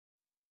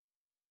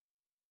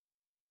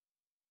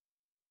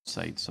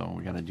site, so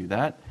we got to do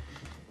that.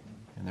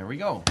 And there we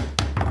go.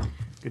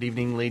 Good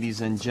evening,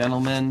 ladies and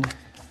gentlemen,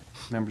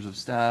 members of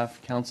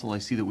staff, council. I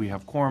see that we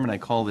have quorum, and I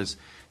call this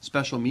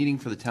special meeting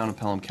for the Town of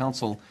Pelham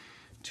Council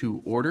to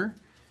order.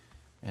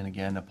 And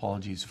again,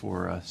 apologies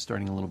for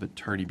starting a little bit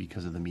tardy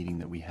because of the meeting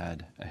that we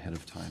had ahead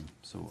of time.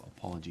 So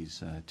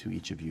apologies to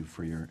each of you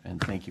for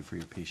and thank you for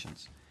your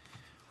patience.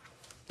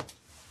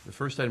 The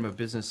first item of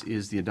business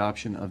is the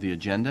adoption of the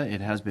agenda.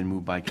 It has been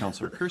moved by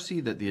Councillor Kersey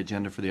that the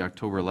agenda for the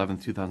October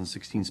 11th,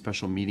 2016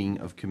 special meeting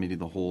of Committee of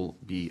the Whole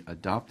be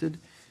adopted.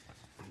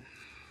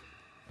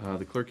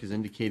 The clerk has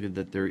indicated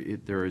that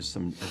there is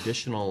some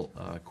additional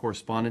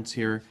correspondence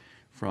here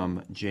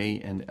from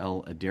J and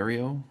L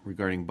Addario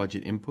regarding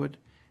budget input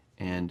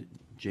and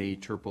J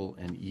Turple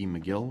and E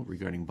McGill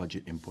regarding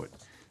budget input.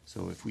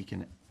 So if we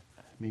can,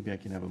 maybe I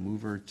can have a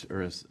mover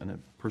or a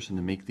person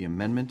to make the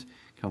amendment.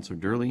 Councillor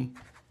Durley,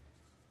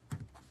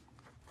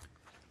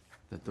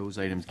 that those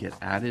items get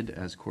added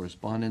as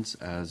correspondence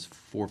as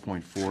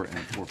 4.4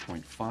 and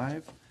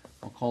 4.5.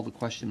 I'll call the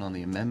question on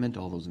the amendment.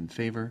 All those in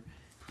favor?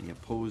 Any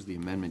opposed? The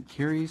amendment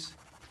carries.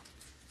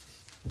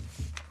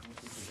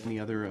 Any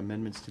other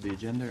amendments to the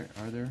agenda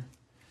are there?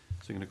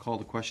 So I'm going to call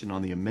the question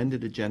on the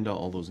amended agenda.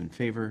 All those in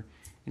favor?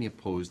 Any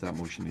opposed? That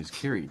motion is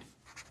carried.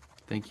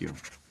 Thank you.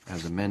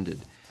 As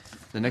amended.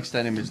 The next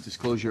item is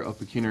disclosure of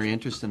pecuniary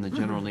interest and the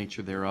general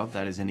nature thereof.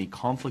 That is any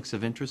conflicts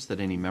of interest that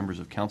any members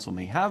of council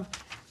may have.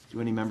 Do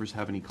any members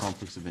have any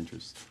conflicts of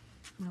interest?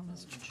 No,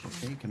 Mr. Chair.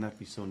 Okay, can that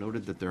be so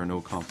noted that there are no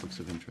conflicts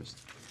of interest?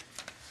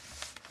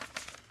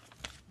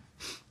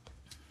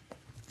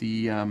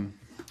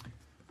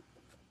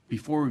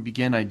 Before we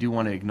begin, I do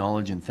want to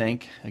acknowledge and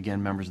thank,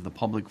 again, members of the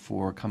public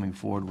for coming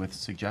forward with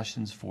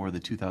suggestions for the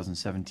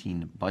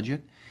 2017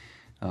 budget.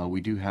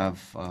 We do have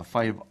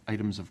 5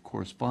 items of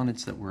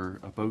correspondence that we're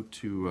about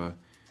to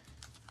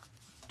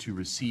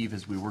receive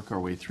as we work our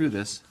way through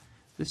this.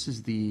 This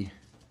is the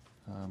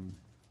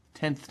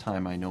 10th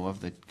time I know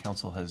of that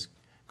council has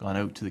gone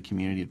out to the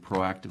community to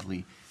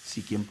proactively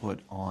seek input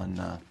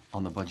on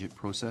the budget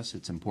process.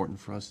 It's important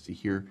for us to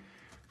hear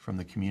from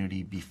the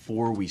community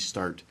before we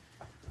start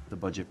the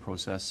budget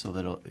process so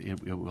that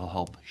it will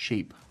help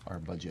shape our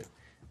budget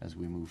as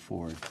we move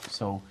forward.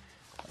 So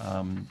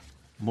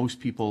most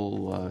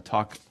people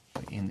talk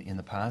in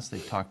the past,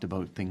 they've talked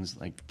about things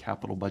like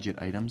capital budget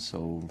items,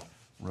 so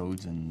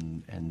roads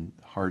and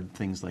hard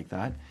things like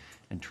that,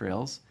 and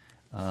trails.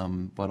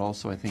 But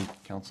also I think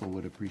council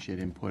would appreciate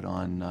input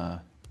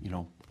on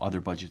other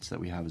budgets that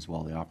we have as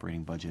well, the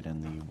operating budget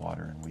and the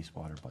water and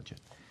wastewater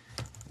budget,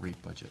 rate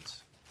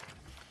budgets.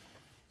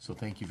 So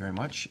thank you very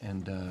much,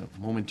 and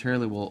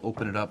momentarily we'll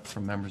open it up for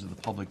members of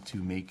the public to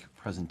make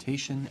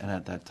presentation, and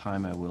at that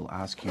time I will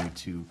ask you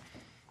to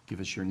give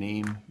us your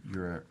name,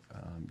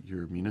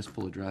 your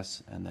municipal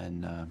address, and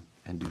then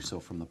and do so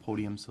from the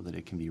podium so that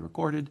it can be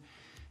recorded,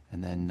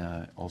 and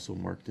then also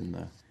marked in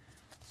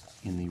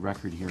the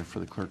record here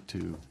for the clerk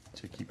to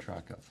keep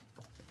track of.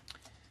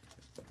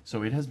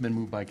 So it has been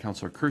moved by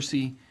Councillor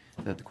Kersey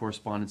that the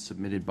correspondence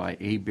submitted by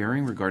A.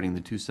 Baring regarding the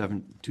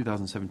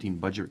 2017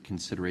 budget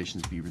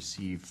considerations be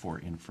received for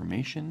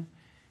information.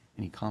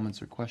 Any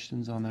comments or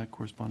questions on that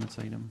correspondence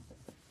item?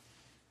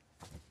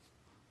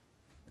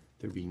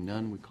 There being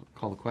none, we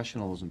call the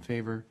question. All those in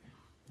favor?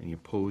 Any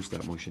opposed?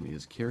 That motion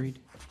is carried.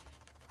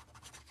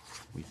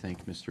 We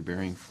thank Mr.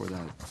 Baring for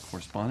that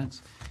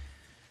correspondence.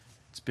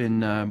 It's been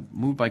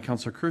moved by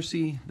Councillor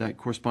Kersey that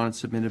correspondence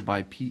submitted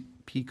by P.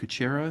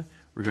 Kuchera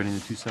regarding the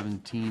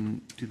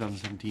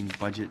 2017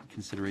 budget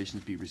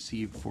considerations be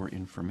received for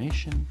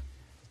information.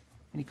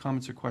 Any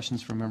comments or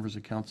questions from members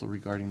of council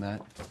regarding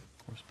that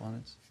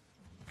correspondence?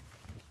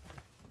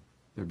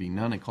 There being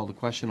none, I call the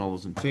question. All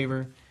those in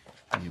favor?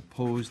 Any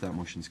opposed? That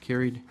motion's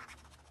carried.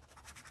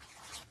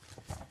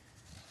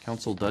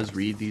 Council does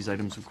read these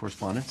items of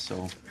correspondence,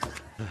 so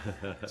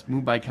it's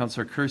moved by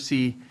Councillor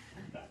Kersey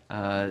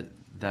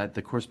that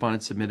the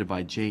correspondence submitted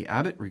by J.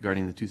 Abbott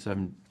regarding the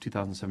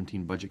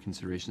 2017 budget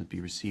considerations be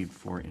received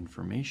for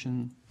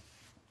information.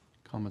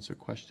 Comments or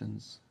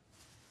questions?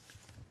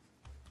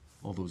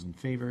 All those in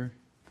favor?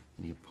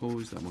 Any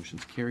opposed? That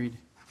motion's carried.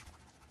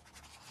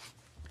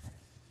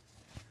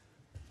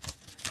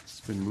 It's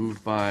been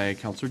moved by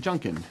Councillor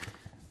Junkin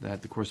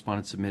that the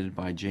correspondence submitted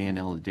by J and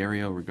L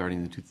Addario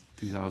regarding the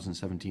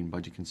 2017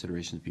 budget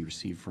considerations be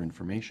received for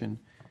information.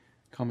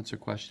 Comments or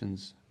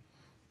questions?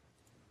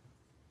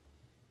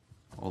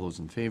 All those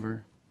in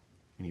favor?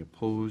 Any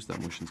opposed?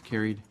 That motion's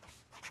carried.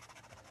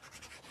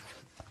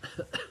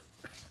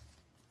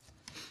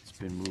 It's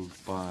been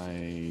moved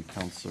by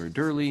Councillor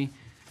Durley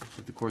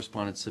that the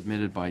correspondence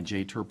submitted by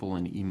J. Turple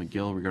and E.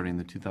 McGill regarding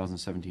the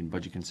 2017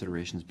 budget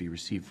considerations be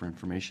received for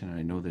information. And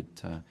I know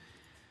that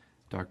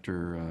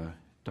Dr.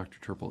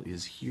 Turple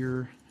is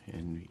here,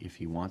 and if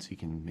he wants, he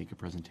can make a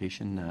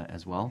presentation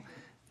as well.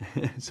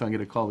 So I'm going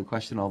to call the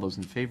question. All those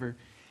in favor?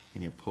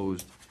 Any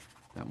opposed?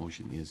 That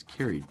motion is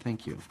carried.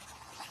 Thank you.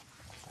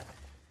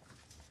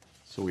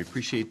 So we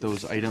appreciate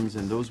those items,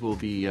 and those will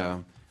be,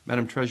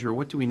 Madam Treasurer,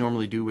 what do we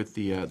normally do with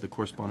the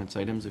correspondence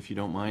items, if you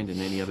don't mind,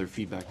 and any other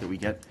feedback that we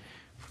get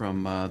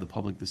from the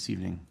public this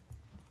evening?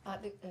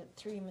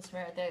 Through you, Mr.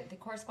 Mayor, the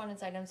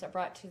correspondence items are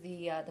brought to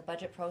the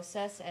budget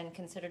process and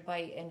considered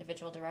by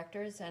individual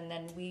directors, and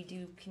then we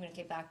do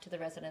communicate back to the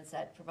residents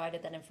that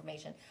provided that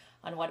information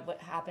on what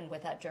happened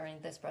with that during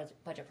this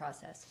budget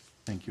process.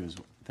 Thank you.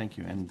 Thank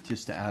you. And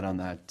just to add on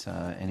that,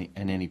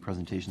 any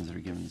presentations that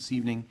are given this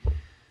evening,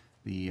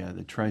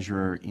 the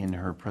treasurer in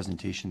her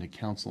presentation to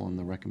council and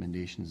the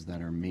recommendations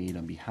that are made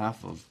on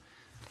behalf of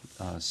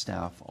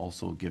staff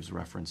also gives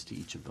reference to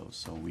each of those.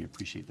 So we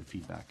appreciate the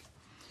feedback.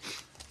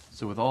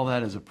 So with all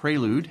that as a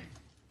prelude,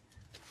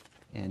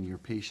 and your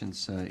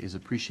patience is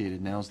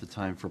appreciated, now's the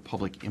time for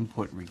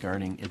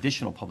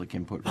additional public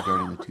input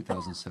regarding the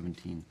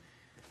 2017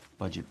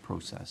 budget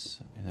process.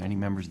 Are there any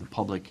members of the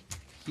public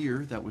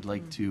here that would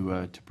like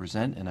to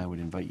present? And I would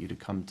invite you to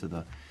come to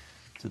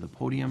the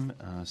podium,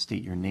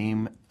 state your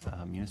name,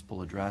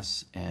 municipal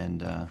address,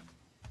 and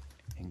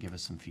give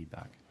us some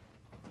feedback.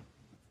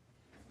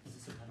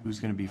 Who's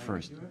going to be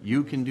first?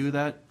 You can do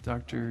that,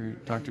 Dr.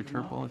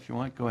 Turple, if you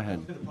want. Go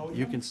ahead.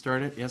 You can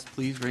start it. Yes,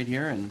 please, right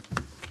here, and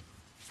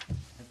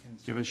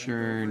give us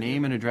your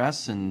name and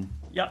address. And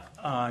yeah,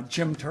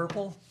 Jim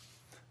Turple.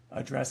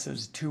 Address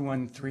is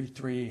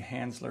 2133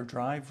 Hansler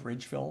Drive,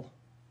 Ridgeville,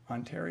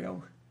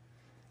 Ontario,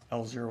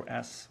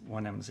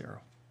 L0S1M0.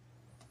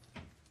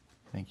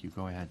 Thank you.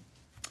 Go ahead.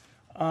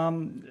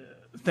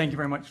 Thank you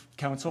very much,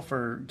 Council,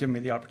 for giving me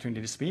the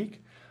opportunity to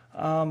speak.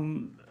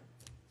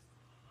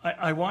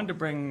 I wanted to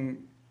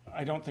bring,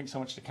 I don't think so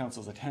much to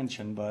Council's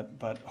attention,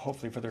 but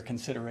hopefully for their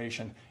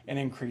consideration, an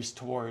increase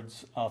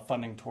towards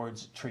funding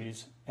towards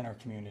trees in our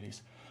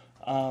communities.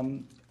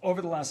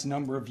 Over the last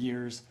number of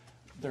years,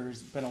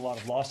 there's been a lot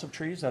of loss of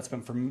trees. That's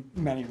been for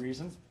many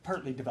reasons,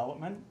 partly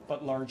development,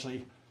 but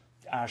largely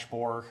ash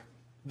borer,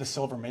 the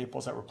silver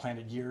maples that were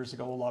planted years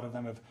ago. A lot of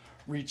them have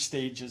reached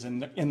stages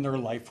in their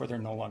life where they're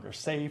no longer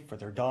safe, or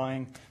they're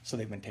dying, so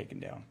they've been taken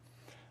down.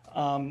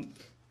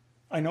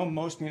 I know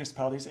most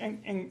municipalities,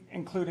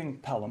 including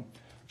Pelham,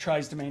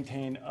 tries to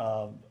maintain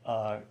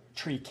a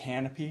tree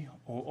canopy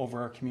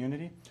over our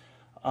community.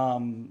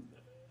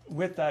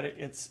 With that,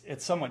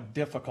 it's somewhat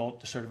difficult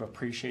to sort of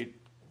appreciate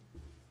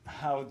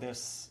how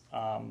this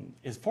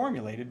is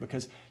formulated,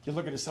 because you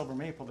look at a silver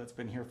maple that's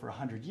been here for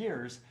 100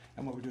 years,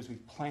 and what we do is we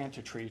plant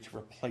a tree to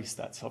replace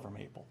that silver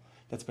maple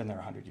that's been there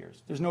 100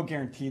 years. There's no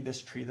guarantee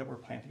this tree that we're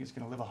planting is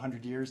going to live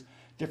 100 years.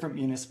 Different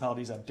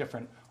municipalities have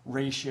different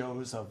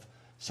ratios of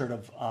sort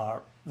of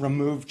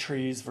remove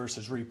trees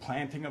versus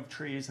replanting of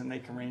trees, and they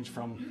can range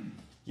from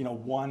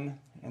 1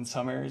 in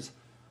some areas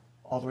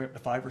all the way up to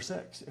 5 or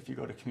 6 if you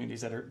go to communities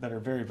that are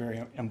very,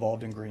 very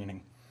involved in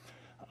greening.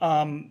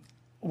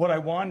 What I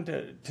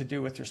wanted to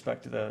do with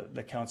respect to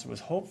the council was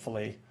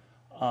hopefully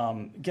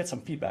get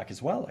some feedback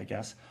as well, I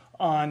guess,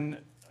 on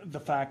the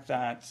fact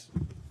that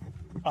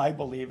I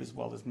believe, as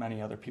well as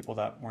many other people,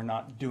 that we're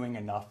not doing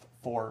enough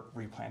for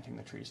replanting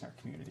the trees in our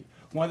community.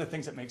 One of the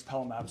things that makes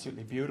Pelham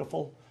absolutely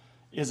beautiful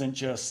isn't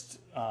just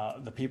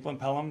the people in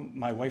Pelham.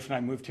 My wife and I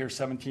moved here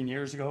 17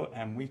 years ago,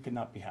 and we could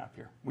not be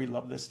happier. We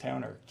love this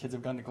town. Our kids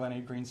have gone to Glen A.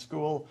 Green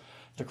School,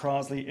 to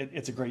Crosley.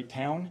 It's a great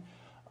town,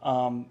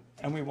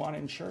 and we want to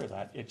ensure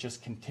that it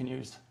just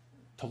continues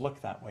to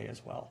look that way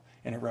as well,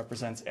 and it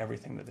represents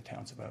everything that the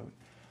town's about.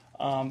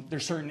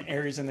 There's certain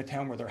areas in the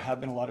town where there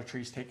have been a lot of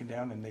trees taken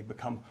down, and they've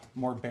become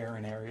more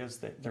barren areas.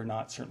 That they're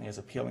not certainly as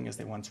appealing as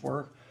they once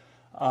were.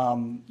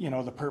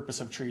 The purpose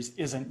of trees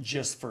isn't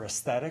just for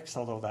aesthetics,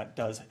 although that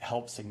does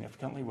help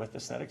significantly with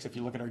aesthetics. If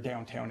you look at our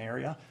downtown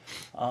area,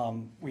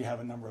 we have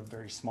a number of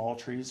very small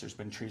trees. There's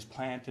been trees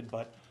planted,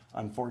 but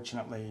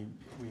unfortunately,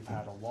 we've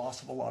had a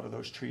loss of a lot of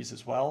those trees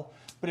as well.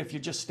 But if you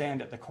just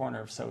stand at the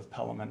corner of South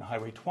Pelham and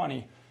Highway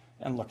 20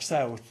 and look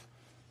south,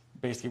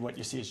 basically what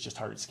you see is just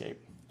hardscape.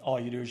 All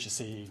you do is you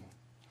see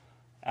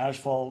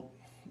asphalt,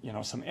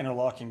 some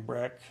interlocking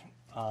brick,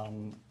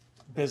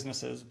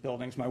 businesses,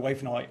 buildings. My wife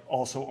and I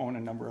also own a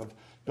number of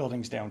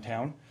buildings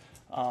downtown.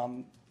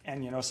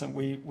 So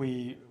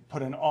we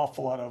put an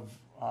awful lot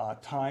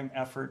of time,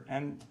 effort,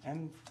 and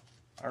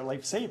our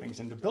life savings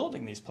into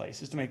building these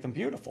places to make them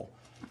beautiful.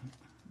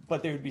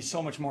 But they would be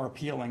so much more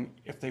appealing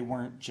if they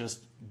weren't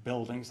just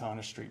buildings on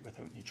a street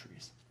without any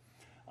trees.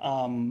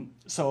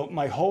 So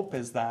my hope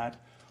is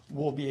that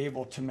we'll be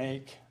able to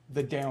make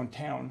the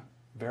downtown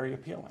very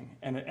appealing.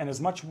 And as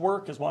much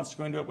work as wants to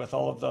go into it with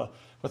all the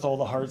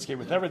hardscape,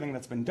 with everything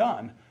that's been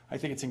done, I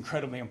think it's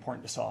incredibly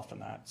important to soften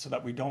that so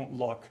that we don't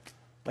look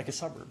like a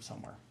suburb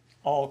somewhere.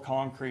 All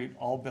concrete,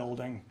 all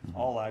building,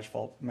 all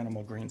asphalt,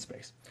 minimal green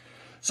space.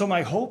 So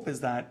my hope is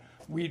that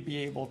we'd be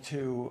able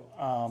to,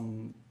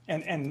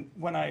 and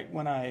when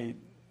I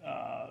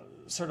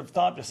sort of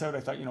thought this out,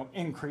 I thought,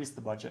 increase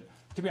the budget.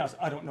 To be honest,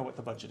 I don't know what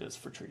the budget is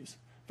for trees,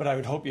 but I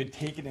would hope you'd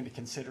take it into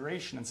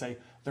consideration and say,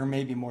 there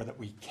may be more that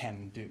we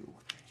can do.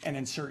 And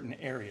in certain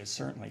areas,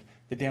 certainly,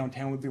 the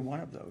downtown would be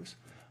one of those.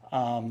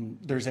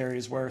 There's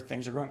areas where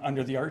things are growing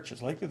under the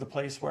arches. Likely the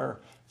place where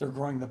they're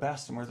growing the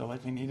best and where they're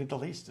likely needed the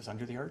least is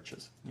under the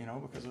arches,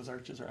 because those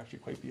arches are actually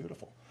quite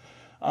beautiful.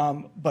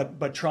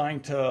 But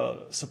trying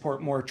to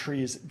support more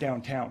trees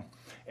downtown.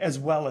 As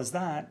well as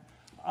that,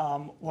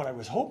 What I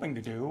was hoping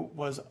to do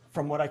was,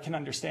 from what I can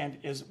understand,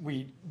 is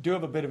we do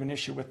have a bit of an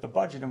issue with the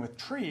budget and with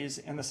trees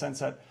in the sense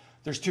that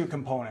there's two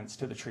components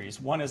to the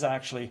trees. One is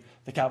actually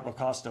the capital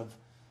cost of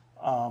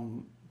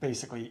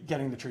basically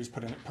getting the trees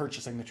put in,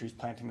 purchasing the trees,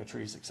 planting the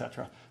trees, et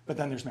cetera. But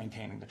then there's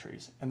maintaining the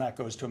trees, and that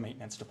goes to a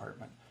maintenance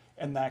department.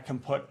 And that can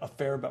put a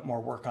fair bit more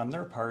work on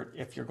their part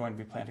if you're going to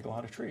be planting a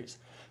lot of trees.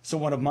 So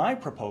one of my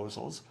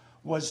proposals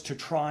was to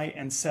try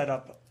and set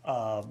up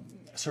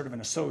sort of an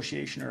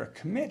association or a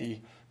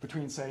committee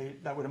between, say,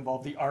 that would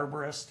involve the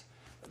arborist,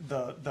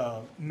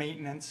 the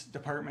maintenance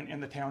department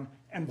in the town,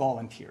 and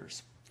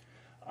volunteers.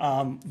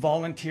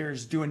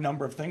 Volunteers do a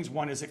number of things.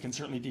 One is it can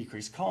certainly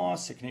decrease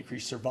costs. It can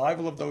increase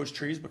survival of those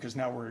trees because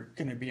now we're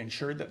going to be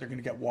ensured that they're going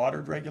to get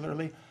watered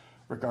regularly,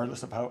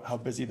 regardless of how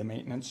busy the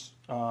maintenance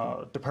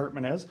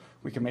department is.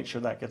 We can make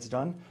sure that gets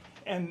done.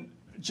 And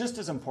just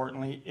as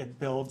importantly, it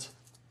builds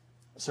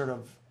sort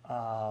of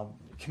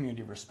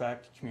community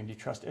respect, community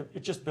trust.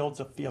 It just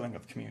builds a feeling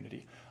of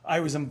community.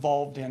 I was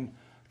involved in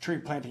tree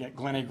planting at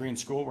Glen A Green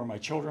School where my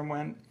children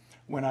went.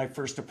 When I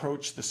first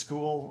approached the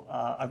school,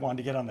 I wanted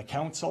to get on the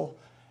council.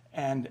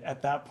 And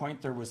at that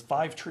point, there was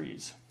 5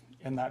 trees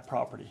in that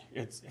property.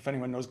 If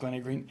anyone knows Glen A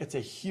Green, it's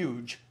a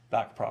huge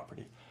back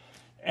property.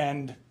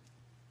 And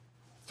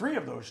 3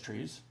 of those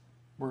trees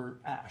were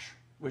ash,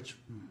 which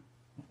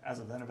as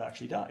of then have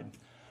actually died.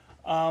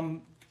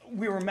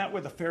 We were met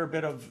with a fair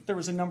bit of, there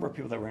was a number of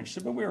people that were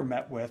interested, but we were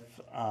met with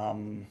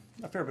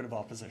a fair bit of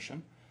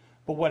opposition.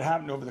 But what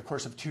happened over the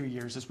course of 2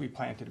 years is we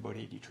planted about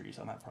 80 trees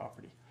on that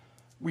property.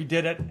 We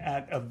did it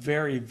at a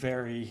very,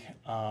 very,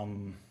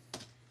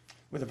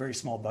 with a very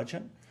small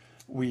budget.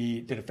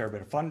 We did a fair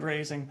bit of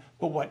fundraising,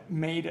 but what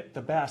made it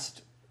the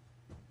best,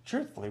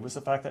 truthfully, was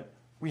the fact that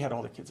we had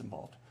all the kids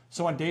involved.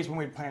 So on days when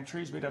we'd plant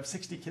trees, we'd have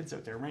 60 kids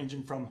out there,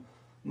 ranging from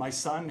my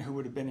son, who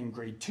would have been in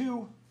grade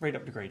 2, right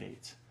up to grade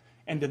 8.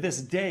 And to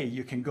this day,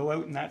 you can go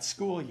out in that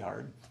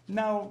schoolyard.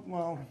 Now,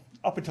 well,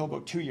 up until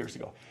about 2 years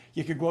ago,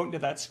 you could go out into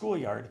that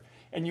schoolyard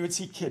and you would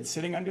see kids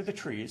sitting under the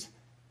trees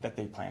that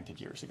they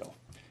planted years ago.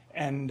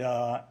 And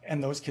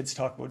those kids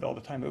talk about it all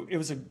the time. It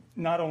was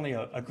not only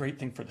a great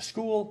thing for the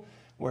school,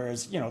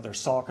 whereas, you know, there's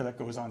soccer that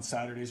goes on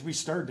Saturdays. We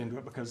started into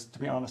it because, to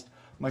be honest,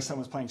 my son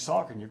was playing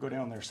soccer, and you go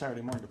down there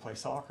Saturday morning to play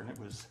soccer, and it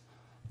was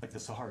like the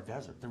Sahara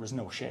Desert. There was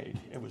no shade.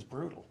 It was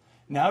brutal.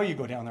 Now you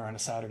go down there on a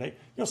Saturday,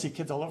 you'll see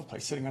kids all over the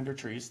place sitting under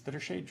trees that are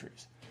shade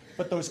trees.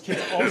 But those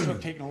kids also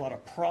have taken a lot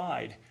of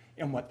pride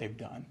in what they've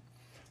done.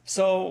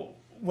 So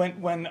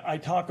when I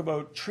talk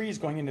about trees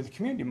going into the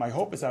community, my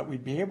hope is that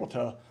we'd be able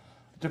to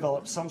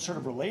develop some sort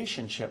of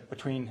relationship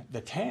between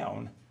the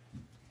town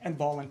and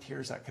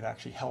volunteers that could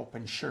actually help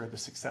ensure the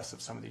success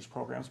of some of these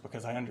programs,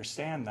 because I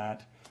understand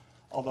that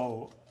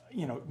although,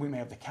 you know, we may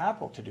have the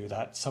capital to do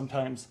that,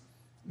 sometimes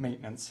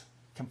maintenance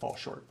can fall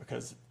short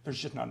because there's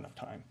just not enough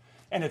time.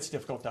 And it's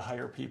difficult to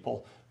hire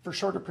people for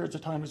shorter periods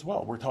of time as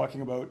well. We're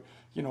talking about,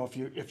 you know,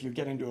 if you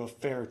get into a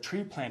fair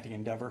tree planting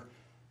endeavor,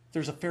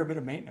 there's a fair bit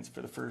of maintenance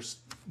for the first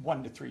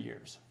 1 to 3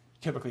 years.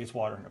 Typically it's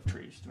watering of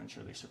trees to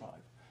ensure they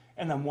survive.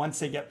 And then once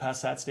they get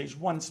past that stage,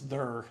 once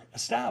they're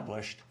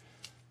established,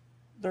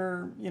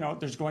 you know,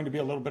 there's going to be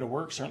a little bit of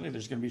work. Certainly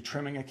there's going to be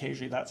trimming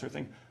occasionally, that sort of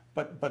thing.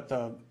 But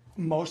the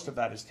most of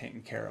that is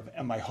taken care of.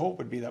 And my hope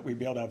would be that we'd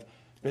be able to have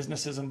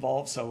businesses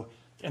involved. So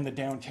in the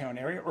downtown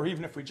area, or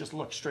even if we just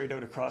look straight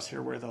out across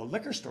here where the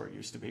liquor store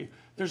used to be,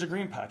 there's a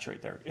green patch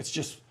right there. It's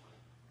just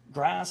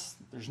grass,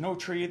 there's no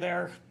tree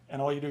there,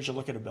 and all you do is you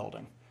look at a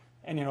building.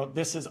 And you know,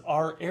 this is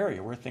our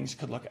area where things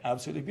could look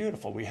absolutely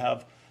beautiful. We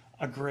have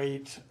a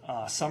great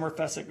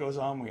Summerfest that goes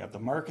on, we have the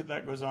market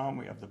that goes on,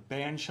 we have the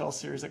band shell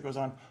series that goes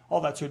on,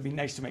 all that, so it'd be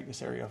nice to make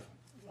this area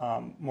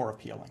more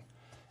appealing.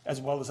 As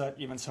well as that,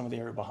 even some of the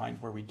area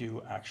behind where we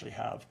do actually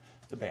have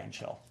the band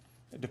shell.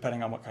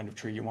 Depending on what kind of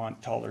tree you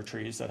want, taller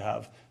trees that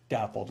have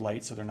dappled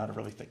light so they're not a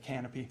really thick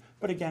canopy.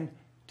 But again,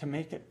 to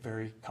make it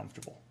very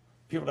comfortable.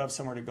 People to have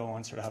somewhere to go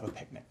and sort of have a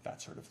picnic,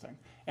 that sort of thing.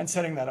 And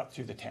setting that up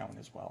through the town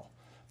as well.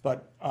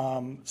 But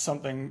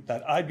something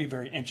that I'd be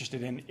very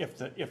interested in if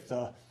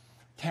the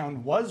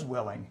town was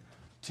willing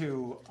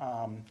to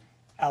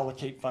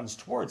allocate funds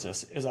towards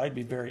this, is I'd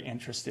be very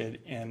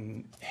interested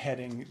in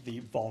heading the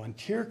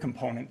volunteer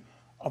component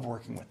of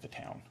working with the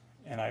town.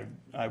 And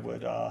I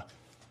would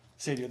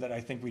say to you that I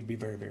think we'd be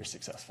very, very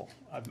successful.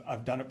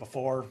 I've done it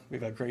before.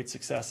 We've had great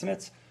success, and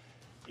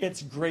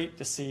it's great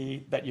to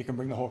see that you can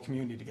bring the whole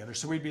community together.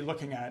 So we'd be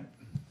looking at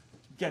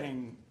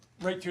getting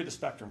right through the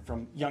spectrum,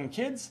 from young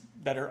kids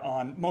that are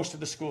on, most of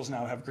the schools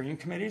now have green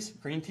committees,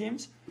 green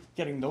teams,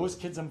 getting those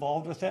kids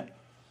involved with it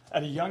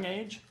at a young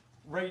age,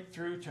 right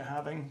through to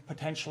having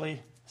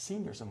potentially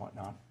seniors and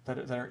whatnot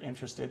that are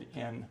interested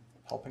in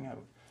helping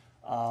out.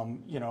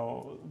 You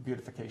know,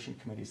 beautification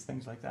committees,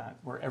 things like that,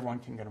 where everyone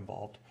can get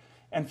involved.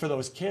 And for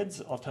those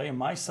kids, I'll tell you,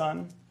 my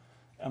son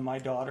and my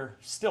daughter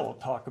still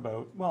talk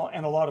about, well,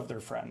 and a lot of their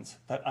friends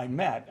that I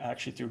met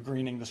actually through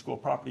greening the school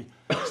property,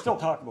 still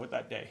talk about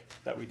that day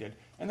that we did.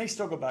 And they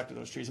still go back to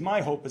those trees. My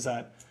hope is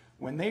that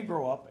when they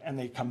grow up and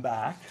they come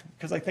back,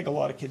 because I think a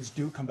lot of kids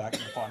do come back to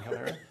the Fawn Hill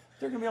area,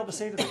 they're going to be able to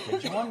say to their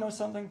kids, you want to know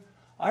something?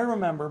 I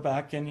remember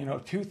back in,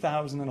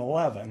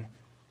 2011,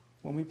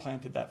 when we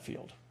planted that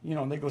field,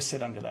 and they go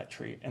sit under that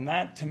tree. And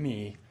that, to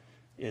me,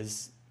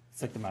 it's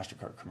like the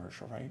MasterCard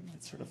commercial, right?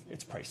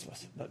 It's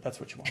priceless. That's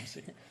what you want to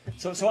see.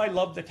 So I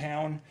love the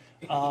town.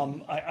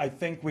 I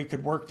think we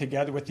could work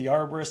together with the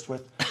arborist,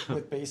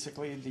 with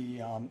basically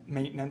the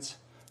maintenance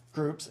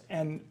groups,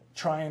 and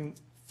try and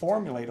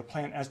formulate a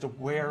plan as to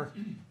where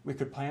we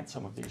could plant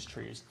some of these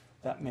trees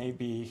that may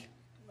be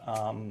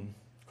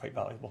quite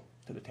valuable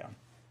to the town.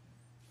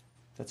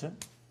 That's it.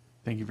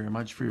 Thank you very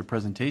much for your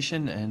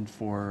presentation and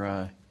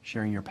for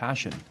sharing your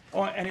passion.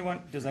 Oh,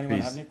 does anyone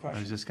have Please, any I was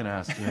questions? just going to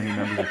ask, do any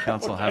members of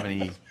council have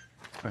any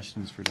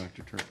questions for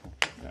Dr.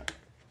 Turple? Yeah.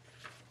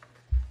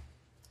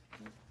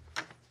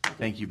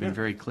 Thank you, you've been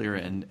very clear,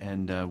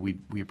 and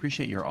we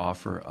appreciate your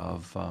offer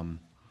of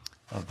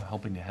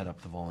helping to head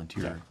up the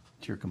volunteer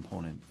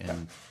component,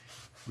 and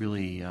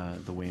really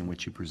the way in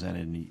which you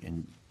presented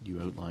and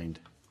you outlined,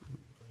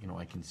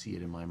 I can see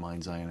it in my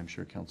mind's eye, and I'm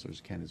sure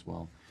councillors can as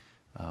well,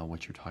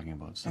 what you're talking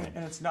about. So.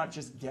 And it's not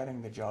just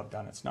getting the job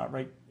done. It's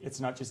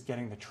not just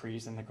getting the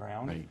trees in the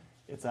ground. Right.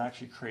 It's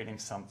actually creating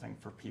something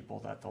for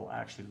people that they'll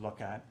actually look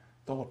at.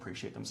 They'll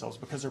appreciate themselves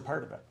because they're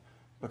part of it.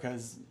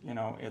 Because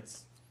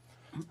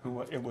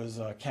it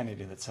was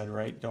Kennedy that said,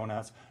 right? Don't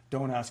ask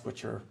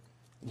what your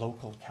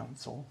local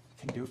council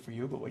can do for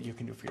you, but what you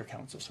can do for your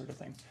council, sort of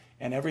thing.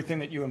 And everything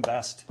that you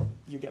invest,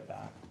 you get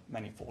back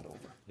many-fold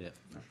over. Yeah.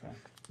 Okay.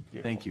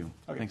 Beautiful. Thank you.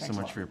 Okay, Thanks so a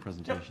much lot. for your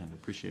presentation.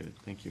 Appreciate it.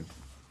 Thank you.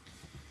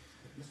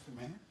 Mr.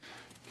 Mayor?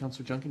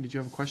 Councillor Junkin, did you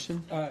have a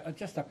question?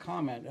 Just a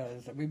comment,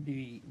 is that we'd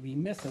be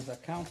remiss as a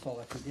council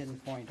if we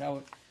didn't point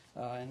out,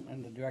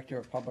 and the Director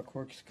of Public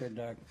Works could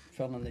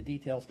fill in the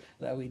details,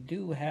 that we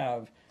do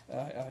have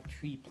a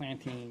tree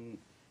planting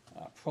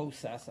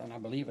process, and I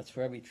believe it's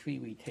for every tree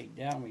we take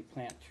down, we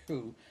plant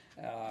two.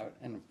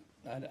 And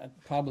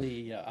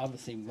probably,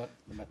 obviously, what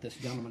this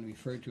gentleman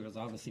referred to is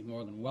obviously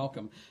more than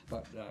welcome,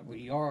 but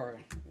we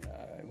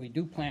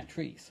do plant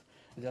trees.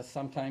 Just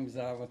sometimes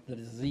with the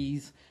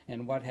disease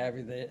and what have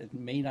you, it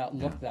may not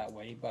look that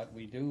way, but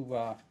we do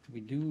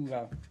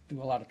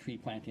do a lot of tree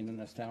planting in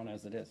this town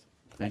as it is.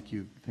 Thank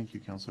you,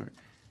 Councillor.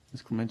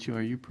 Ms. Clemencio,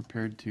 are you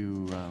prepared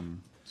to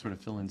sort of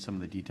fill in some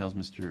of the details?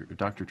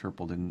 Dr.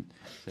 Turple didn't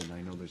say,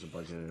 I know there's a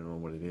budget, I don't know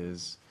what it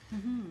is.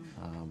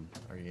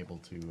 Are you able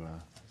to,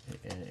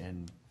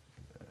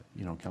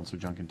 Councillor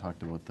Junkin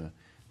talked about the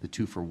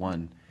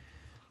 2-for-1,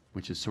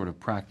 which is sort of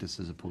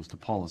practice as opposed to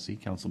policy.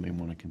 Council may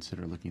want to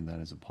consider looking at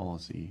that as a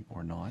policy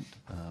or not.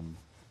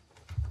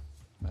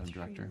 Madam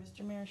Director?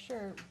 Mr. Mayor,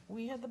 sure.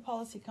 We had the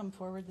policy come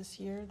forward this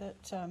year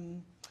that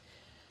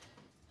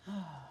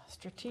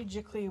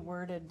strategically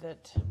worded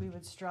that we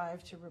would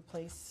strive to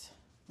replace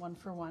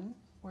 1-for-1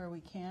 where we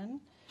can,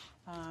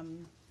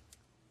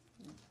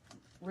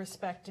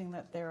 respecting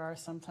that there are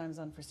sometimes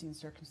unforeseen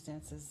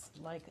circumstances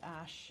like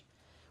ash,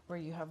 where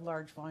you have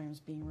large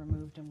volumes being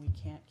removed and we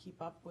can't keep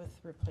up with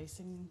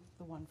replacing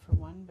the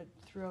 1-for-1, but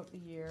throughout the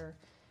year,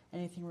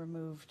 anything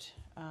removed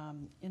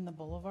in the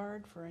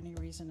boulevard for any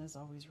reason is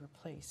always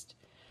replaced.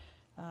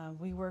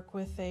 We work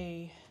with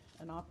an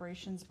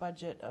operations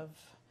budget of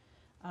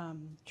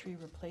tree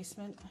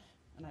replacement,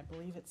 and I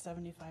believe it's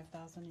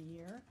 $75,000 a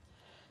year.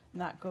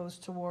 And that goes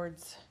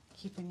towards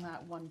keeping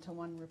that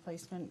 1-to-1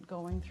 replacement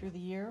going through the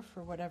year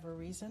for whatever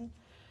reason.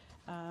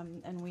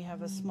 And we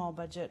have a small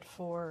budget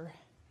for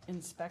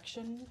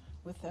inspection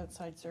with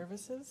outside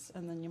services,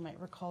 and then you might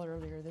recall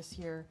earlier this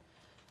year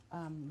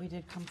we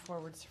did come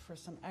forward for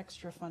some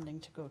extra funding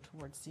to go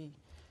towards the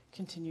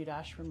continued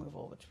ash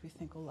removal, which we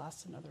think will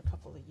last another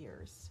couple of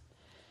years.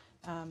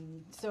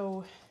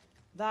 So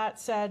that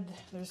said,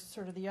 there's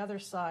sort of the other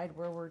side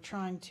where we're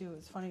trying to,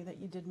 it's funny that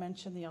you did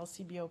mention the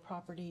LCBO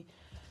property.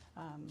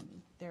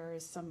 There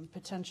is some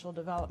potential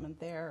development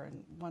there,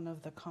 and one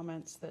of the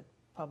comments that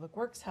Public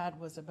Works had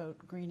was about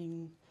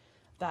greening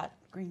that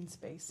green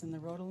space in the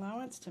road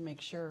allowance to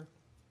make sure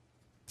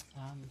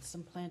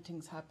some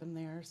plantings happen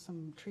there,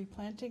 some tree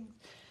planting,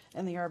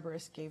 and the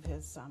arborist gave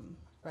his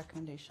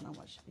recommendation on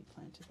what should be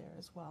planted there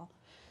as well.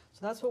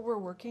 So that's what we're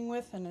working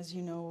with, and as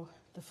you know,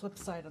 the flip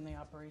side on the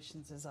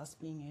operations is us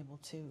being able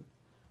to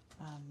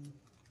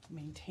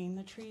maintain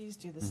the trees,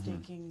 do the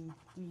staking,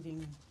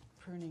 weeding,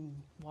 pruning,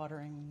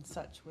 watering, and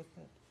such with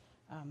the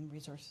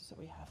resources that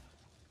we have.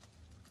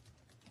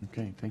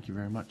 Okay, thank you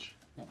very much.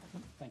 Yeah,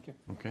 thank you.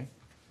 Okay.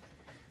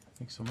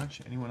 Thanks so much.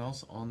 Anyone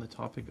else on the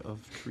topic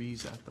of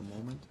trees at the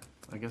moment?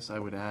 I guess I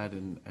would add,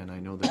 and I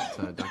know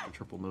that Dr.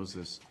 Turple knows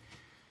this,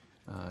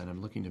 and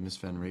I'm looking to Ms.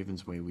 Van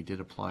Ravensway, we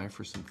did apply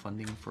for some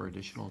funding for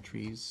additional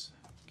trees.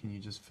 Can you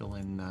just fill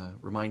in,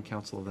 remind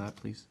council of that,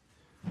 please?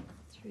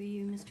 Through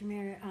you, Mr.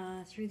 Mayor,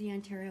 through the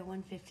Ontario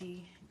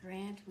 150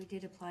 grant, we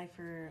did apply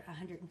for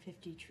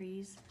 150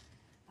 trees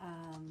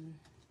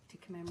to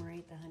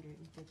commemorate the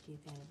 150th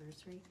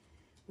anniversary.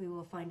 We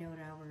will find out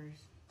our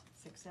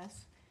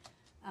success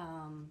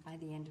by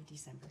the end of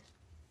December.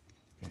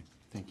 Okay,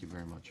 thank you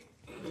very much.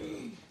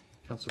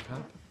 Councillor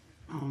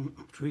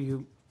Papp? Through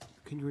you,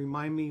 can you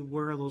remind me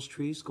where are those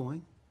trees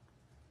going?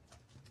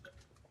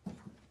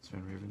 Ms.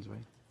 Van Ravensway?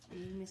 Through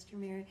you, Mr.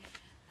 Mayor,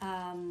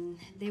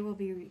 They will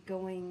be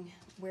going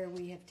where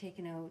we have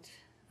taken out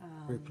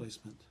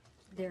Replacement.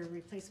 their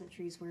replacement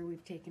trees, where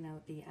we've taken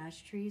out the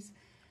ash trees,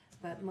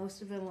 but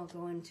most of them will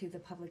go into the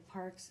public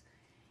parks.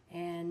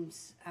 And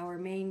our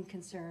main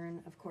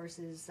concern, of course,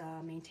 is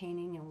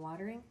maintaining and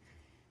watering.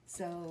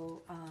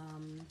 So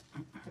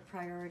the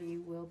priority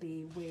will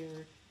be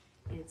where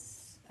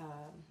it's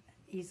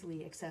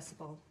easily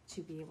accessible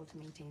to be able to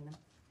maintain them.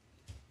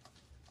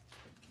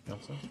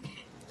 Councillor?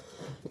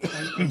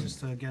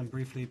 Just again,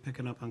 briefly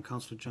picking up on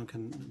Councillor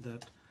Junkin,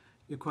 that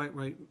you're quite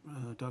right,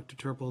 Dr.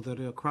 Turple, that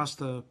across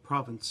the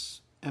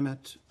province,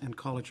 Emmett and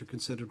College are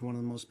considered one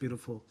of the most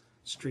beautiful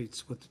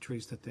streets with the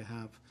trees that they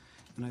have.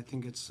 And I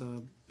think it's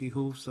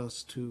behooves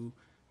us to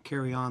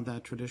carry on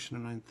that tradition,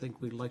 and I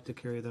think we'd like to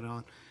carry that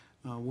on.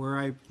 Where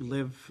I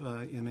live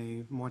in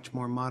a much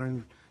more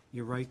modern,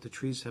 you're right, the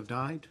trees have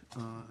died,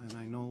 and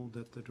I know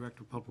that the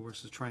Director of Public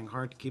Works is trying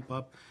hard to keep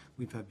up.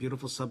 We've had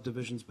beautiful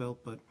subdivisions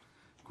built, but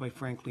quite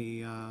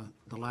frankly,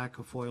 the lack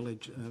of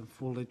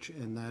foliage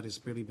and that has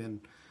really been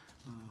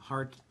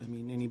hard. I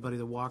mean, anybody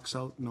that walks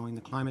out knowing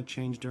the climate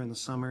change during the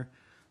summer,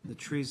 the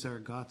trees are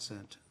a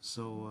godsend.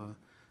 So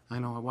I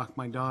know I walk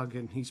my dog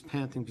and he's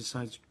panting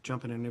besides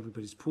jumping in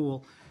everybody's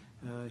pool.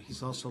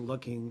 He's also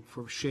looking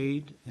for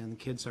shade, and the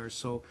kids are.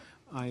 So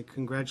I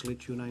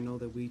congratulate you, and I know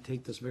that we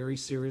take this very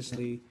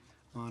seriously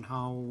on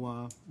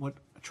how what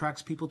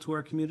attracts people to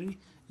our community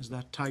is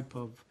that type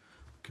of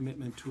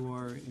commitment to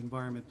our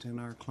environment and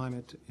our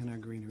climate and our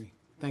greenery.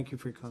 Thank you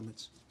for your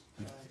comments.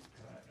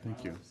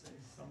 Thank you. Say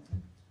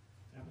something?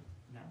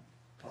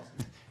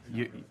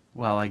 No?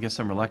 Well, I guess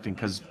I'm reluctant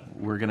because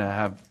we're going to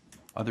have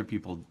other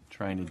people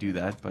trying to do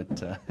that,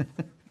 but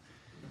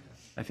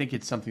I think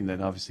it's something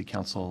that obviously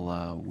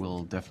council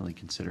will definitely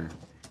consider.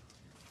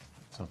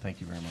 So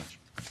thank you very much.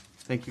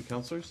 Thank you,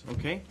 councillors.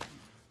 Okay.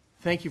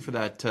 Thank you for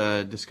that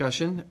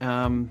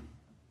discussion.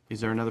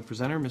 Is there another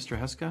presenter, Mr.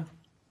 Heska?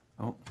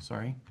 Oh,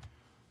 sorry.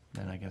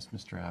 Then I guess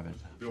Mr. Abbott.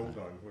 Build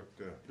on what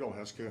Bill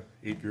Heska,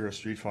 8 Vera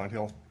Street, Font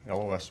Hill,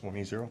 LOS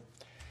 180.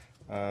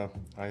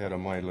 I had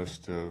on my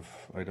list of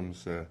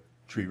items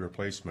tree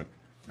replacement.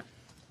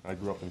 I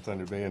grew up in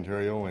Thunder Bay,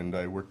 Ontario, and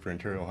I worked for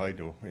Ontario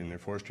Hydro in their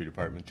forestry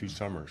department 2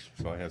 summers.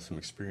 So I have some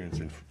experience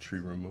in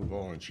tree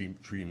removal and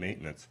tree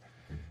maintenance.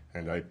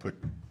 And I put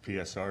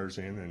PSRs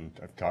in, and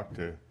I've talked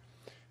to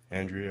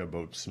Andrea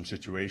about some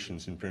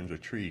situations in terms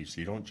of trees.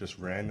 You don't just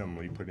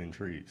randomly put in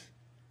trees.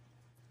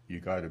 You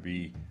got to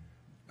be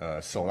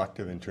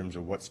selective in terms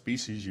of what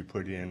species you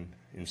put in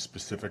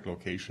specific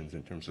locations,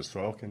 in terms of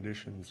soil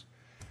conditions,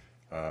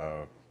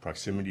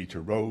 proximity to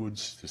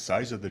roads, the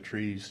size of the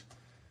trees.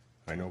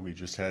 I know we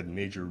just had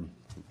major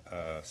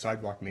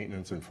sidewalk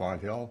maintenance in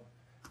Font Hill,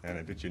 and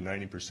I bet you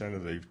 90%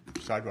 of the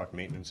sidewalk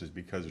maintenance is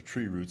because of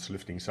tree roots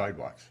lifting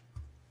sidewalks.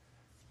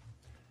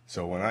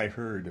 So when I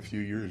heard a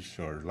few years,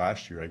 or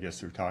last year, I guess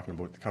they were talking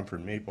about the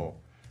Comfort Maple,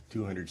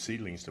 200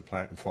 seedlings to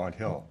plant in Font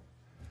Hill,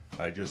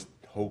 I just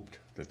hoped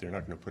that they're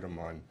not going to put them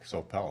on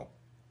South Pelham,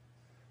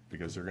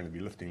 because they're going to be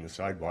lifting the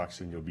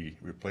sidewalks and you'll be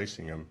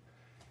replacing them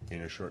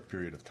in a short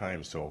period of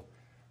time. So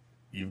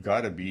you've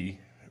got to be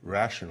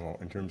rational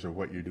in terms of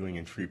what you're doing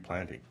in tree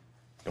planting.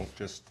 Don't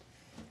just,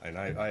 and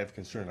I have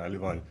concern. I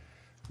live on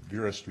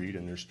Vera Street,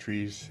 and there's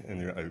trees,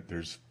 and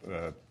there's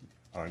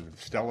on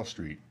Stella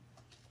Street,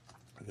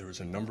 there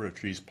was a number of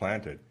trees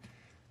planted,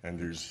 and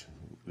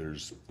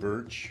there's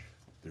birch,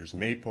 there's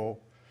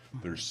maple,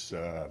 there's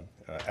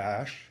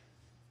ash,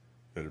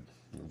 that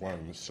one of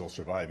them is still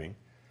surviving.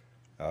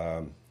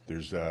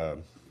 There's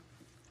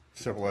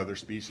several other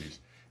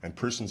species, and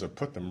persons have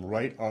put them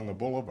right on the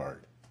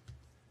boulevard,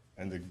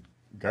 and the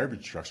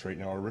garbage trucks right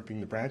now are ripping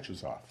the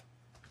branches off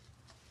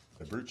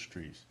the birch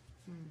trees.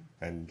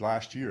 And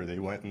last year they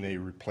went and they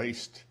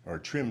replaced or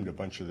trimmed a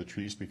bunch of the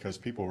trees because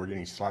people were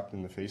getting slapped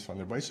in the face on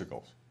their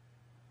bicycles.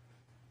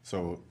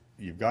 So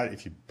you've got,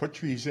 if you put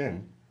trees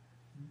in,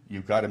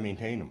 you've got to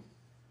maintain them.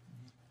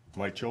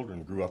 My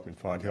children grew up in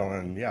Font Hill,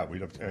 and yeah,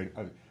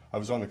 I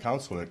was on the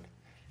council at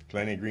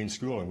Glen Green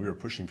School, and we were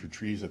pushing for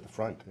trees at the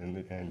front, and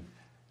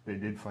they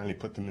did finally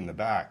put them in the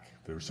back.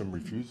 There was some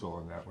refusal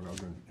on that when I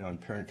was on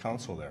parent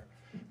council there,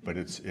 but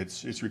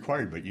it's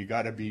required. But you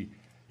got to be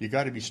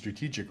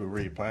strategic with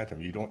where you plant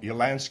them. You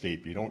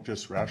landscape. You don't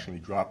just rationally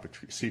drop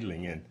a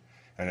seedling in.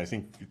 And I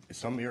think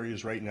some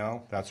areas right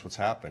now that's what's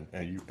happened,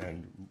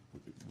 and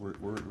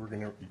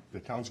the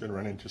town's gonna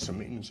run into some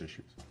maintenance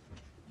issues.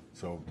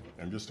 So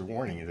I'm just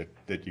warning you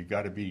that you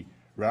got to be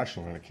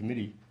rational in a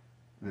committee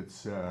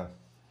that's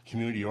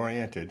community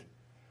oriented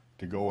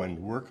to go and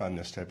work on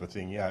this type of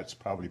thing. Yeah, it's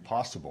probably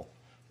possible,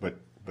 but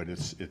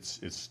it's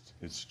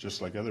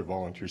just like other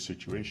volunteer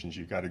situations.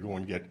 You got to go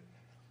and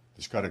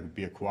it's got to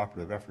be a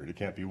cooperative effort. It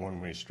can't be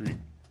one-way street.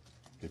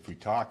 If we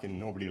talk and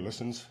nobody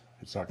listens,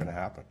 it's not going to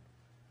happen.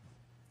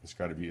 It's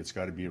got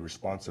to be a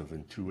responsive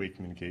and two-way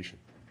communication.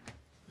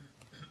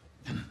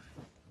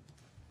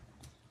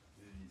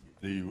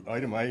 The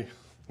item I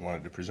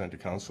wanted to present to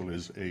council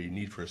is a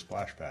need for a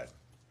splash pad.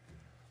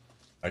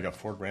 I got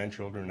 4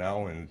 grandchildren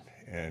now, and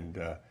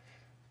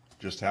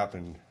just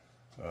happened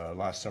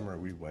last summer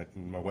we went,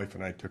 and my wife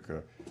and I took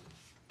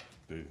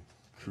the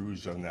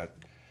cruise on that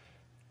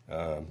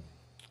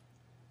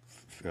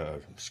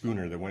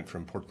schooner that went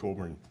from Port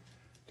Colborne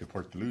to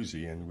Port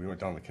Dalhousie, and we went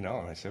down the canal,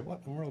 and I said,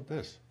 what in the world is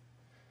this?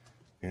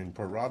 In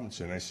Port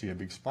Robinson, I see a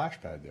big splash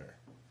pad there.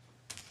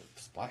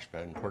 Splash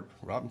pad in Port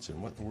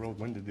Robinson, what in the world,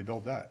 when did they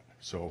build that?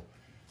 So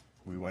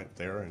we went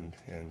there and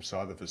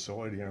saw the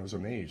facility, and I was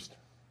amazed.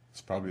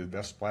 It's probably the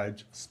best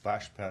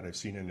splash pad I've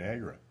seen in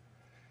Niagara.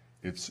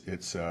 It's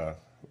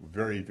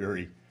very,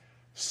 very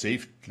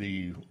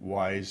safety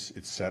wise,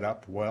 it's set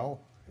up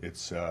well.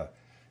 It's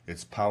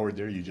powered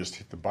there. You just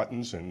hit the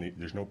buttons, and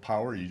there's no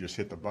power. You just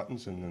hit the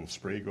buttons, and then the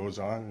spray goes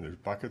on, and there's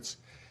buckets.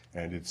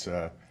 And it's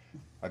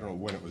I don't know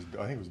when it was.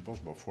 I think it was built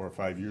about 4 or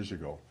 5 years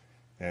ago,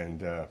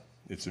 and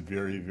it's a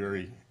very,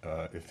 very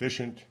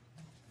efficient,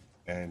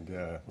 and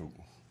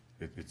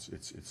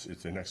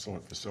it's an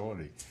excellent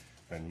facility.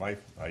 And my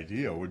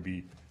idea would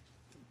be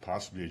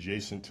possibly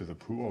adjacent to the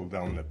pool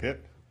down the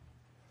pit,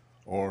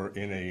 or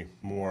in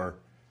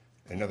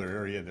another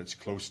area that's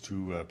close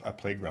to a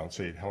playground,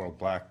 say at Harold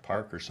Black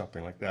Park or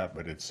something like that.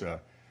 But it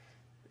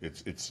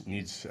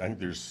needs. I think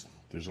there's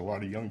a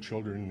lot of young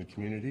children in the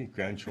community,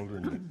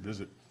 grandchildren that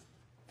visit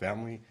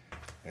family,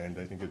 and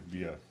I think it'd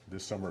be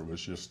this summer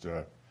was just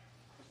a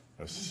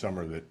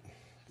summer that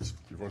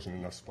there wasn't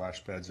enough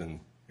splash pads in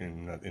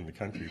the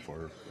country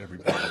for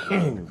everybody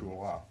to cool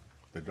off.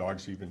 The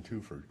dogs even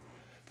too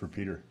for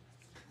Peter.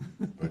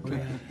 But,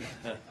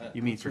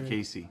 You mean for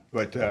Casey?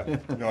 but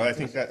no, I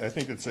think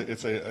it's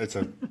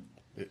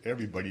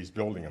everybody's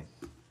building them,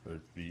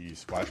 the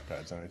splash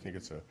pads, and I think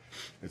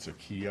it's a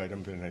key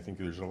item, and I think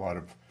there's a lot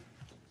of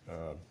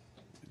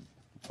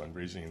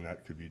fundraising and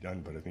that could be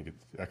done, but I think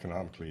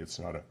economically it's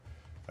not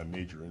a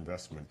major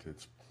investment.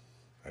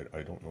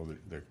 I don't know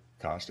the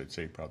cost. I'd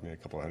say probably a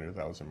couple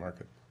 $100,000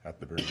 market at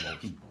the very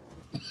most.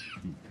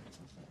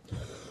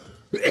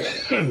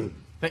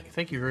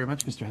 Thank you very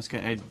much, Mr.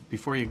 Heska.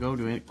 Before you go,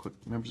 do any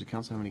members of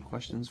council have any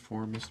questions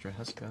for Mr.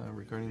 Heska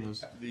regarding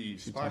those? The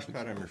splash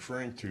pad I'm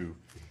referring to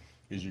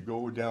is you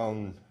go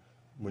down,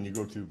 when you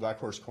go to Black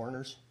Horse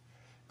Corners,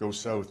 go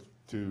south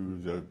to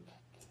the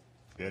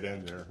dead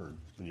end there, or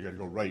you gotta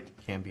go right.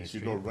 Canby If you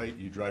Street. go right,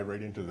 you drive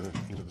right into the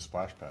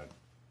splash pad.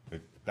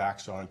 It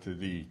backs onto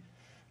the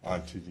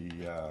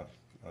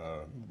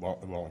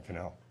Welland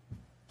Canal.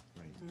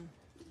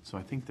 So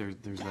I think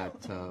there's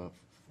that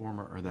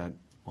former, or that,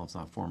 well, it's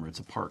not former, it's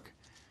a park.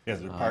 Yeah,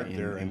 there's a park in-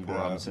 there, in and Port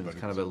Robinson. but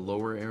It's kind of a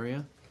lower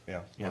area.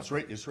 yeah, Yeah. it's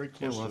right close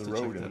we'll to have the to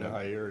check road in that the out.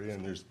 high area,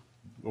 and there's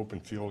open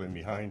field in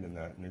behind and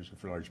that, and there's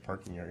a large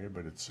parking area,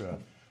 but it's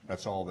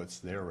that's all that's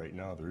there right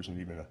now. There isn't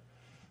even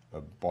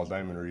a ball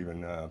diamond or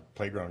even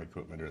playground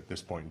equipment at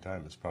this point in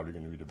time. It's probably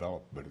going to be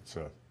developed, but it's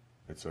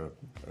a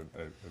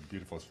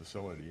beautiful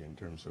facility in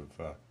terms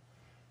of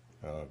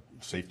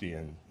safety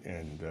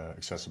and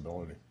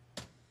accessibility.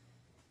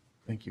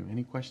 Thank you.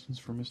 Any questions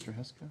for Mr.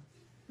 Heska?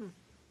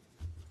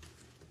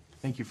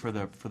 Thank you for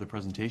the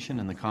presentation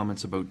and the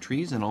comments about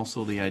trees, and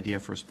also the idea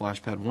for a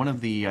splash pad. One of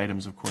the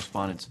items of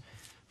correspondence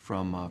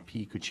from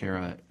P.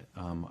 Kuchera,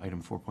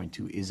 item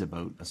 4.2, is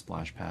about a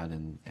splash pad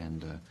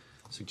and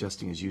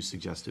suggesting, as you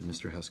suggested,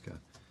 Mr. Heska.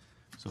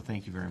 So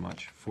thank you very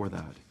much for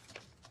that.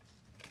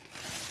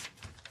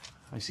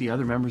 I see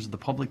other members of the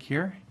public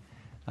here.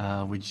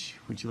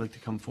 Would you like to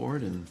come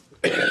forward?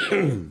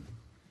 And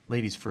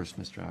ladies first,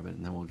 Mr. Abbott,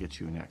 and then we'll get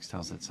you next.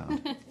 How's that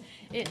sound?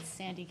 It's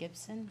Sandy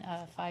Gibson,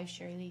 5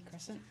 Shirley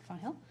Crescent,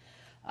 Fonthill.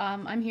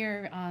 I'm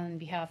here on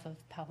behalf of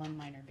Pelham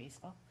Minor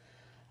Baseball.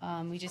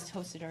 We just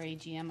hosted our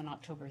AGM on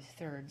October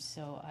 3rd,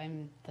 so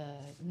I'm the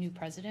new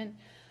president.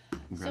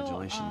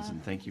 Congratulations,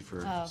 and thank you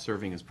for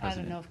serving as I don't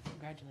president. know if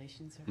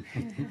congratulations are.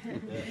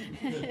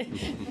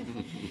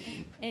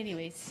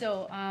 Anyway,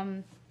 so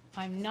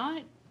I'm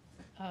not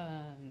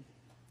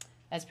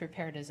as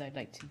prepared as I'd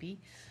like to be.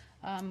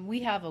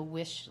 We have a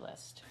wish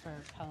list for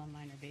Pelham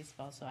Minor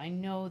Baseball, so I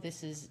know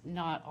this is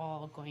not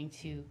all going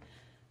to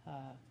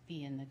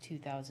be in the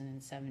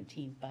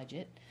 2017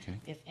 budget, Okay.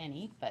 if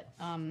any, but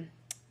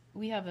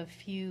we have a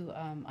few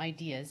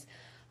ideas.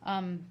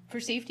 For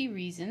safety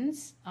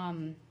reasons,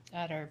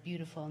 at our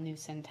beautiful new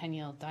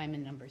Centennial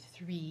Diamond number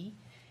 3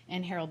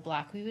 and Harold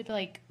Black, we would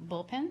like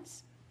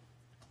bullpens.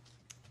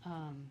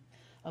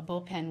 A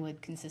bullpen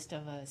would consist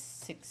of a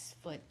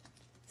 6-foot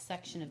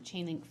section of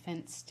chain link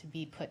fence to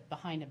be put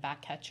behind a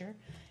back catcher.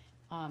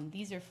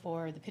 These are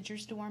for the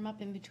pitchers to warm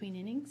up in between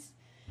innings,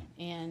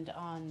 and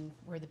on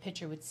where the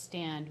pitcher would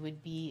stand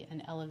would be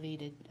an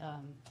elevated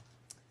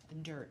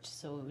dirt,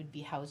 so it would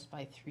be housed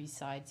by 3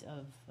 sides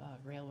of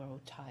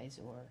railroad ties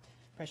or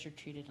pressure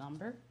treated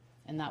lumber,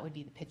 and that would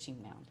be the pitching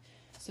mound.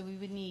 So we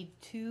would need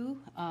 2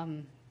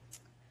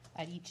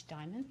 at each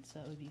diamond, so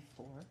that would be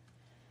 4.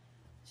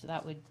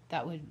 So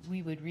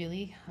we would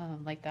really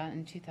like that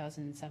in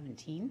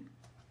 2017.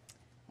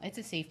 It's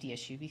a safety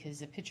issue because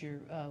the pitcher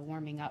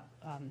warming up,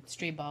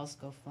 stray balls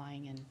go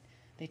flying and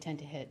they tend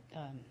to hit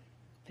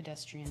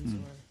pedestrians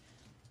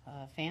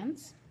or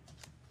fans.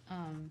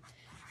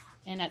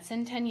 And at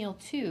Centennial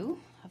 2,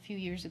 a few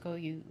years ago,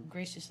 you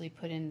graciously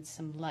put in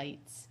some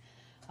lights.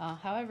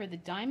 However, the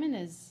diamond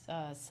is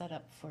set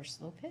up for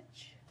slow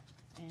pitch,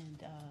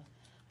 and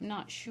I'm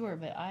not sure,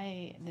 but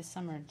this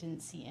summer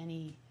didn't see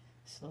any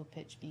slow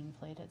pitch being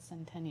played at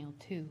Centennial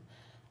 2.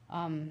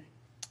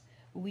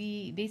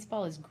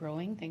 Baseball is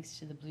growing thanks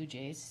to the Blue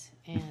Jays,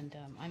 and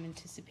I'm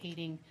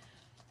anticipating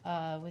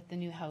with the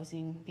new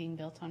housing being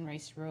built on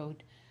Rice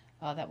Road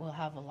that we'll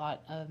have a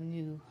lot of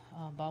new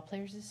ball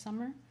players this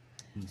summer.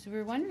 So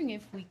we're wondering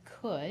if we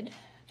could,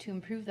 to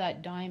improve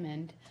that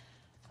diamond,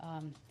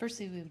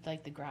 firstly we would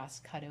like the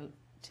grass cut out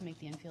to make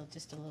the infield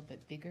just a little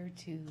bit bigger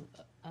to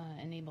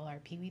enable our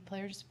Pee Wee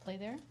players to play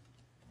there,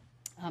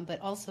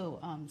 but also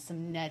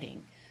some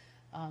netting,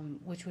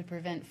 which would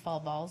prevent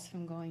fall balls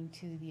from going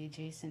to the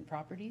adjacent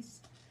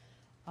properties.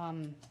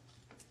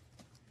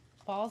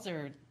 Balls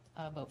are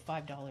about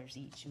 $5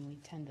 each, and we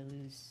tend to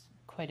lose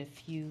quite a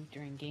few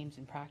during games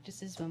and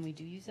practices when we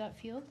do use that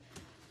field.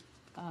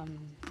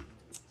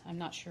 I'm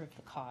not sure of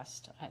the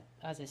cost.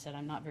 As I said,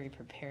 I'm not very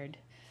prepared.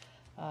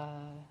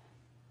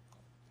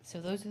 So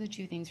those are the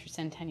two things for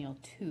Centennial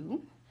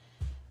 2.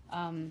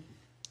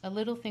 A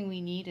little thing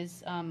we need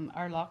is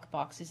our lock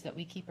boxes that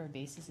we keep our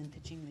bases and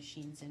pitching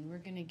machines in. We're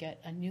going to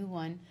get a new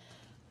one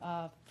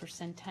for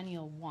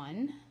Centennial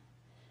 1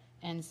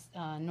 and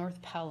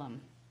North Pelham.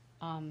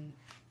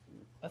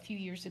 A few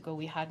years ago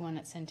we had one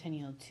at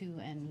Centennial 2,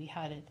 and we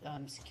had it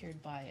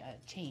secured by a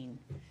chain,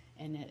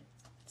 and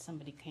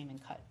somebody came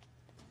and cut,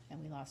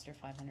 and we lost our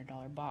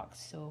 $500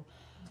 box. So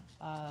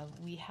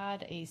we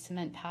had a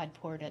cement pad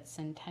poured at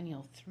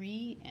Centennial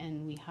 3,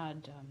 and we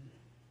had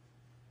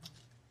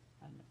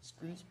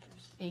screws,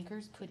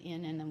 anchors put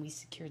in, and then we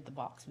secured the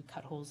box. We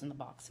cut holes in the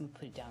box and we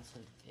put it down so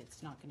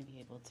it's not going to be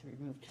able to be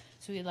removed.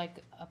 So we'd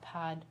like a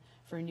pad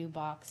for a new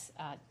box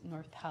at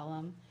North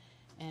Pelham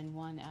and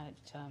one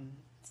at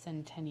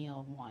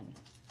Centennial 1.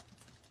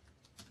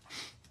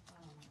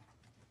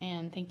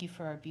 And thank you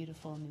for our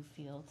beautiful new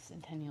field,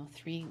 Centennial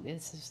 3.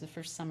 This is the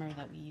first summer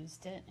that we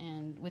used it,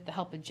 and with the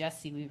help of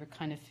Jesse, we were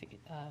kind of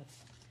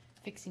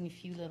fixing a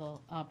few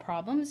little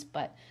problems,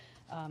 but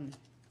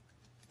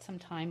some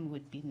time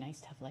would be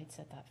nice to have lights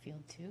at that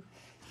field too.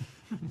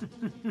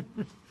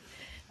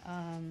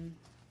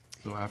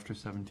 So after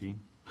 17.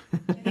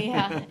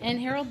 Yeah, and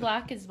Harold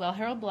Black as well.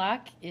 Harold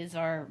Black is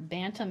our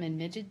bantam and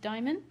midget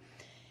diamond,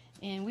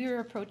 and we were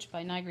approached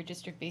by Niagara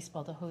District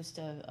Baseball to host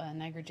a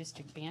Niagara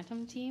District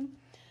bantam team.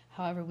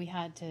 However, we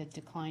had to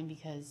decline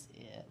because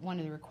one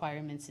of the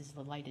requirements is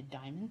the lighted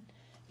diamond,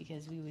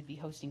 because we would be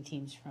hosting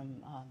teams from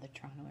the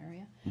Toronto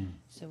area.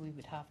 So we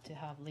would have to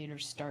have later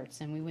starts,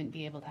 and we wouldn't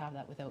be able to have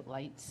that without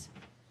lights.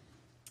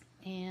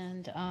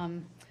 And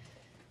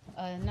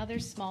another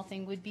small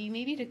thing would be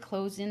maybe to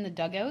close in the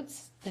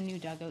dugouts, the new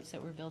dugouts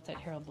that were built at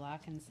Harold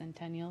Black and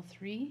Centennial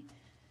 3.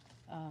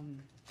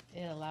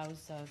 It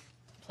allows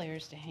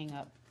players to hang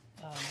up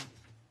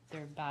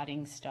their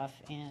batting stuff,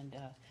 and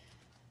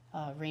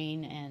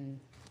rain and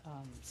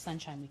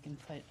sunshine, we can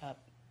put up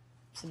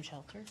some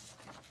shelter.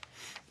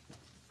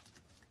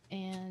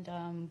 And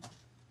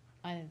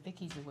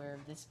Vicky's aware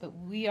of this, but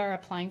we are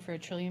applying for a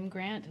Trillium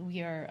grant.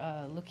 We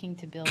are looking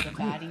to build a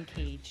batting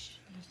cage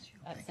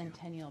at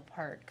Centennial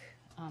Park.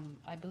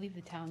 I believe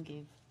the town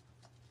gave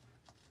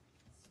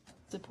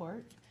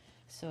support,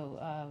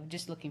 so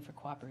just looking for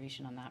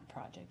cooperation on that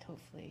project.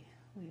 Hopefully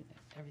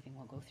everything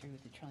will go through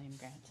with the Trillium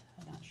grant.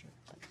 I'm not sure,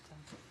 but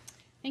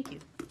thank you.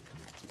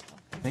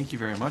 Thank you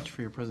very much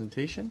for your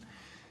presentation.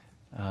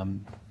 Do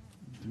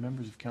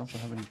members of council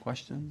have any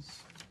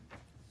questions?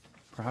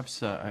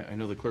 Perhaps, I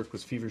know the clerk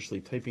was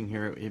feverishly typing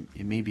here.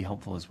 It may be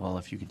helpful as well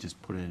if you could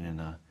just put it in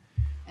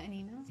An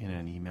email? in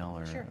an email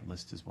or Sure. a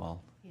list as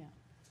well. Yeah,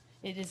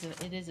 it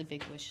is a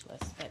big wish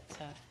list, but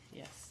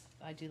yes,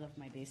 I do love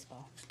my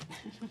baseball.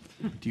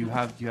 Do you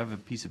have a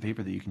piece of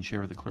paper that you can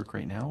share with the clerk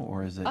right now,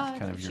 or is it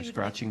kind of she your would like-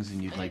 scratchings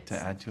and you'd like to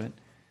it's- add to it?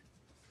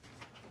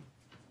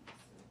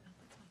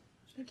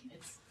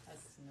 It's has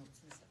notes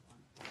and stuff on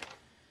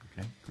it.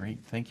 Okay, great.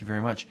 Thank you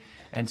very much.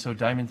 And so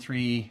Diamond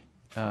 3,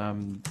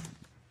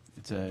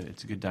 it's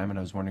a good diamond.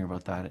 I was wondering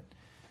about that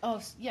Oh,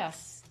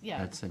 yes,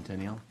 yeah. at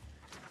Centennial.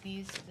 We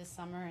used it this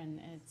summer, and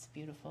it's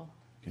beautiful.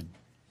 Good.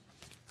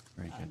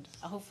 Very good.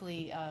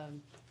 Hopefully,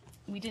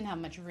 we didn't have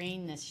much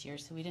rain this year,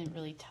 so we didn't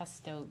really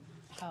test out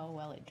how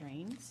well it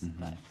drains,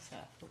 but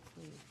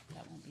hopefully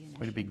that won't be an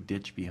Quite a issue. big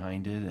ditch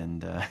behind it,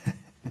 and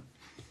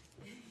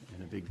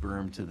and a big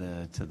berm to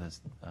the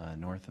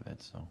north of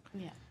it. So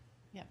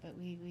Yeah, but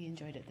we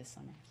enjoyed it this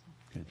summer. So.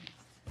 good.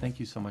 Thank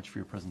you so much for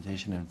your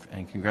presentation,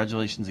 and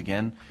congratulations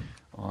again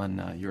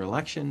on your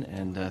election,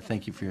 and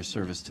thank you for your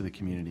service to the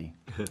community.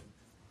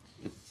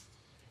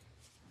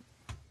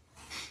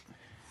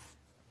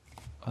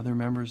 Other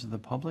members of the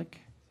public?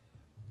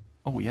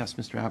 Oh, yes,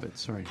 Mr. Abbott,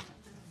 sorry.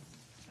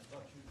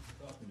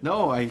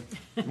 No,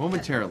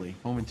 momentarily,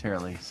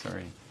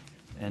 sorry.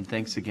 And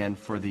thanks again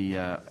for the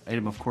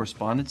item of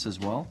correspondence as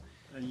well.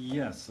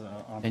 Yes.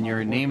 And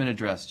your name and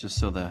address, just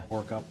so the,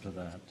 Work up to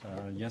that.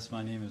 Yes,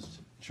 my name is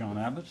John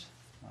Abbott.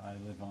 I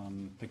live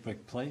on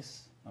Pickwick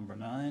Place, number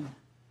 9.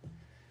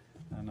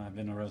 And I've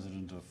been a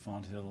resident of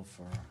Fonthill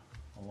for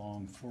a a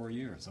long 4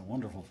 years, a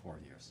wonderful 4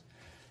 years.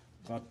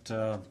 But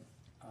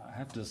I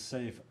have to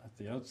say at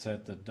the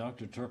outset that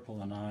Dr.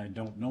 Turple and I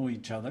don't know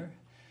each other.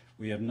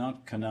 We have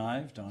not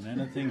connived on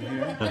anything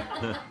here,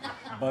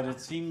 but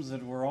it seems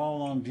that we're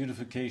all on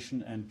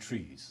beautification and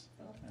trees.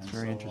 And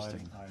very so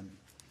interesting.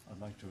 I'd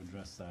like to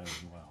address that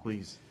as well.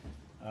 Please.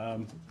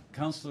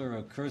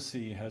 Councillor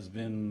Kersey has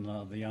been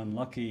the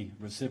unlucky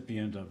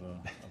recipient of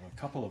a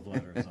couple of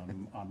letters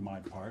on my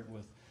part,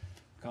 with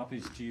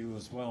copies to you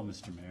as well,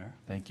 Mr. Mayor.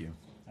 Thank you.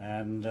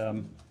 And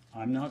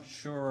I'm not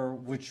sure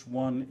which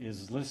one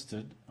is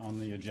listed on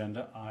the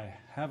agenda. I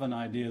have an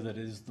idea that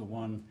it is the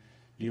one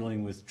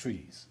dealing with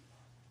trees.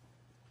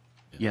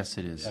 Yes,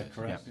 it Is is. that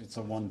correct? Yeah. It's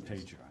a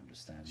one-pager, I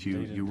understand. So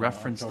you dated,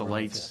 reference the October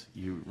lights, 5th.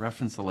 you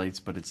reference the lights,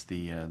 but it's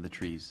the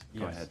trees.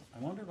 Go Yes. ahead. I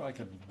wonder if I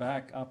could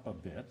back up a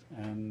bit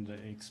and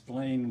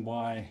explain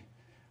why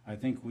I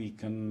think we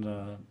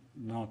can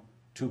knock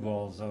two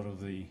balls out of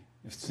the,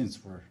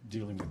 since we're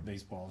dealing with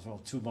baseball as well,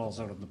 two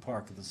balls out of the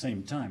park at the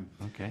same time.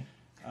 Okay.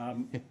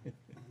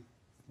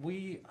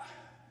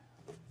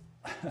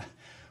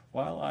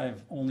 While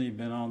I've only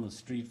been on the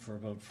street for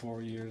about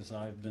 4 years,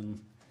 I've been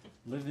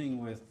living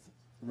with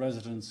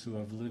residents who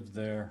have lived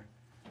there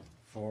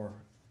for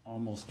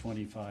almost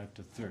 25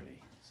 to 30,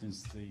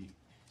 since the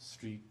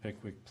street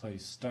Pickwick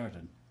Place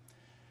started.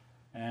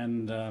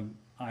 And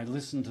I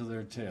listened to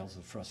their tales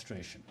of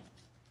frustration.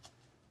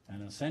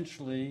 And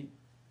essentially,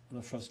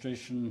 the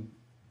frustration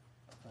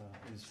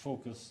is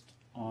focused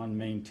on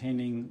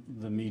maintaining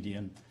the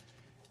median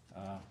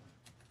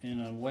in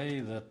a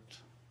way that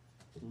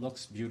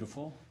looks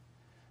beautiful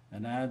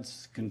and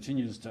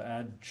continues to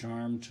add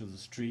charm to the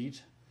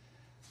street.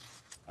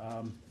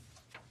 And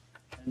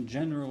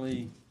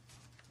generally,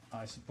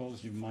 I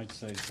suppose you might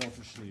say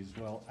selfishly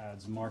as well,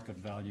 adds market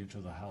value to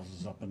the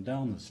houses up and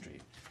down the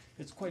street.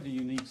 It's quite a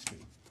unique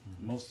street.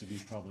 Most of you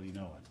probably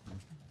know it.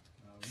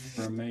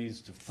 We were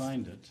amazed to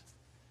find it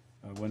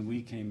when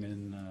we came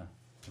in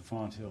to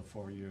Fonthill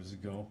 4 years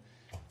ago,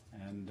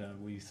 and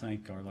we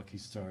thank our lucky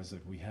stars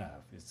that we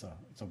have. It's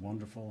a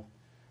wonderful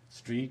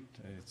street.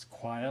 It's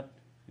quiet.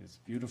 It's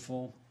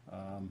beautiful.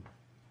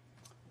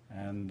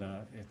 And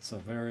it's a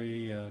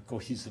very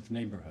cohesive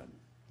neighborhood,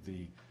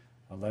 the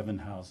 11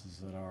 houses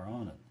that are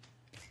on it.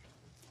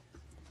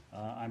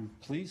 I'm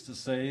pleased to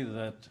say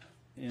that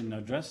in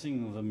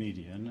addressing the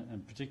median,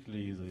 and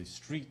particularly the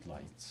street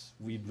lights,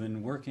 we've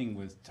been working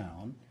with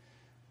town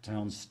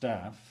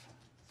staff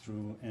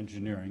through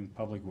engineering,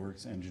 public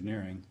works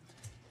engineering,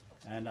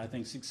 and I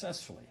think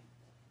successfully.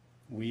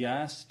 We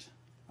asked,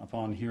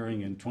 upon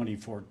hearing in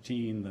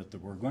 2014 that there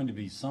were going to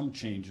be some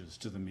changes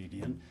to the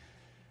median,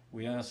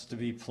 we asked to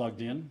be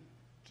plugged in,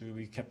 to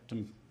be kept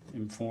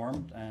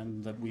informed,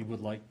 and that we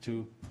would like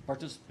to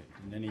participate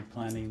in any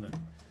planning that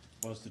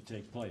was to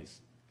take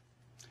place.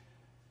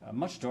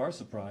 Much to our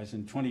surprise,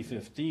 in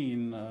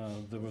 2015,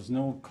 there was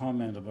no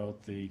comment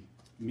about the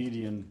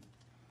median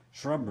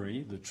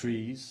shrubbery, the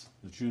trees,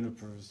 the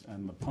junipers,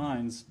 and the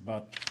pines,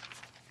 but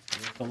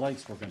the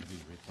lights were going to be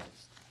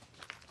replaced.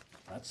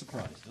 That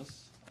surprised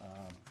us.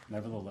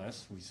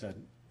 Nevertheless, we said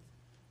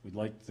we'd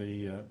like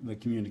the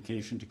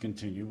communication to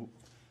continue.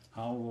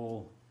 How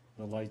will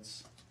the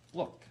lights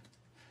look?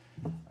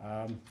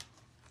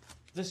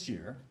 This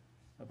year,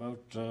 about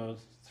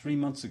 3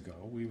 months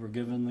ago, we were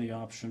given the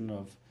option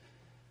of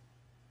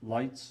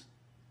lights,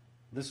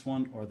 this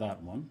one or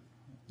that one.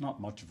 Not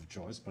much of a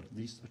choice, but at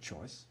least a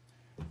choice.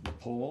 The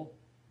pole,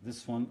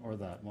 this one or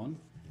that one.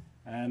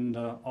 And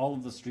all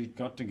of the street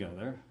got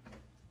together,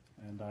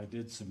 and I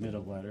did submit a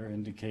letter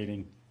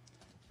indicating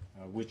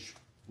which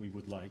we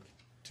would like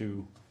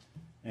to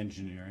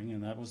engineering,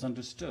 and that was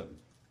understood.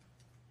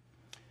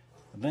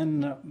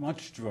 Then,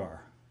 much to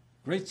our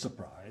great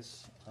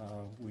surprise,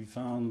 we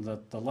found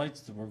that the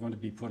lights that were going to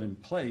be put in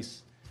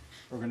place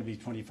were going to be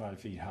 25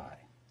 feet high.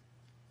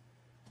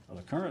 Well,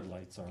 the current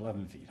lights are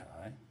 11 feet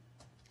high.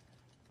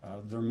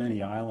 There are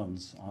many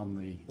islands on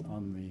the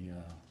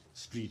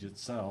street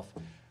itself.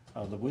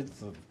 The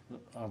width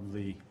of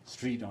the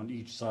street on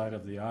each side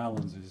of the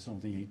islands is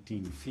only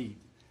 18 feet.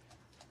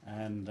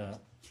 And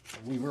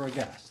we were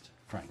aghast,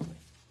 frankly.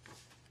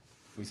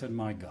 We said,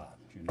 my God,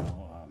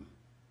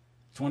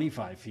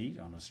 25 feet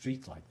on a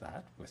street like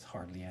that with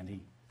hardly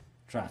any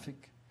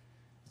traffic.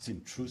 It's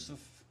intrusive,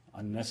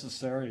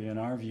 unnecessary in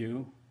our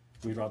view.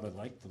 We'd rather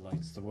like the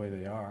lights the way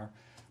they are,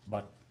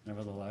 but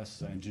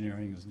nevertheless,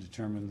 engineering has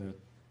determined that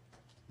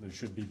there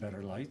should be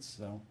better lights,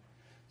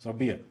 so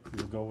be it.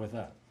 We'll go with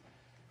that.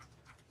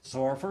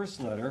 So our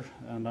first letter,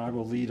 and I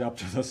will lead up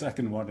to the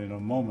second one in a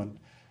moment,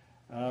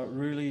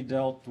 really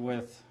dealt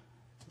with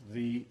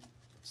the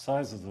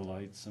size of the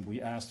lights, and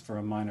we asked for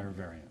a minor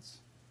variance.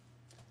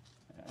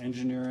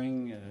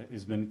 Engineering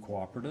has been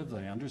cooperative.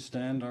 They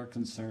understand our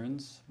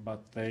concerns,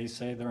 but they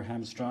say they're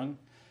hamstrung,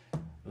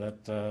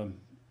 that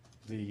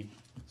the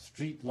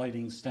street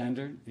lighting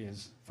standard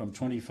is from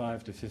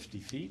 25 to 50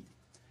 feet.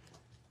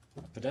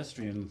 A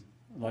pedestrian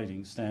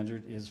lighting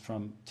standard is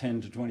from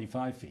 10 to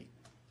 25 feet.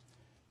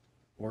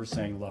 We're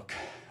saying, look,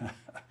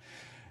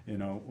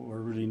 we're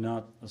really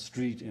not a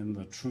street in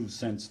the true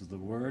sense of the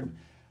word.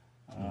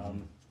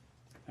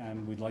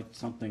 And we'd like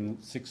something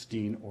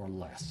 16 or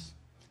less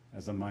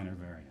as a minor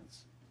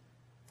variance.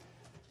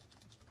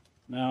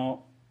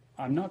 Now,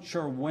 I'm not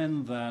sure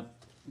when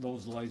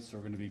those lights are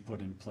going to be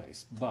put in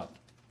place, but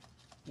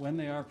when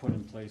they are put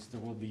in place,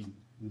 there will be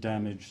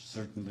damage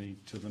certainly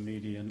to the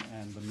median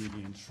and the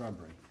median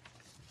shrubbery.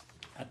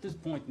 At this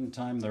point in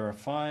time, there are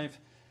 5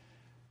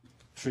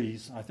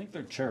 trees, I think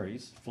they're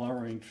cherries,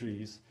 flowering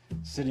trees,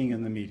 sitting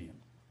in the median.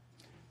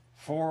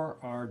 4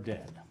 are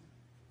dead.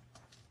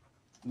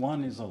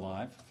 1 is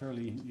alive,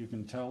 fairly, you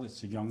can tell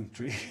it's a young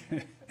tree.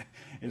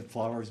 It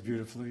flowers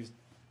beautifully.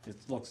 It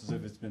looks as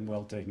if it's been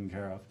well taken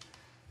care of.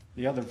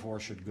 The other 4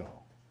 should go.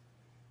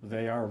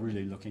 They are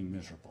really looking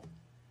miserable.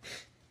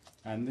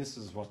 And this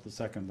is what the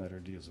second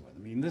letter deals with. I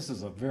mean, this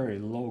is a very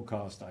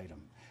low-cost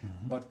item.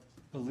 But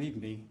believe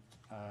me,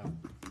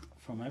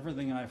 from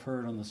everything I've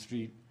heard on the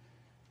street,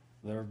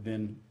 there have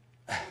been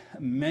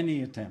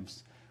many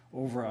attempts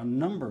over a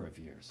number of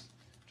years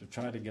to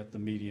try to get the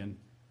median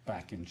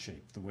back in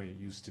shape the way it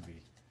used to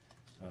be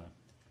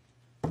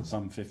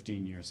some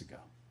 15 years ago.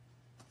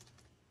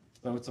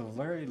 So it's a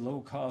very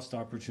low-cost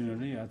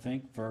opportunity, I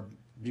think, for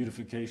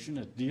beautification.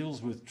 It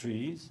deals with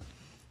trees.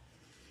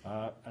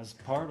 As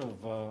part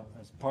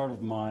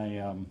of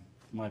my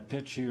my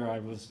pitch here,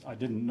 I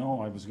didn't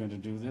know I was going to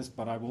do this,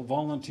 but I will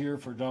volunteer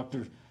for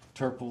Dr.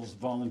 Turpel's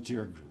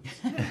volunteer group.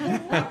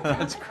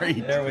 That's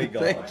great. There we go.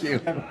 Thank you.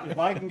 If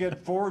I can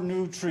get 4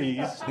 new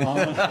trees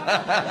on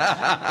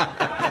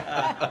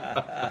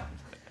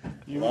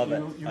Love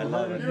it. I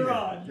love it. You're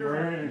on.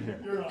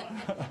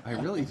 I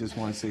really just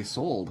want to say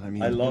sold. I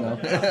mean, I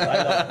love you it. know.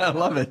 I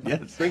love it,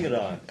 yes. Bring it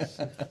on.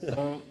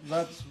 So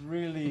that's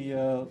really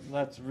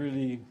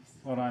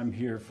what I'm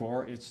here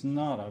for. It's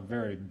not a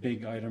very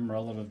big item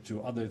relative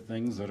to other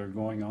things that are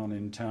going on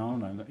in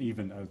town and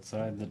even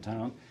outside the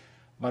town,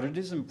 but it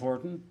is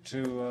important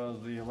to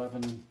the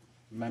 11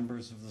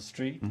 members of the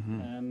street,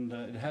 and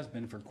it has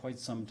been for quite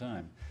some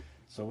time.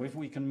 So if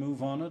we can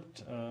move on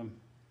it,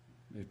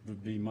 it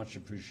would be much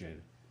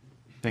appreciated.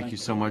 Thank you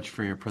so much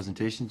for your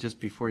presentation. Just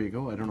before you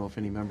go, I don't know if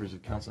any members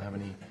of council have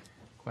any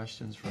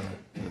questions for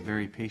the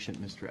very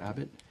patient Mr.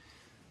 Abbott.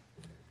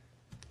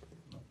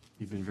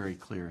 You've been very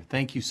clear.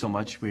 Thank you so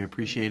much. We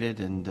appreciate it,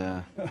 and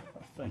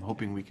I'm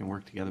hoping we can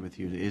work together with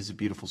you. It is a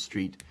beautiful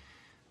street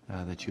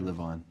that you live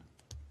on.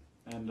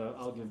 And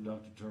I'll give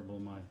Dr. Turpel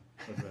my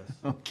address.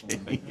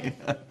 Okay.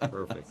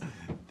 Perfect.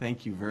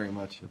 Thank you very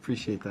much.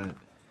 Appreciate that.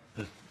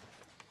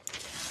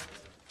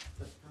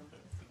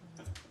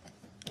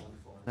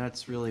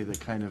 That's really the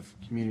kind of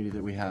community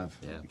that we have,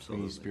 Yeah, the community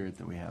absolutely. spirit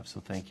that we have, so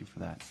thank you for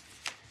that.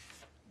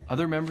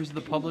 Other members of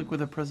the public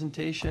with a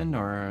presentation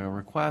or a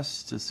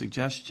request, a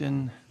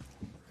suggestion?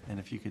 And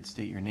if you could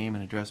state your name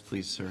and address,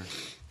 please, sir.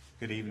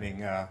 Good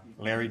evening,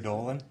 Larry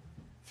Dolan,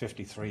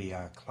 53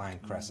 Klein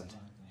Crescent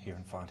here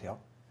in Font Hill.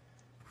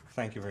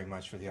 Thank you very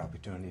much for the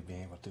opportunity of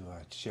being able to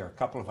share a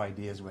couple of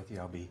ideas with you.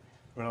 I'll be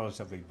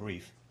relatively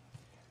brief.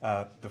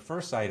 The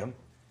first item,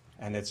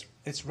 and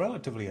it's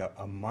relatively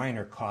a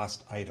minor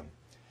cost item,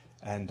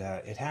 and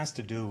it has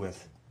to do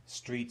with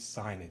street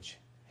signage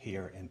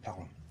here in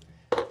Pelham.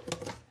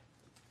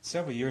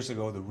 Several years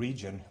ago, the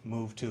region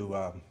moved to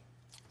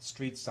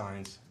street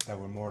signs that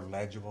were more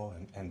legible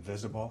and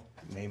visible,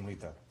 namely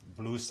the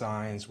blue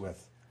signs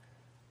with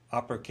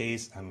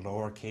uppercase and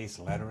lowercase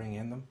lettering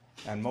in them.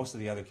 And most of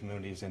the other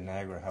communities in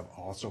Niagara have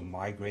also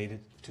migrated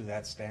to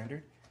that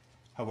standard.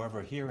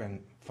 However, here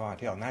in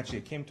Font Hill, and actually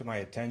it came to my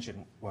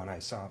attention when I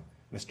saw,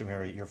 Mr.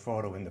 Mayor, your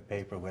photo in the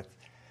paper with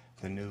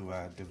the new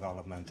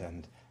development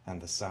and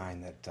the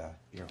sign that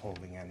you're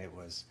holding, and it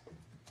was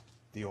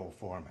the old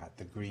format,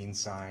 the green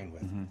sign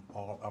with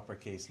all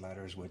uppercase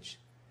letters, which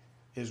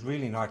is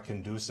really not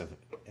conducive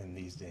in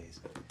these days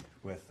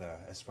with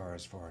as far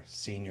as for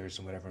seniors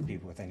and whatever,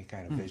 people with any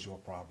kind of visual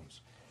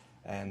problems.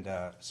 And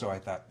so I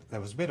thought that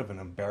was a bit of an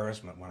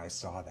embarrassment when I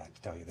saw that,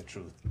 to tell you the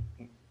truth.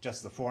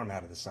 Just the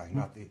format of the sign,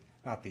 not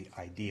the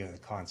idea, the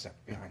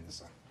concept behind the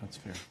sign. That's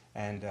fair.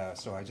 And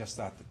so I just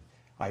thought that,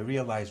 I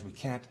realized we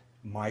can't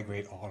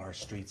migrate all our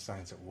street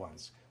signs at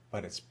once,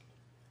 but it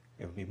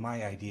would be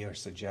my idea or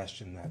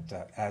suggestion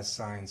that as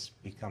signs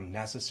become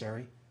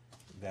necessary,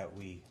 that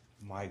we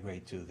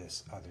migrate to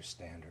this other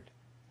standard.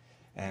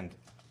 And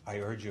I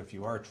urge you, if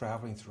you are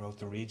traveling throughout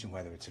the region,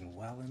 whether it's in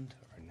Welland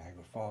or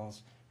Niagara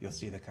Falls, you'll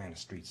see the kind of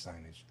street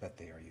signage that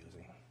they are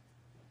using.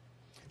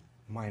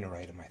 Minor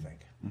item, I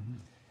think.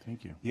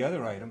 Thank you. The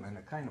other item, and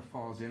it kind of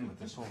falls in with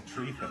this whole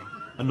tree thing.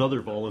 Another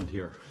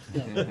volunteer.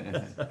 Wait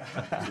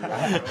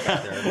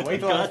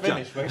till I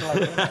finish, wait till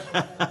I finish.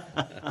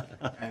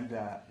 And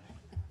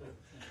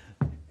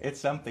it's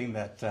something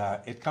that,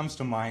 it comes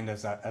to mind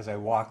as I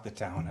walk the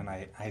town, and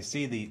I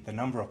see the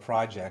number of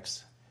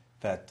projects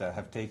that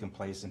have taken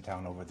place in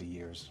town over the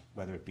years,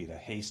 whether it be the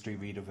Hay Street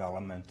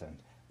redevelopment and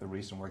the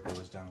recent work that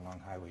was done along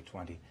Highway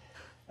 20,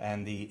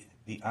 and the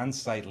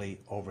unsightly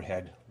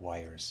overhead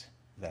wires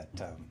that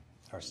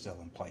are still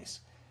in place.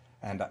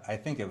 And I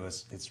think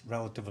it's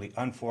relatively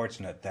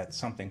unfortunate that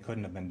something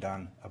couldn't have been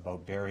done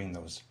about burying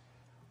those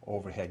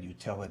overhead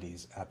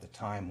utilities at the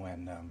time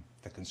when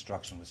the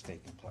construction was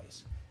taking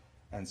place.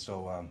 And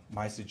so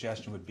my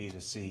suggestion would be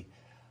to see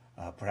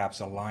perhaps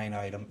a line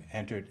item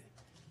entered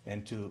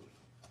into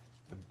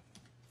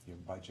your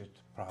budget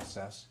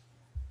process.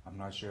 I'm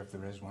not sure if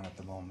there is one at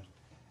the moment.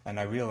 And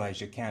I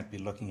realize you can't be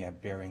looking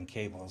at burying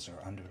cables or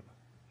under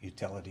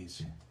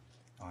utilities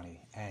on an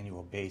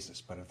annual basis,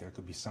 but if there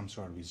could be some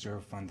sort of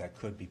reserve fund that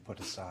could be put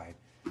aside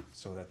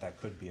so that that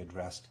could be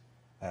addressed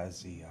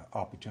as the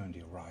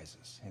opportunity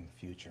arises in the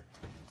future.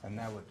 And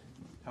that would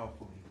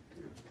help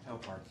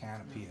our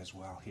canopy as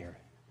well here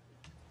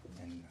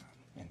in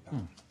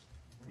Pelham.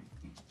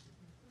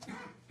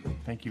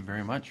 Thank you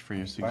very much for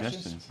your Questions?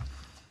 suggestions.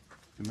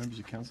 Do members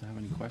of council have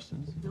any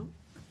questions? No?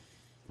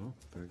 Oh,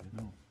 very good.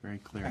 No, very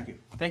clear. Thank you.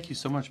 Thank you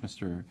so much,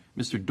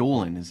 Mr.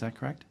 Dolan, is that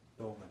correct?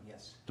 Dolan,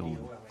 yes. Dolan.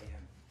 D-O-L-A-N.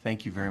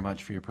 Thank you very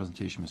much for your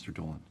presentation, Mr.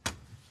 Dolan.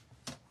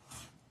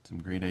 Some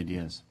great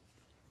ideas.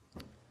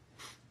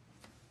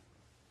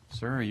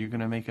 Sir, are you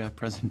going to make a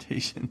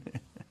presentation?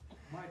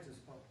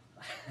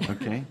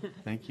 Okay,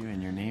 thank you.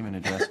 And your name and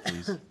address,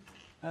 please.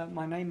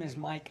 My name is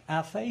Mike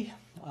Athay,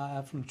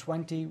 from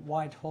 20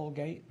 Whitehall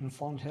Gate in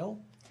Fonthill.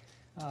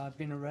 I've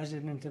been a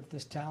resident of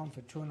this town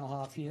for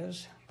 2.5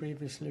 years,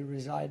 previously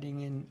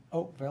residing in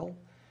Oakville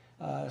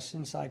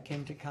since I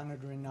came to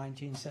Canada in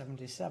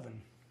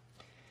 1977.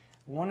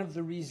 One of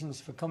the reasons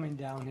for coming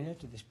down here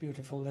to this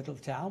beautiful little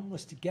town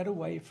was to get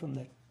away from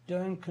the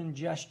darn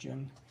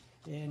congestion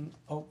in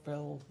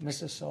Oakville,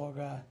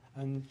 Mississauga,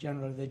 and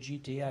generally the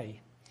GTA.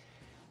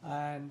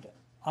 And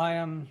I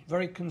am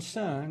very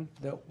concerned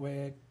that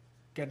we're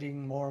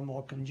getting more and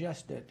more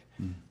congested.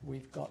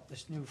 We've got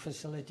this new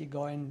facility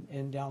going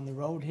in down the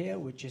road here,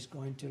 which is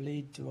going to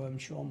lead to, I'm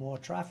sure, more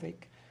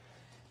traffic.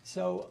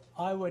 So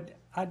I would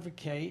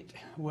advocate,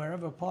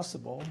 wherever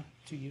possible,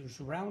 to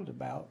use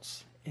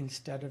roundabouts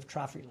instead of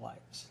traffic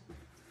lights.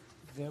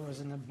 There was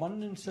an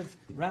abundance of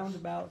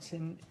roundabouts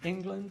in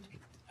England,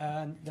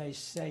 and they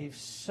save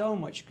so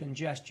much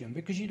congestion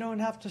because you don't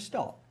have to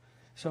stop.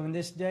 So in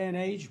this day and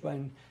age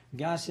when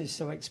gas is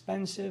so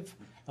expensive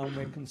and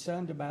we're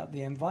concerned about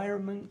the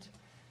environment,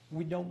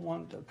 we don't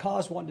want,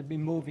 cars want to be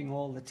moving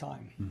all the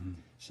time.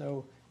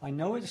 So I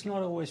know it's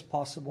not always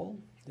possible.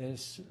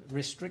 There's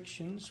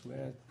restrictions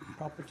where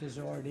properties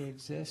already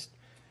exist,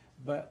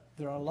 but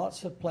there are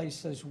lots of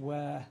places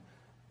where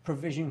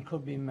provision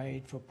could be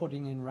made for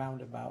putting in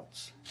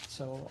roundabouts.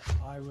 So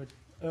I would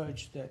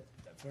urge that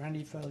for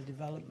any further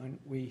development,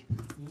 we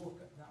look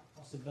at that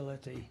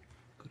possibility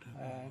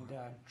and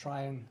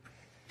try and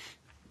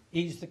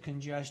ease the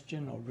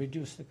congestion or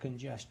reduce the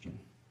congestion.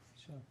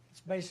 So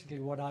it's basically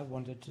what I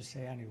wanted to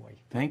say anyway.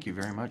 Thank you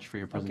very much for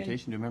your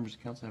presentation. Do members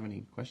of council have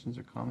any questions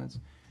or comments?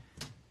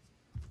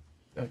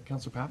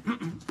 Councillor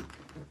Papp?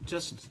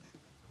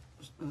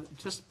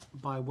 Just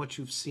by what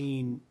you've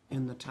seen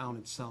in the town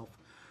itself,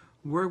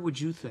 where would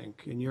you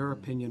think, in your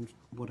opinion,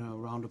 would a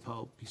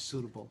roundabout be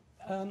suitable?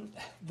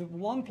 The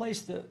one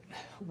place that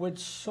would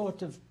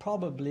sort of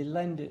probably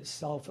lend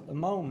itself at the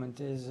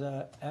moment is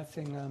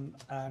Effingham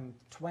and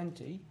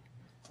 20.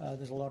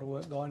 There's a lot of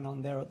work going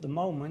on there at the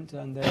moment,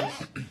 and there's,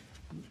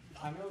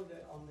 I know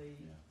that on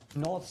the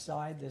north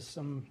side there's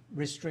some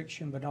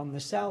restriction, but on the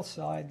south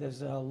side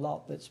there's a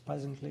lot that's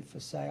presently for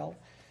sale.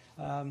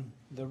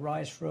 The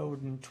Rice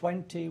Road and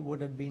 20 would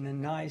have been a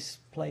nice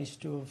place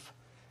to have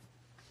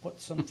put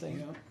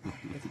something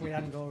if we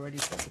hadn't already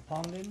put the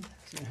pond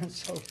in.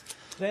 So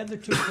they're the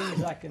two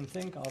things I can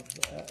think of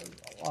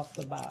off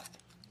the bat.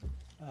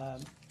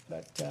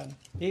 But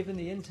even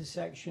the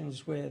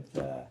intersections with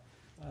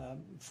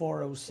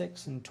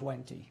 406 and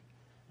 20,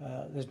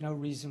 there's no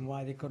reason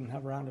why they couldn't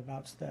have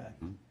roundabouts there.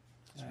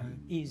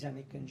 Ease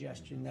any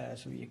congestion there,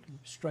 so you can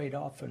straight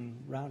off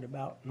and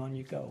roundabout and on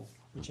you go,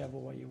 whichever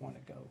way you want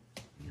to go.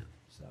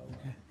 So.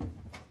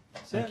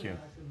 Thank you.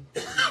 I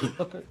can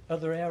look at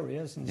other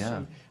areas and Yeah,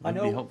 see. I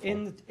that'd be know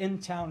helpful. in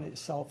town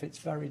itself, it's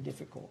very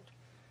difficult.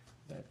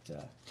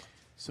 But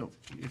So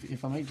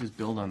if I might just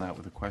build on that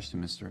with a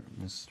question, Mr.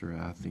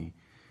 Athy.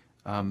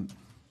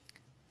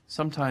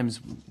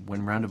 Sometimes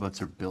when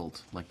roundabouts are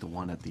built, like the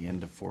one at the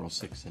end of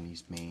 406 in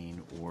East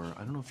Main, or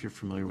I don't know if you're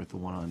familiar with the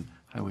one on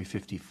Highway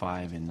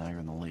 55 in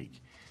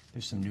Niagara-on-the-Lake.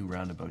 There's some new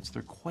roundabouts.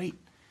 They're quite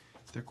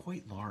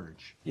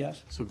large.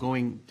 yes, So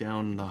going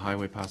down the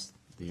highway past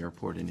the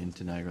airport and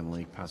into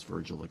Niagara-on-the-Lake, past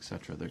Virgil, et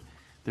cetera,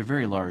 they're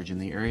very large. And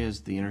the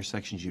areas, the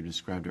intersections you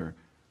described are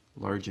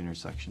large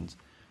intersections.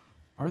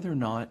 Are there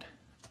not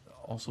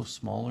also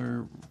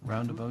smaller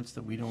roundabouts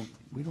that we don't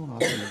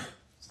often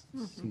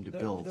seem to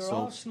build? there So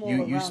are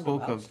smaller you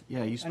spoke roundabouts. of,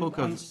 yeah, you spoke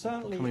and of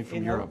certainly coming from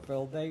in Europe.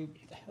 Oakville,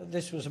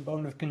 this was a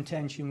bone of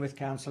contention with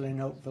council in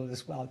Oakville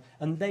as well,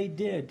 and they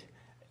did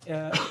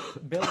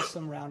build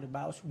some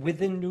roundabouts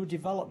within new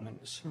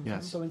developments.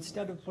 Yes. So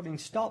instead of putting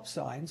stop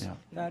signs, Yeah.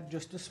 you had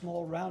just a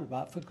small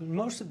roundabout, because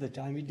most of the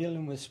time you're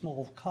dealing with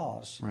small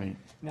cars. Right.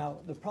 Now,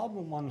 the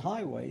problem on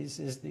highways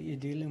is that you're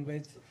dealing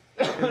with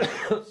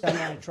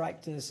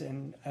semi-tractors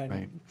and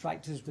Right.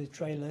 tractors with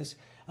trailers,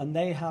 and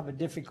they have a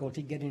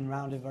difficulty getting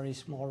around a very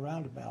small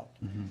roundabout.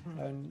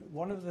 And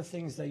one of the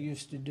things they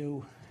used to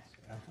do,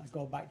 I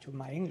go back to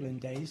my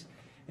England days,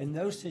 in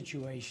those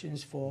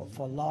situations for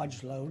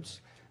large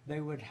loads,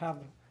 they would have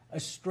a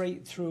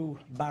straight-through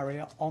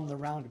barrier on the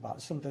roundabout,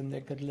 something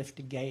that could lift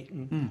a gate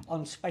and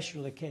on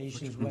special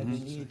occasions where they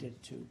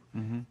needed to.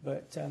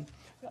 But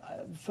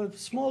for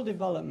small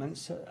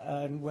developments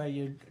and where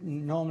you're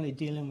normally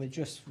dealing with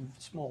just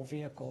small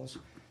vehicles,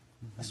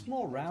 a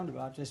small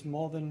roundabout is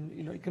more than,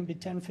 it can be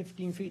 10,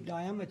 15 feet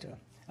diameter,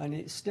 and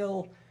it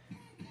still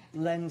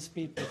lends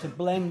people to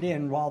blend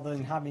in rather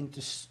than having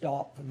to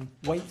stop and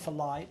wait for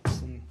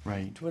lights and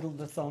Right. twiddle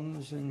the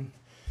thumbs and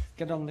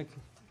get on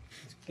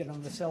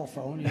the cell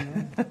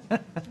phone,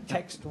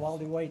 text while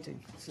they're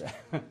waiting. So.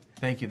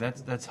 Thank you.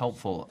 That's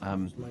helpful.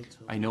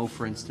 I know,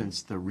 for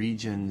instance, the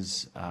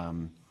region's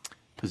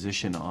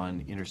position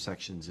on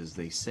intersections is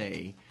they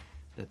say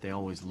that they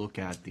always look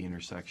at the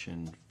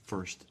intersection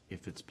first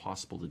if it's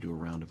possible to do a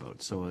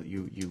roundabout. So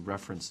you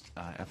referenced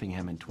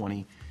Effingham in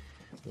 20.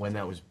 When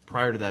that was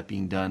prior to that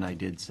being done, I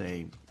did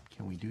say,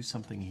 can we do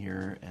something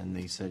here? And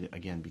they said,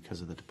 again,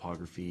 because of the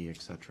topography,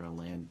 et cetera,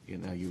 land,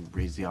 you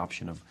raised the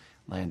option of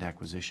land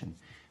acquisition.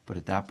 But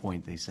at that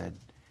point, they said,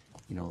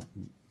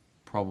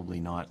 probably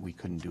not, we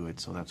couldn't do it,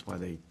 so that's why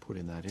they put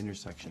in that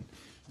intersection.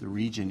 The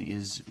region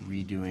is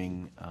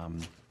redoing,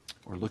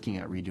 or looking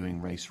at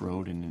redoing Rice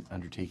Road and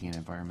undertaking an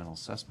environmental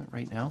assessment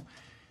right now.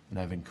 And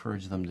I've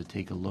encouraged them to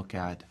take a look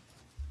at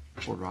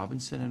Port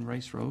Robinson and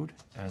Rice Road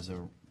as a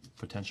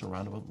potential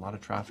roundabout. A lot of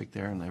traffic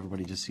there, and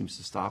everybody just seems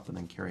to stop and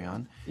then carry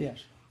on. Yes.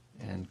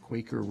 And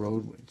Quaker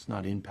Road, it's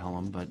not in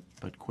Pelham, but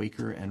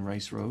Quaker and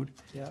Rice Road,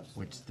 Yes.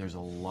 which there's a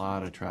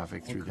lot of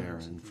traffic through there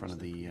in front of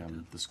the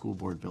school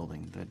board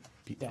building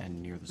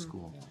and near the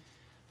school.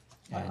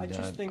 I And,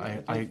 just think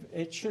that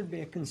it should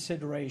be a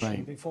consideration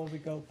Right. before we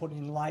go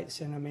putting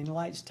lights in. I mean,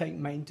 lights take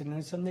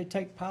maintenance and they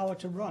take power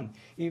to run.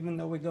 Even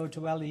though we go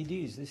to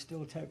LEDs, they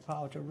still take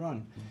power to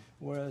run.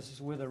 Whereas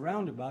with a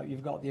roundabout,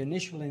 you've got the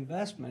initial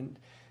investment,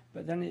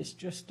 but then it's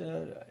just,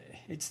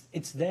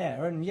 it's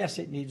there. And yes,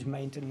 it needs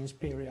maintenance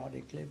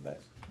periodically, but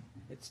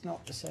it's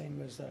not the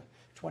same as a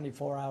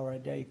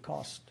 24-hour-a-day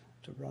cost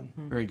to run.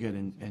 Very good,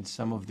 and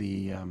some of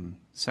the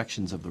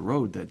sections of the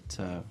road that,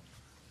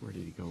 where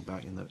did he go,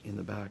 back in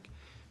the back?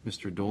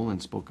 Mr. Dolan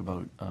spoke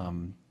about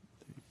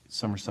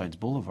Summersides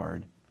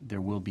Boulevard. There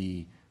will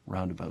be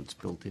roundabouts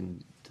built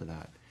into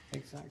that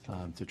Exactly.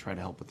 to try to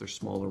help with their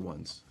smaller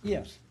ones.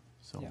 Yes.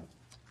 So Yeah.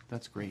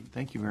 that's great.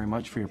 Thank you very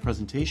much for your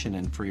presentation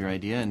and for your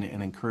idea and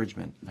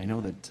encouragement. I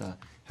know that,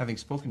 having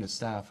spoken to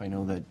staff, I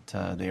know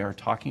that they are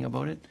talking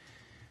about it,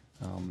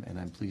 and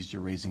I'm pleased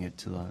you're raising it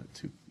to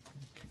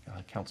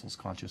council's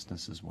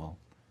consciousness as well.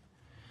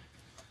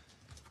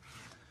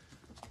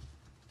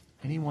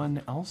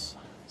 Anyone else?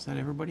 Is that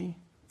everybody?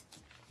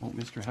 Oh,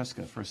 Mr.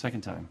 Heska for a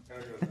second time. I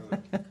got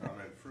another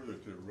comment further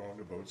to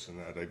roundabouts and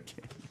that.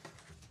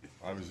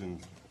 I was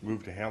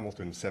moved to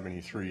Hamilton in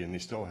 '73, and they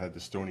still had the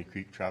Stony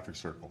Creek traffic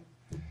circle.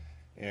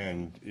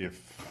 And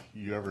if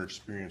you ever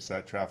experienced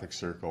that traffic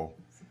circle,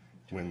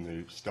 when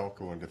the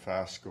Stelco and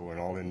DeFasco and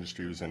all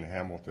industry was in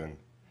Hamilton,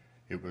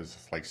 it was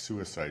like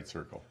suicide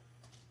circle.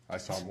 I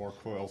saw more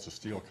coils of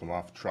steel come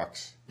off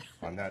trucks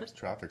on that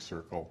traffic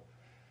circle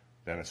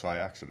than I saw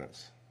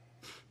accidents.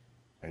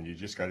 And you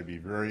just got to be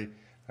very,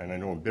 and I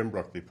know in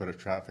Bimbrook they put a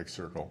traffic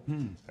circle,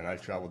 and I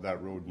traveled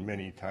that road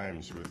many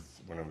times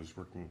when I was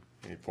working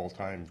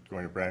full-time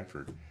going to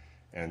Brantford,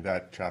 and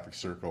that traffic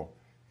circle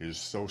is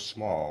so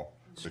small,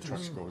 the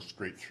trucks go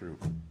straight through.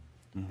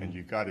 And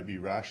you got to be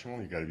rational,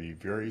 you got to be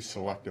very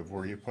selective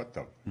where you put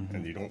them,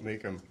 and you don't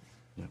make them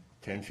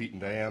 10 feet in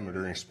diameter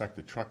and expect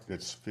a truck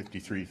that's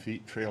 53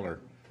 feet trailer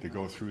to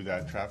go through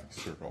that traffic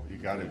circle. You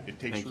got to, it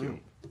takes Thank you.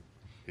 room.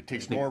 It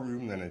takes more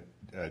room than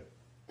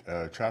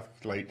a traffic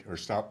light or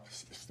stop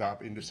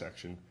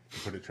intersection to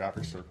put a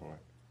traffic circle in.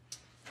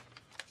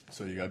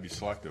 So you got to be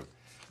selective.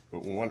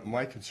 But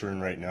my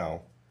concern right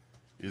now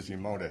is the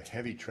amount of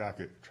heavy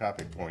traffic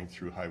going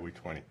through Highway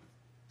 20.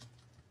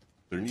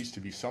 There needs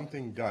to be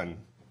something done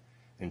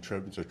in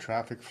terms of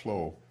traffic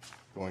flow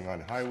going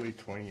on Highway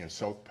 20 and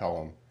South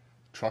Pelham,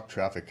 truck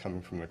traffic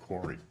coming from the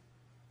quarry.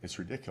 It's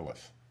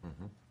ridiculous.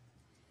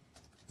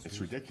 It's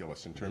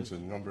ridiculous in terms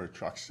of the number of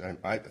trucks. And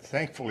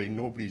thankfully,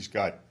 nobody's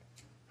got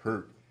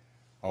hurt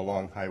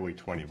along Highway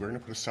 20. We're going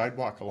to put a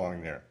sidewalk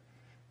along there.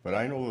 But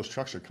I know those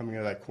trucks are coming out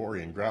of that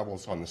quarry and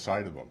gravel's on the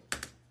side of them.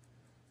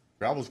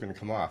 Gravel's going to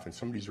come off and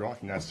somebody's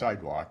rocking that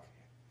sidewalk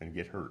and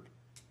get hurt.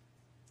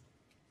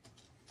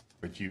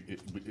 But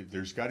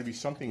there's got to be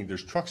something.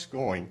 There's trucks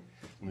going,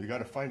 and we've got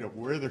to find out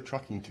where they're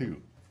trucking to.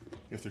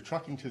 If they're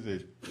trucking to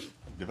the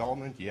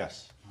development,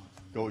 yes,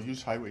 go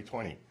use Highway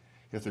 20.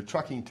 If they're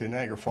trucking to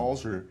Niagara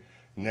Falls or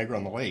Niagara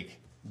on the Lake,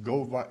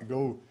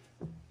 go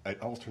an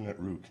alternate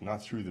route,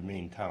 not through the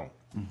main town.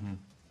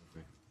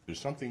 There's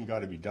something got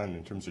to be done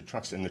in terms of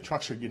trucks, and the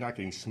trucks are not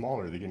getting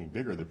smaller, they're getting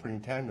bigger. They're putting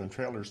tandem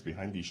trailers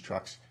behind these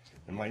trucks.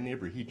 And my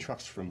neighbor, he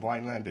trucks from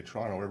Vineland to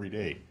Toronto every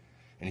day.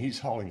 and he's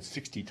hauling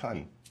 60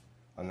 ton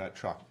on that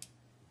truck.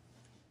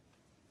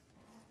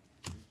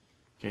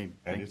 Okay,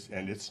 And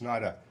it's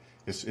not a,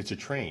 it's a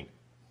train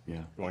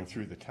yeah. going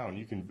through the town.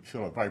 You can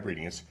feel it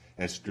vibrating. And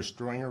it's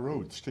destroying our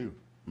roads too.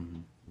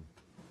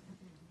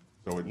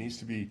 So it needs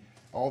to be,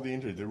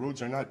 the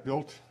roads are not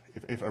built,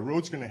 if a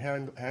road's gonna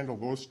handle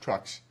those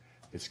trucks,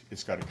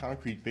 it's got a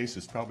concrete base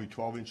that's probably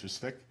 12 inches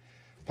thick,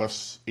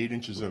 plus 8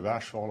 inches of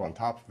asphalt on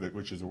top of it,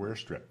 which is a wear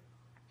strip.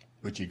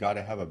 But you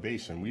gotta have a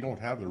base, and we don't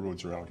have the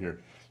roads around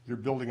here. You're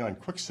building on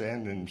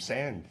quicksand and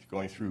sand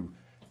going through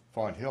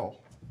Font Hill.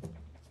 You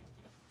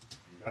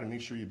gotta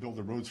make sure you build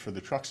the roads for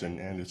the trucks, and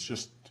it's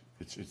just,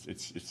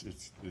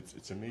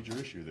 it's a major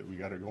issue that we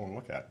gotta go and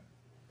look at.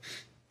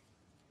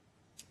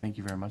 Thank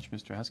you very much,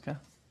 Mr. Haska.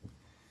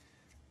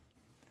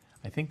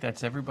 I think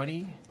that's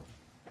everybody.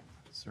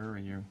 Sir,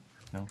 you're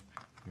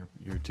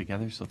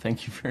together, so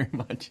thank you very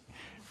much.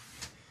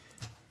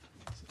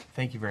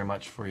 Thank you very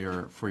much for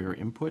your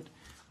input.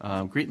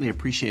 Greatly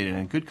appreciated,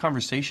 and good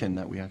conversation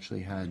that we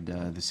actually had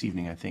this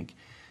evening, I think.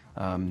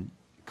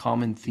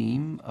 Common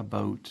theme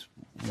about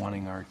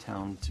wanting our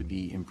town to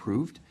be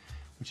improved,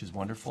 which is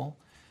wonderful.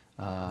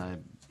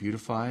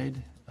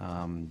 Beautified,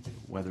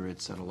 whether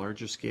it's at a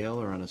larger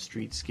scale or on a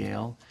street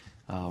scale,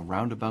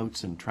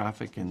 roundabouts and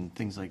traffic and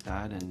things like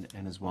that, and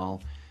as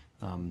well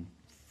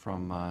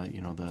from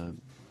the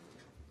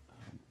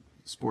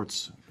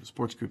sports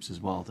groups as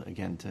well,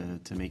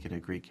 to make it a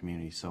great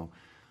community. So on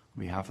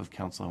behalf of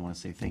council, I want to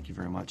say thank you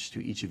very much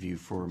to each of you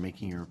for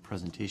making your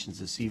presentations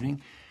this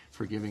evening,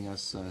 for giving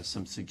us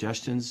some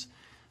suggestions,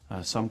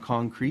 some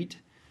concrete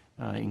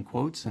in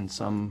quotes, and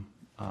some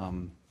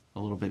a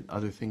little bit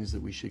other things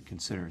that we should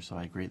consider. So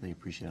I greatly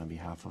appreciate, on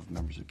behalf of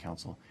members of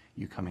council,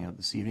 you coming out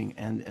this evening,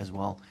 and as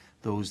well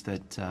those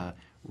that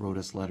wrote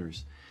us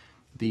letters.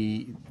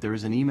 There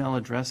is an email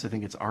address, I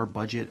think it's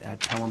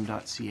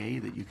ourbudget@pelham.ca,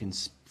 that you can,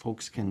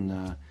 folks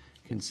can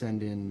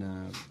send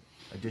in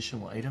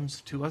additional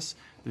items to us.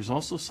 There's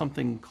also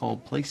something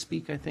called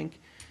PlaySpeak, I think.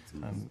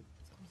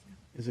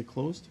 Is it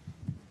closed?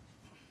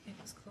 It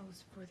was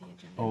closed for the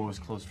agenda. Oh, it was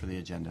closed for the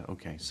agenda.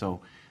 Okay,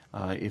 so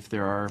if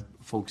there are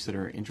folks that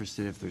are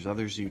interested, if there's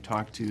others you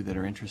talk to that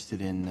are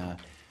interested in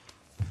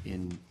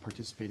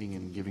participating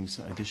and giving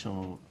some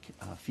additional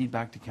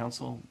feedback to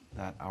council,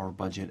 that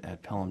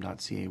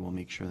ourbudget@pelham.ca will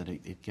make sure that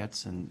it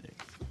gets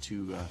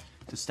to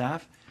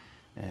staff,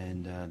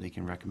 and they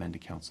can recommend to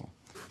council.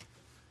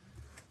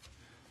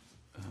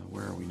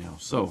 Where are we now?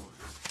 So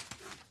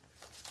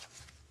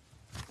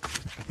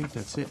I think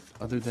that's it,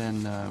 other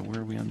than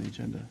where are we on the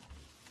agenda?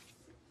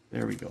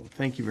 There we go.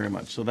 Thank you very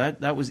much. So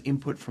that was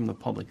input from the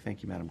public.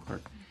 Thank you, Madam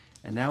Clerk.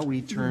 And now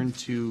we turn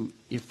to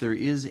if there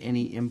is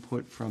any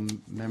input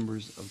from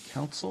members of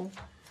council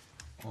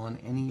on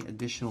any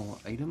additional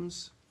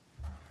items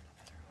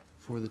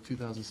for the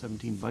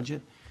 2017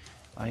 budget.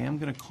 I am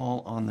going to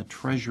call on the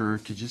treasurer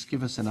to just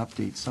give us an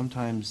update.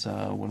 Sometimes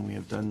when we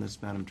have done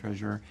this, Madam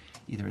Treasurer,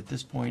 either at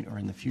this point or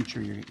in the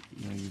future,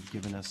 you've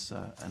given us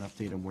an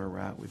update on where we're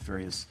at with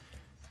various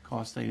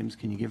cost items.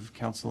 Can you give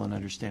council an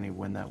understanding of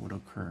when that would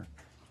occur?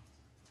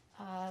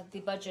 The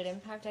budget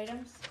impact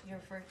items,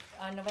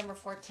 on November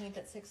 14th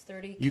at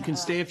 6:30. You can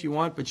stay if you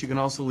want, but you can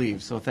also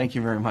leave, so thank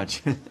you very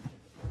much. We're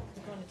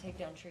going to take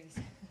down trees,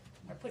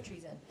 or put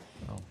trees in.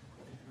 Oh,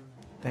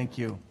 thank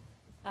you.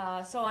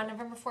 So on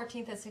November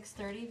 14th at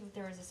 6:30,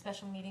 there was a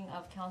special meeting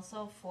of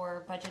council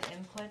for budget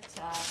input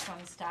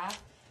from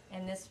staff,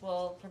 and this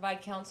will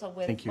provide council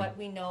with what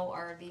we know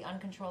are the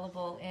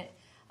uncontrollable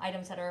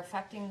items that are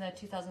affecting the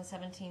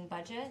 2017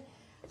 budget.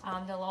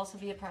 There'll also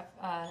be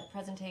a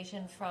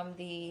presentation from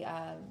the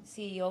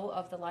CEO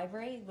of the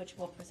library, which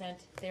will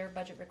present their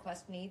budget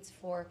request needs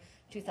for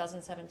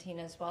 2017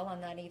 as well on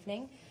that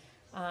evening.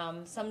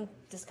 Some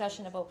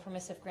discussion about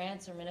permissive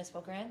grants or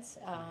municipal grants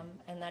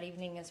in that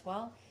evening as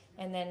well.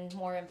 And then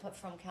more input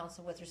from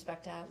council with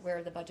respect to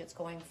where the budget's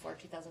going for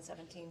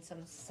 2017,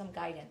 some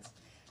guidance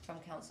from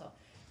council.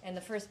 And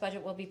the first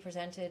budget will be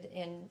presented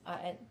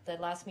at the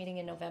last meeting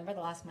in November,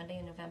 the last Monday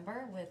in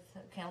November, with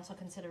council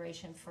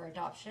consideration for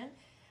adoption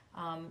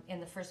in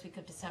the first week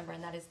of December,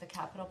 and that is the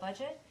capital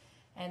budget.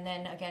 And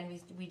then again,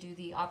 we do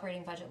the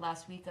operating budget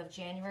last week of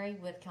January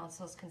with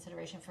council's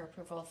consideration for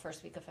approval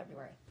first week of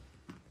February.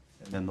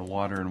 And then the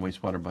water and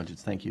wastewater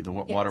budgets, thank you. The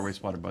water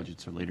wastewater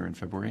budgets are later in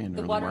February and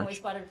early The March.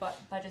 water and wastewater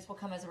budgets will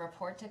come as a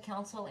report to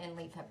council in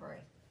late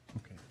February.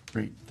 Okay,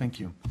 great,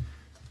 thank you.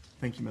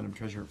 Thank you, Madam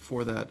Treasurer,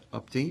 for that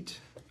update.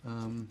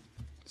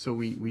 So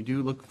we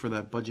do look for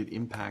that budget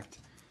impact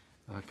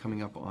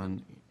coming up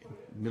on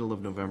middle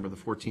of November, the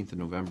 14th of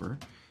November.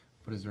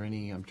 But is there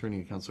any, I'm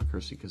turning to Councillor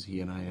Kersey because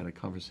he and I had a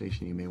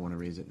conversation, you may want to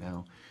raise it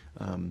now.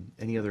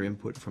 Any other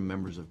input from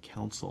members of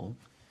council?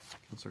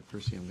 Councillor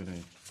Kersey, I'm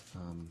going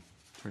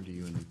to turn to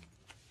you and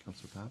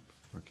Councillor Papp,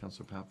 or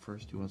Councillor Papp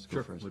first. Who wants to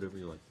go first? Whatever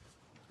you like.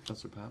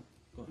 Councillor Papp.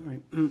 All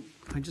right.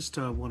 I just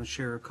want to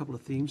share a couple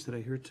of themes that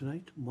I heard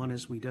tonight. One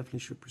is we definitely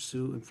should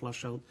pursue and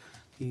flush out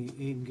the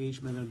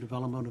engagement and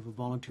development of a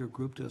volunteer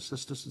group to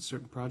assist us in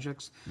certain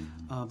projects.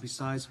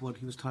 Besides what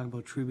he was talking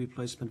about, tree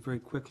replacement, very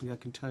quickly, I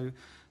can tell you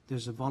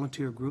There's a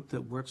volunteer group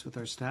that works with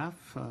our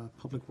staff,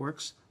 Public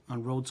Works,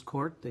 on Rhodes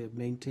Court. They have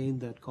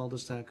maintained that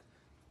cul-de-sac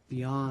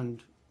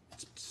beyond,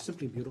 it's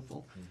simply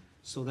beautiful.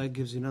 So that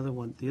gives you another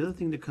one. The other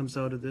thing that comes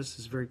out of this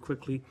is very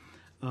quickly,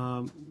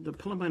 the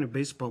Pelham Minor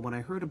Baseball, when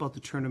I heard about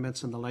the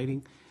tournaments and the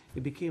lighting,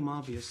 it became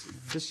obvious.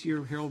 This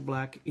year, Harold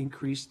Black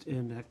increased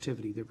in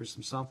activity. There were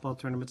some softball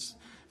tournaments,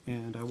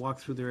 and I walk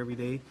through there every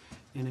day.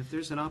 And if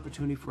there's an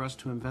opportunity for us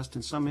to invest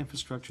in some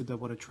infrastructure that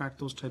would attract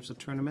those types of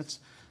tournaments,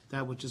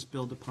 that would just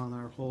build upon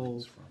our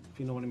whole, if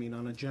you know what I mean,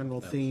 on a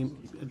general theme,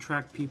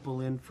 attract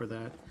people in for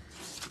that.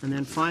 And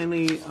then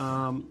finally,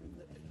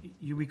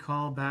 you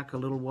recall back a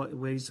little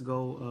ways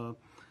ago,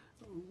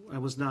 I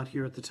was not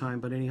here at the time,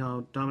 but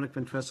anyhow, Dominic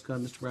Ventresca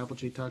and Mr.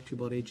 Rappelje talked to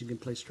you about aging in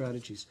place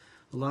strategies.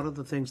 A lot of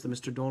the things that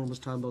Mr. Dolan was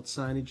talking about,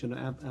 signage and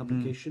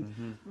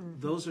application,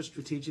 those are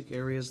strategic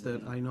areas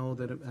that I know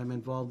that I'm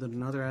involved in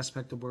another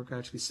aspect of work. I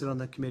actually sit on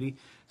that committee.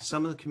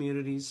 Some of the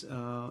communities,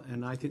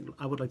 and I think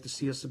I would like to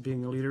see us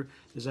being a leader,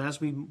 is as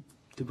we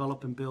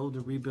develop and build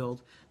or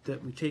rebuild,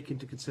 that we take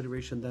into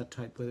consideration that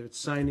type, whether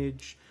it's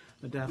signage,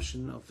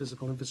 adaptation of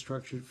physical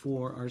infrastructure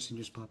for our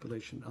seniors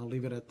population. I'll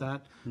leave it at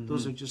that.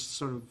 Those are just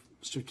sort of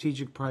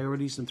strategic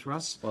priorities and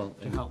thrusts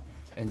to help.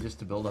 And just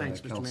to build on Thanks,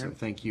 that, Mr. Councillor, Mayor.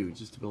 thank you.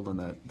 Just to build on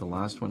that, the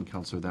last one,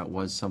 Councillor, that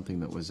was something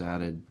that was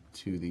added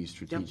to the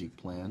strategic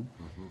plan.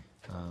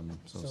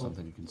 So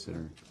something to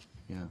consider,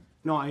 yeah.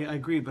 No, I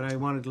agree, but I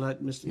wanted to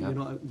let Mr., Yeah. you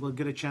know, we'll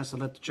get a chance to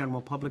let the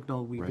general public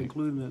know. We've Right.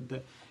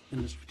 included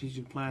in the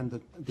strategic plan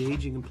that the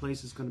aging in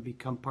place is going to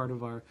become part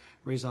of our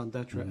raison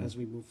d'etre as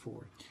we move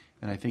forward.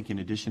 And I think in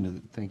addition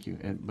to, thank you,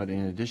 but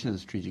in addition to the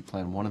strategic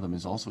plan, one of them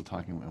is also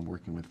talking and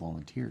working with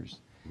volunteers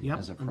Yep,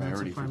 as a and that's a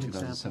priority for prime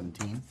example.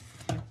 2017.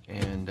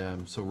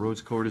 And so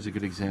Rhodes Court is a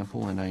good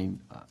example, and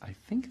I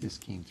think this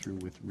came through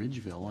with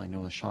Ridgeville. I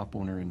know a shop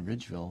owner in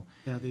Ridgeville.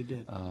 Yeah, they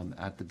did.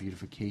 At the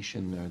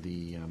beautification, or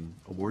the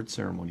award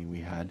ceremony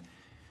we had,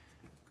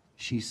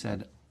 she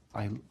said,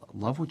 I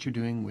love what you're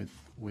doing with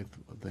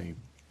the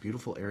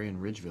beautiful area in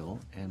Ridgeville,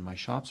 and my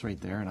shop's right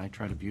there, and I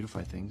try to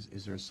beautify things.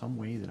 Is there some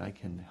way that I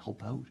can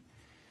help out?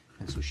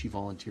 And so she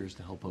volunteers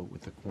to help out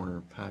with the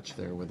corner patch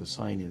there where the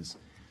sign is.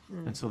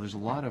 And so there's a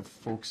lot of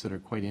folks that are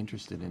quite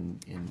interested in,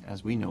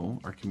 as we know,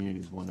 our community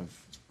is one of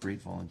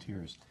great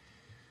volunteers.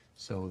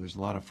 So there's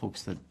a lot of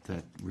folks that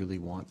really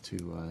want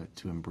to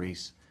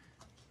embrace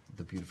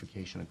the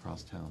beautification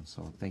across town.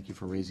 So thank you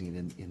for raising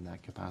it in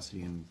that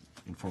capacity and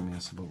informing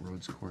us about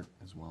Rhodes Court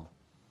as well.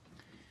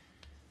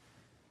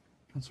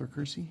 Councillor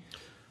Kersey?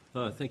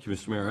 Thank you,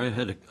 Mr. Mayor. I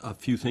had a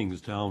few things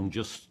down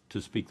just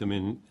to speak them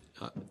in,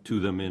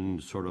 to them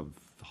in sort of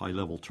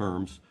high-level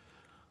terms.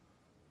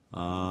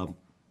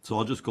 So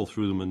I'll just go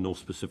through them in no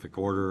specific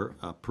order.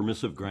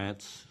 Permissive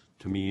grants,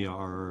 to me,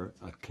 are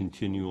a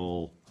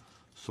continual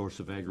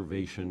source of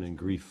aggravation and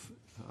grief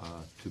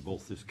to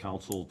both this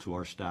council, to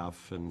our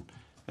staff,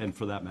 and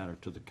for that matter,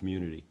 to the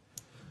community.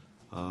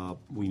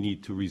 We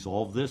need to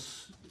resolve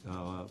this,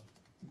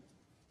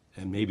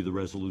 and maybe the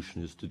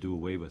resolution is to do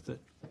away with it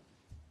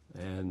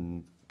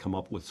and come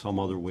up with some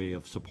other way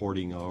of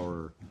supporting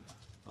our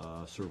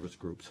service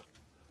groups.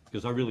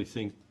 Because I really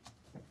think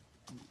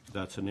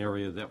that's an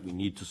area that we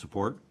need to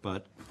support,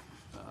 but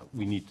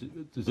we need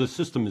to, the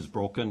system is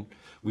broken.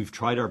 We've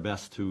tried our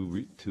best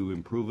to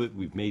improve it.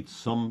 We've made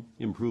some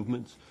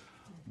improvements,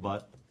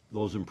 but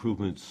those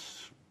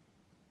improvements,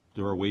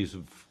 there are ways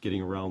of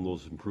getting around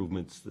those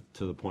improvements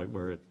to the point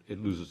where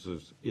it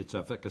loses its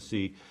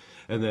efficacy.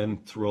 And then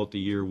throughout the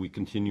year, we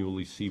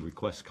continually see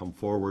requests come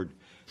forward,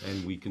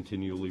 and we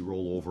continually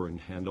roll over and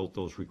hand out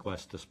those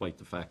requests, despite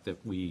the fact that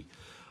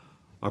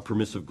our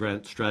permissive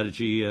grant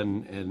strategy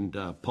and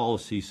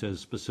policy says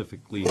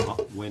specifically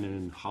when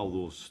and how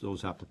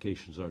those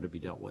applications are to be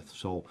dealt with.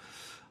 So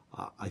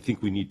I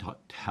think we need to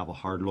have a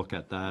hard look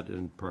at that,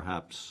 and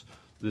perhaps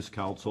this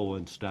council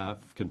and staff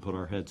can put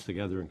our heads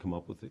together and come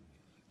up with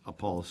a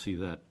policy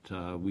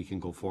that we can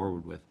go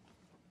forward with.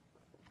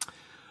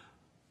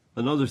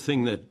 Another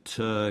thing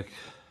that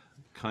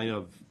kind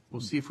of... We'll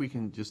see if we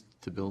can, just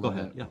to build Go on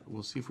ahead, that, yeah.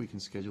 we'll see if we can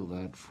schedule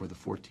that for the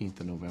 14th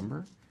of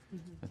November.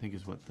 I think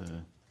is what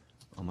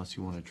unless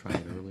you want to try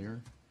it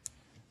earlier.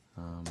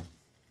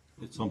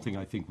 It's something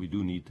I think we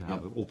do need to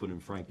have Yeah. an open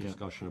and frank Yeah.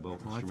 discussion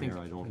about, Well, Mr. Mayor.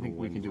 I don't know think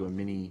we when can do a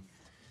mini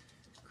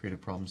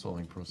creative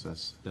problem-solving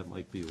process. that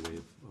might be a way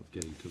of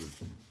getting to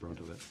the brunt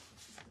of it.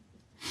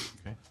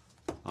 Okay.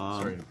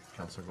 Sorry,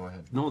 Councillor, go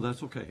ahead. No,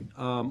 that's okay.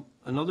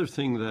 Another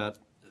thing that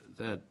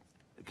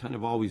kind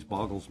of always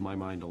boggles my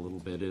mind a little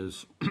bit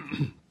is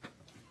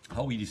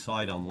how we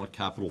decide on what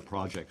capital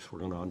projects we're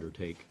going to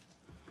undertake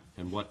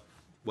and what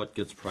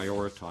gets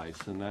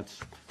prioritized, and that's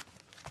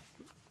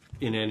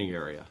in any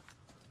area.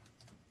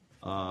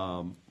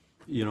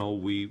 You know,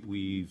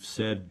 we've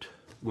said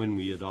when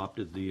we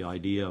adopted the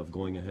idea of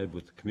going ahead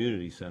with the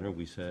community center,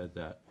 we said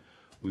that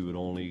we would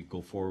only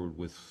go forward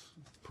with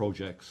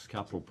projects,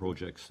 capital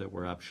projects that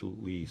were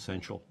absolutely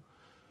essential.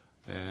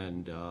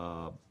 And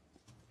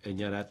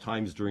yet at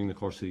times during the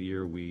course of the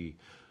year, we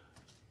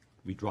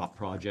drop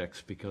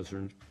projects because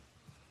they're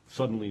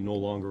suddenly no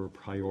longer a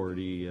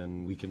priority,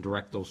 and we can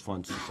direct those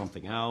funds to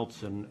something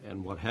else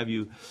and what have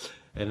you.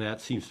 And that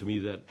seems to me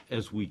that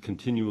as we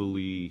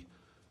continually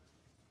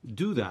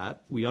do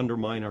that, we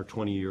undermine our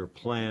 20-year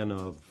plan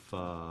of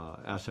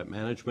asset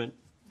management.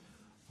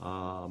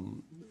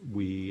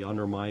 We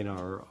undermine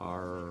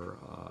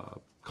our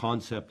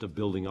concept of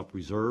building up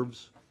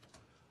reserves.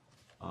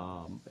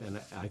 And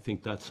I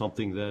think that's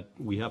something that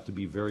we have to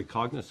be very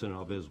cognizant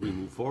of as we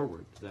move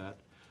forward, that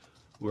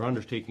we're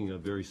undertaking a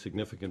very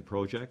significant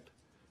project,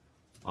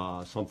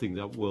 something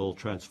that will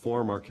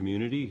transform our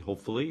community,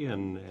 hopefully,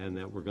 and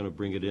that we're going to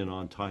bring it in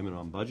on time and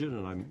on budget,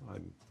 and I'm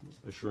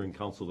assuring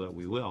council that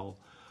we will.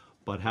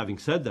 But having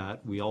said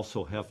that, we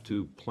also have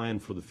to plan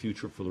for the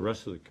future for the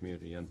rest of the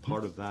community, and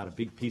part of that, a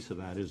big piece of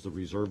that, is the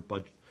reserve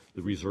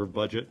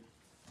budget.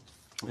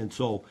 And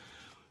so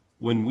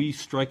when we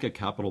strike a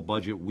capital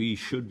budget, we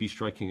should be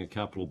striking a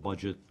capital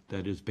budget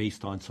that is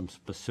based on some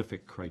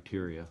specific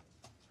criteria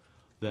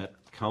that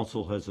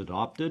council has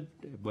adopted,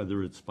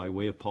 whether it's by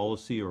way of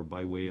policy or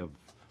by way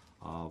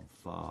of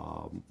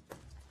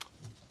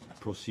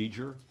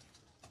procedure,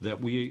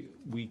 that we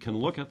can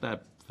look at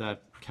that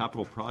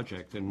capital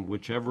project in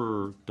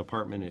whichever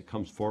department it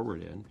comes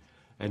forward in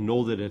and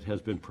know that it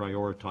has been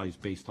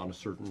prioritized based on a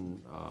certain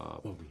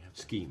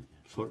scheme,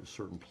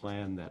 certain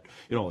plan that,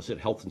 is it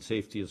health and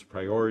safety as a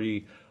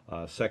priority?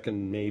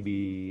 Second,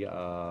 maybe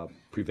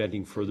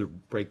preventing further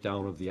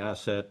breakdown of the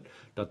asset, ...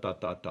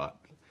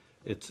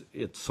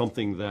 It's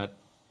something that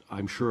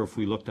I'm sure if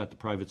we looked at the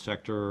private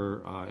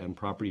sector and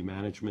property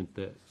management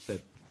that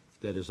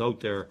is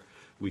out there,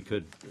 we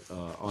could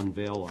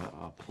unveil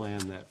a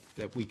plan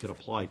that we could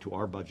apply to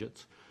our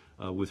budgets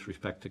with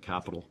respect to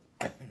capital,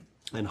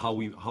 and how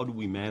do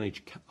we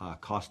manage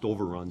cost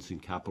overruns in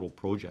capital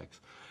projects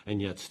and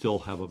yet still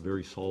have a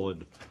very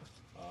solid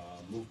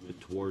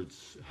movement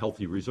towards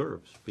healthy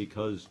reserves.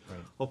 Because,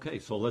 okay,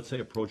 so let's say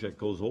a project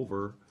goes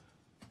over,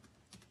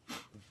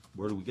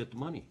 where do we get the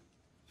money?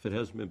 If it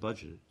hasn't been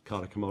budgeted,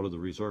 got to come out of the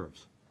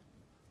reserves.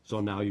 So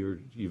now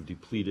you've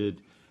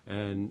depleted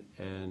and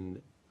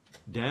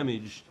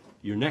damaged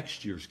your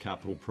next year's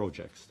capital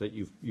projects that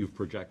you've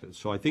projected.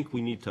 So I think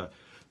we need to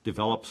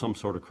develop some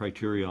sort of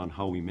criteria on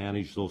how we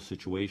manage those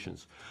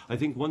situations. I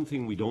think one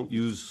thing we don't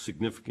use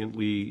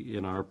significantly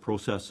in our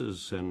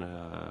processes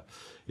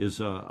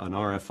is an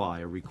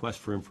RFI, a request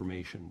for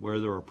information, where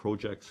there are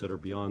projects that are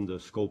beyond the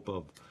scope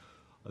of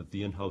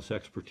the in-house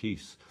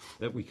expertise,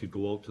 that we could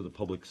go out to the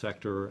public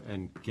sector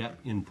and get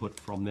input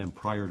from them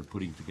prior to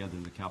putting together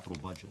the capital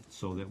budget,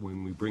 so that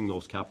when we bring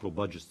those capital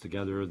budgets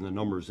together and the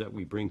numbers that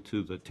we bring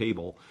to the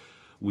table,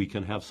 we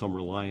can have some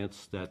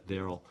reliance that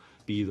they'll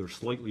be either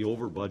slightly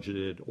over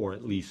budgeted or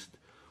at least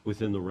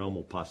within the realm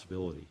of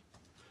possibility.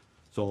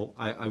 So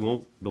I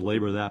won't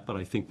belabor that, but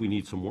I think we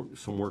need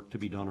some work to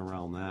be done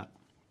around that.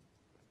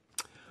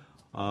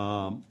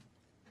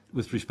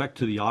 With respect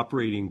to the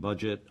operating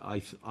budget,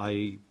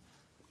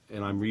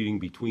 and I'm reading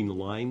between the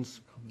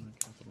lines,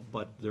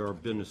 but there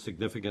have been a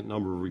significant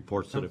number of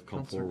reports that have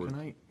come forward. Can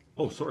I?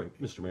 Oh, sorry,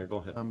 Mr. Mayor, go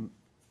ahead.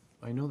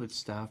 I know that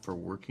staff are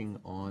working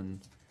on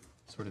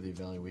sort of the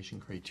evaluation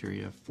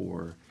criteria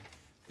for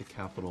the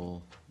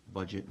capital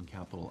budget and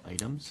capital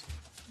items.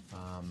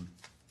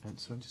 And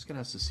so I'm just going to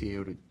ask the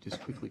CAO to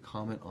just quickly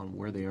comment on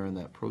where they are in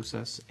that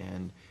process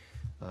and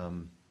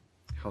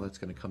how that's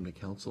going to come to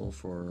council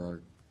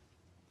for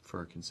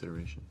our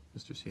consideration.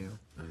 Mr. CAO.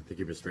 Thank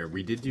you, Mr. Mayor.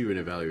 We did do an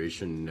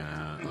evaluation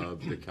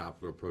of the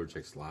capital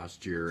projects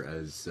last year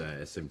as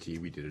SMT.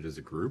 We did it as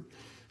a group.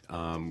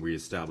 We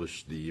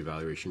established the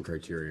evaluation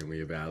criteria and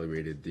we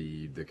evaluated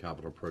the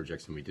capital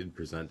projects, and we did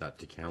present that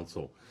to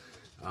council.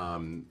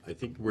 I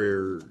think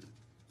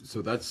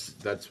so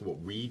that's what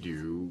we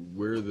do.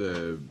 Where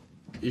the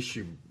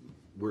issue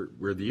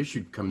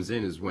comes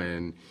in is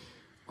when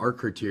our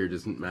criteria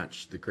doesn't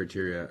match the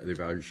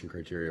evaluation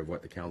criteria of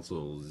what the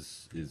council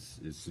is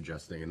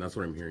suggesting. And that's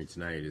what I'm hearing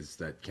tonight, is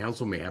that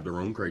council may have their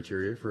own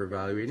criteria for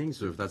evaluating.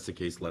 So if that's the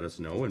case, let us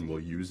know and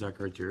we'll use that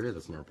criteria.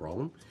 That's not a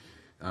problem.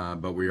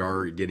 But we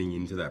are getting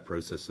into that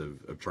process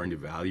of trying to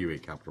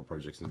evaluate capital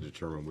projects and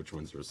determine which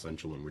ones are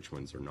essential and which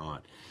ones are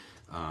not.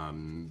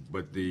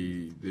 But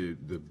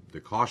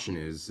the caution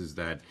is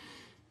that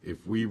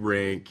if we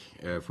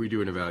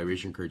do an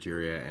evaluation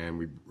criteria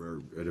and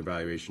an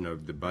evaluation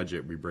of the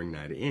budget, we bring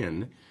that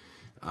in,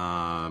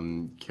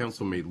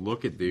 council may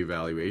look at the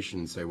evaluation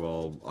and say,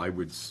 well, I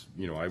would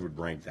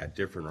rank that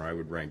different, or I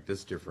would rank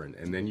this different.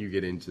 And then you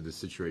get into the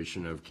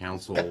situation of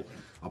council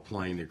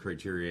applying the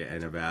criteria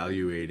and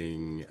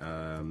evaluating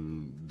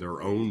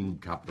their own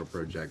capital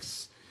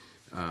projects,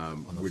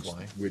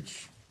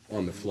 which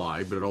on the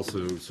fly, but it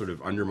also sort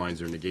of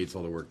undermines or negates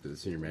all the work that the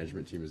senior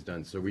management team has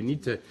done. So we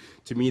need to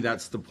me,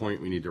 that's the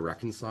point we need to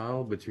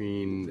reconcile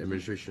between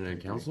administration and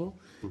council.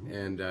 Mm-hmm.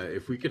 And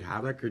if we could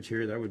have that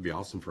criteria, that would be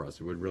awesome for us.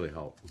 It would really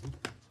help.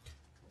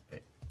 Mm-hmm.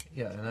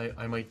 Yeah, and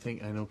I might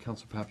think, I know,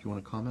 Councillor Papp, you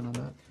want to comment on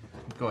that?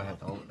 Go ahead,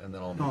 and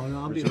then I'll...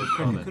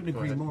 I couldn't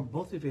agree more.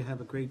 Both of you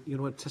have a great,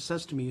 what it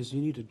says to me is you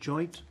need a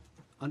joint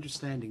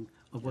understanding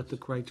of what the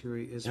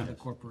criteria is for the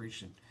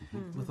corporation.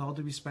 With all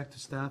due respect to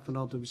staff and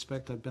all due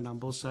respect, I've been on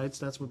both sides,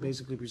 that's what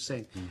basically we're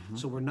saying.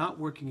 So we're not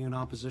working in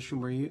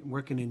opposition, we're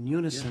working in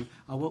unison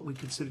on what we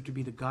consider to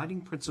be the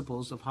guiding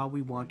principles of how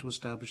we want to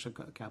establish a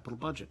capital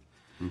budget.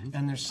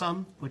 And there's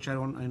some, which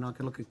I'm not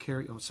gonna look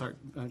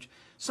at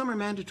some are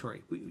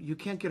mandatory. You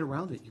can't get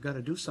around it, you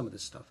gotta do some of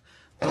this stuff.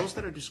 Those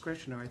that are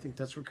discretionary, I think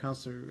that's where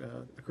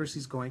Councillor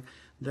Kersey's going,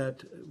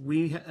 that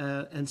we,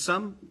 and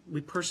some we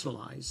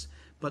personalize,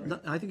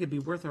 but I think it'd be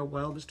worth our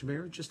while, Mr.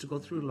 Mayor, just to go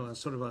through a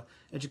sort of a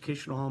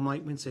educational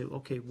enlightenment and say,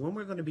 okay, when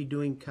we're gonna be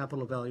doing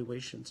capital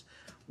evaluations,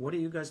 what are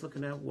you guys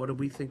looking at, what do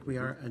we think we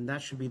are, and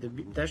that should be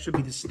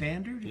the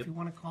standard, if you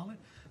wanna call it,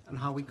 and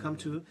how we come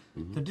to,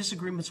 the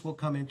disagreements will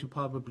come into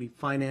probably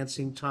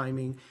financing,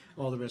 timing,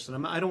 all the rest of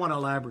them. I don't wanna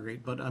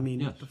elaborate, but I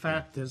mean, the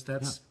fact is,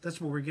 that's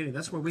where we're getting,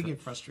 that's where we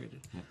get frustrated.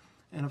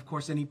 And of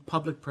course, any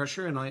public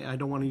pressure, and I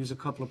don't want to use a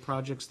couple of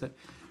projects that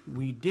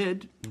we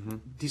did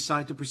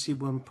decide to proceed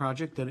with one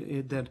project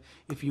that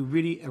if you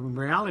really, in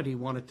reality,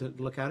 wanted to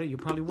look at it, you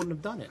probably wouldn't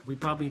have done it.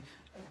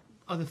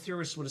 Other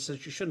theorists would have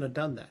said you shouldn't have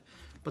done that.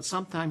 But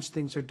sometimes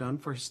things are done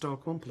for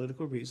historical and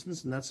political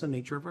reasons, and that's the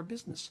nature of our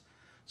business.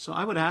 So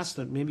I would ask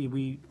that maybe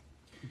we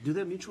do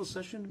that mutual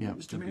session,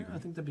 Mr. Mayor. I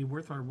think that'd be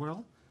worth our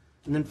while.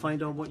 And then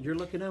find out what you're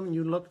looking at,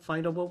 and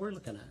find out what we're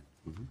looking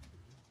at.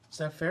 Is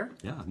that fair?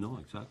 Yeah, no,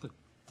 exactly.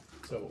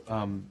 So,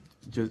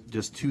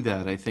 just to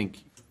that, I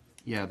think,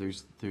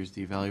 there's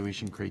the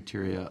evaluation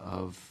criteria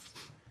of,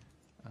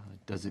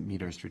 does it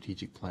meet our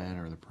strategic plan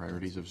or the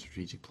priorities of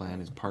strategic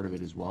plan is part of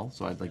it as well,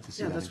 so I'd like to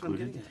see that that's what I'm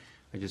included. getting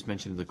at. I just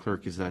mentioned to the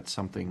clerk, is that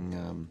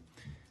something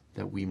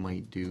that we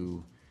might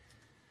do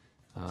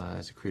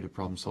as a creative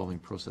problem-solving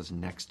process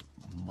next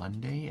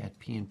Monday at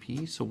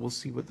P&P? So we'll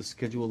see what the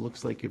schedule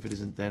looks like. If it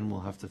isn't then,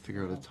 we'll have to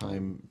figure out a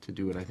time to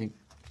do it. I think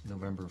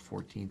November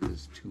 14th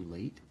is too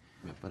late,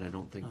 but I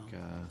don't think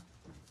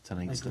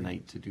tonight's the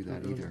night to do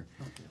that either.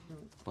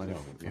 But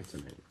if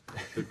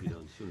Could be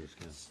done soon as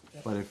can.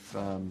 but if,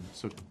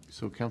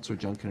 so Councillor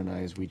Junkin and I,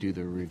 as we do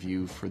the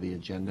review for the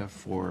agenda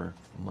for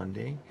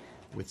Monday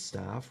with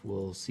staff,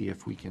 we'll see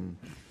if we can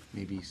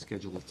maybe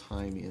schedule a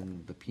time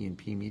in the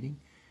P&P meeting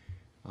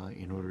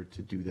in order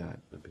to do that,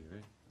 That'd be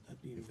great.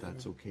 if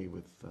that's okay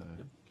with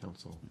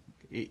council.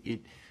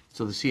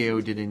 So the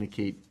CAO did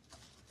indicate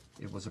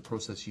it was a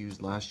process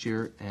used last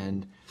year,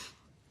 and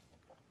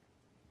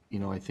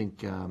I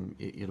think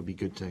it'll be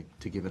good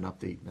to give an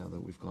update now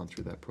that we've gone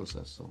through that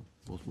process. So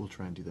we'll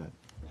try and do that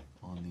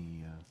on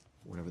the,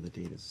 whatever the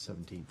date is,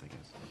 17th, I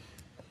guess.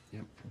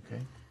 Yep.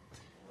 Okay.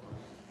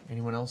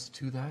 Anyone else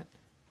to that?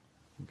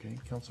 Okay.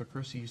 Councillor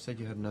Kersey, you said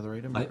you had another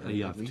item? I at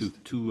have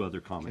least? two other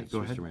comments, Okay,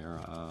 go ahead. Mr.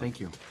 Mayor. Thank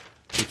you.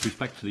 With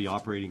respect to the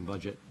operating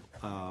budget,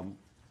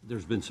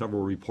 there's been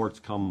several reports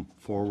come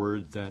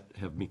forward that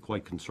have me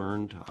quite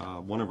concerned.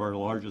 One of our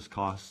largest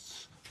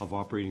costs of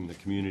operating the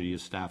community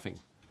is staffing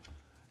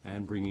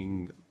and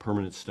bringing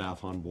permanent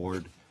staff on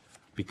board,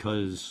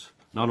 because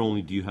not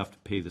only do you have to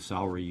pay the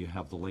salary, you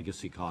have the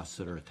legacy costs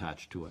that are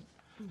attached to it.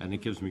 And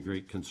it gives me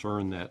great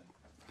concern that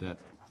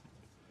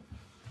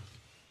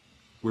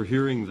we're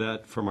hearing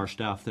that from our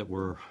staff that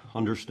we're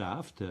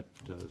understaffed, that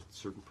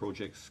certain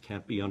projects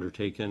can't be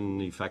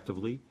undertaken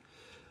effectively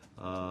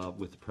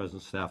with the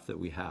present staff that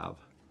we have.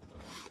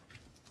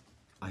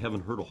 I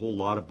haven't heard a whole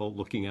lot about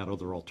looking at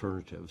other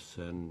alternatives,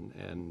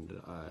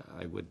 and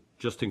I would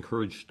just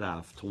encourage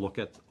staff to look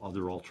at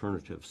other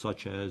alternatives,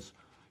 such as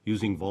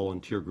using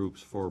volunteer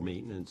groups for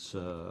maintenance,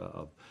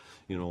 own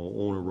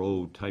a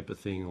road type of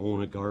thing,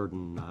 own a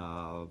garden,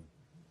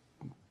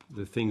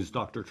 the things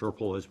Dr.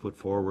 Turple has put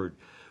forward,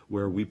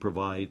 where we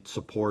provide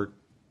support,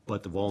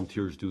 but the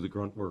volunteers do the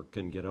grunt work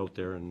and get out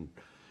there and,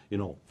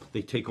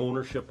 they take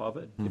ownership of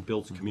it. It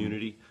builds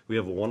community. We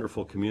have a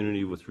wonderful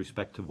community with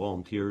respect to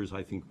volunteers.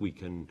 I think we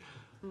can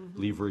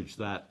leverage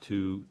that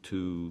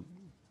to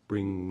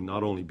bring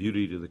not only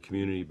beauty to the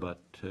community, but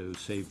to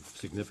save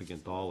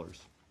significant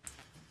dollars.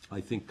 I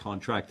think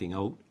contracting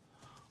out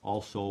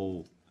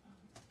also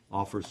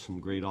offers some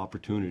great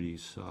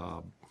opportunities.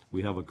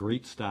 We have a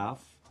great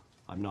staff.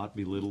 I'm not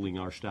belittling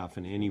our staff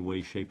in any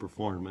way, shape, or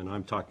form, and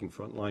I'm talking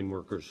frontline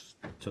workers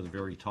to the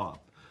very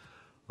top.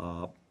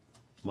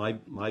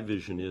 My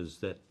vision is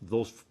that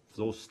those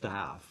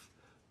staff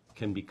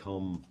can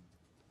become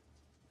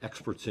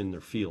experts in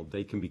their field.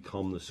 They can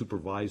become the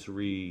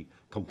supervisory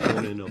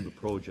component of the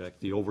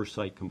project, the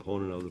oversight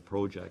component of the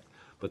project,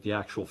 but the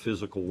actual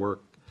physical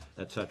work,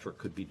 et cetera,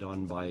 could be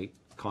done by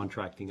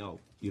contracting out.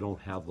 You don't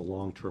have the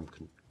long-term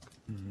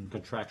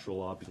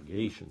contractual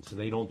obligations.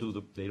 They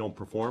don't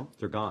perform,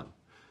 they're gone.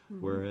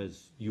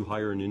 Whereas you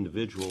hire an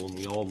individual, and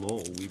we all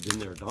know, we've been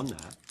there, done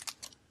that,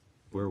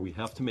 where we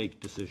have to make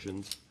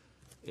decisions,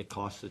 it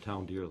costs the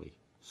town dearly.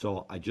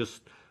 So I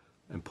just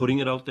am putting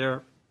it out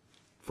there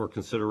for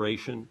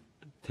consideration.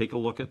 take a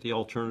look at the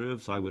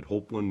alternatives. I would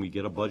hope when we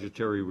get a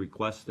budgetary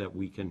request that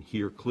we can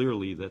hear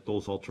clearly that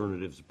those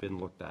alternatives have been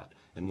looked at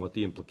and what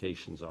the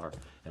implications are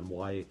and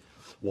why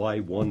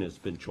one has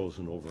been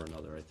chosen over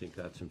another. I think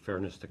that's in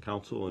fairness to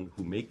council and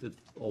who make the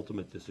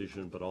ultimate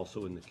decision, but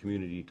also in the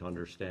community to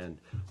understand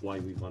why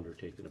we've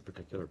undertaken a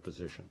particular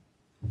position.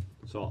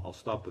 So I'll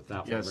stop with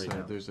that one Yes, right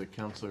now. there's a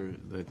councillor,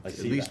 I at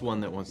see least that.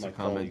 one that wants to My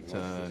colleague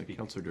comment, wants to speak.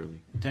 Councillor Durley.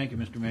 Thank you,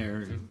 Mr.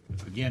 Mayor.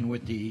 Again,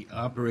 with the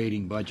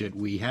operating budget,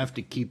 we have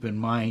to keep in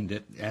mind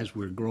that as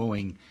we're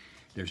growing,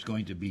 there's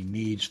going to be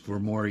needs for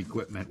more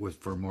equipment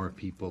for more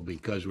people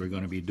because we're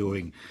going to be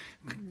doing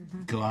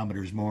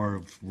kilometers more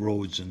of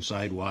roads and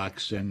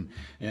sidewalks and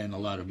a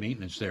lot of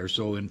maintenance there.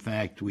 So in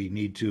fact, we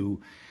need to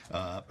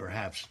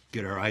perhaps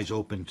get our eyes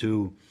open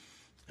to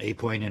a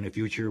point in the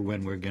future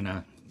when we're going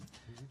to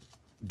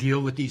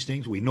deal with these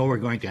things. We know we're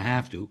going to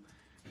have to,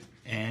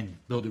 and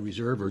build a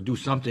reserve or do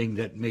something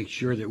that makes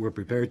sure that we're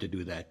prepared to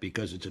do that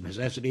because it's a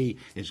necessity.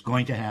 It's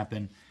going to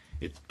happen.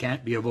 It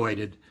can't be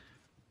avoided.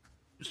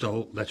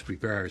 So let's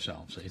prepare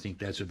ourselves. I think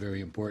that's a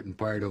very important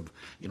part of,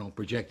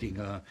 projecting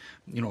a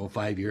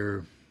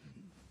 5-year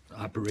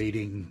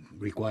operating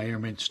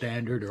requirement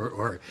standard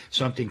or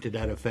something to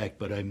that effect.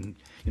 But I'm,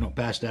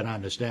 pass that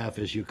on to staff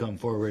as you come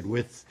forward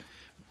with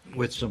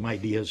some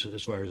ideas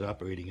as far as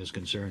operating is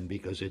concerned,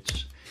 because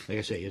it's, like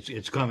I say,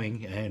 it's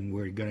coming and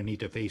we're going to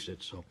need to face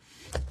it. So,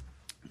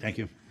 thank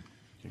you.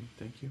 Okay,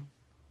 thank you.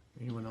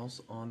 Anyone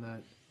else on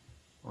that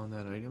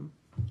item?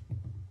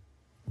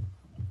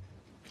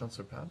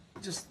 Councillor Pat?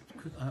 Just,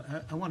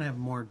 I want to have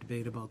more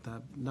debate about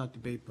that, not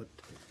debate, but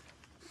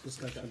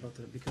discussion about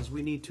that, because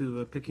we need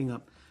to, picking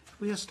up, if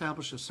we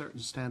establish a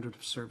certain standard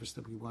of service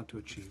that we want to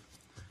achieve,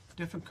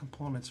 different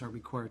components are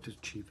required to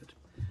achieve it.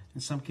 In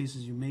some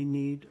cases, you may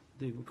need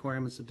the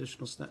requirements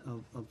additional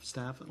of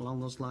staff along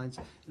those lines.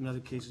 In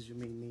other cases, you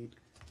may need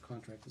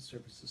contracted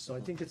services. So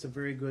I think it's a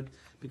very good,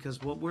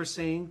 because what we're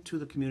saying to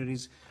the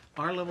communities,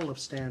 our level of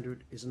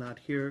standard is not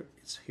here,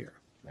 it's here.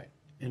 Right.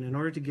 And in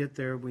order to get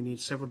there, we need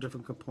several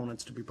different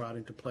components to be brought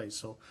into place.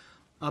 So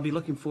I'll be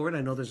looking forward.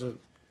 I know there's a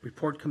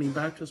report coming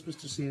back to us,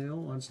 Mr.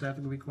 CEO, on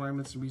staffing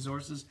requirements and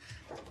resources,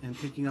 and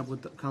picking up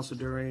with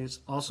Councilor Duray is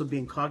also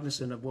being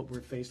cognizant of what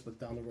we're faced with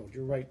down the road.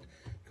 You're right,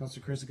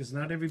 Councilor Chris, because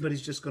not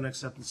everybody's just going to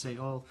accept and say,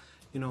 oh,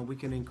 we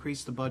can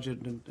increase the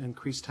budget and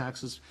increase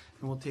taxes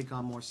and we'll take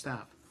on more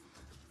staff.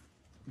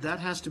 That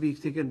has to be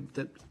thinking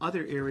that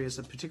other areas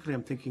that particularly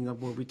I'm thinking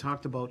of where we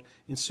talked about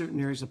in certain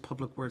areas of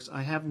public works,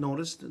 I have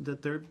noticed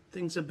that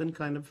things have been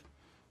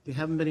they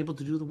haven't been able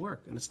to do the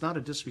work, and it's not a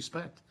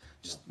disrespect.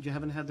 Just you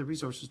haven't had the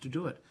resources to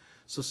do it.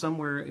 So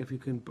somewhere, if you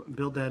can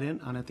build that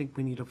in, and I think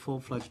we need a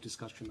full-fledged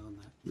discussion on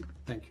that.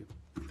 Thank you.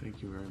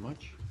 Thank you very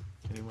much.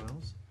 Anyone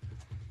else?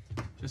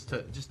 Just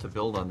to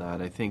build on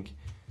that, I think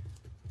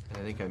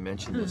I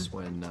mentioned this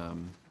when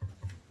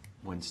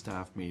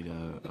staff made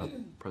a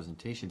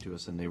presentation to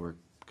us, and they were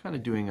kind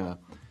of doing a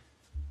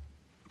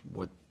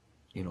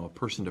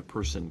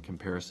person-to-person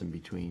comparison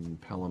between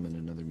Pelham and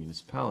another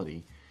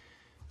municipality.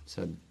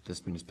 Said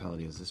this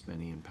municipality has this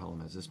many and Pelham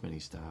has this many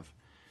staff.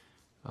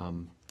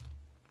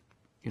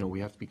 We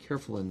have to be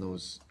careful in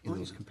those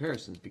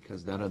comparisons,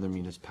 because that other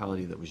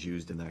municipality that was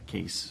used in that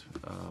case,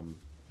 and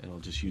I'll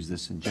just use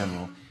this in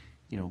general,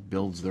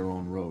 builds their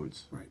own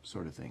roads, Right.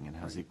 sort of thing, and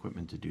has the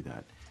equipment to do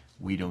that.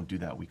 We don't do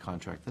that. We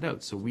contract that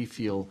out. So we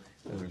feel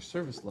at our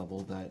service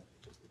level that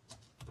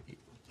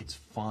it's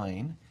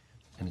fine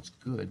and it's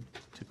good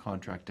to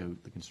contract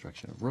out the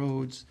construction of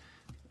roads,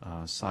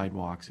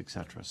 sidewalks,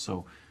 etc.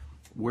 So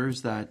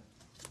where's that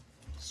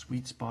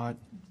sweet spot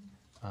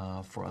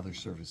for other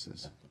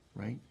services,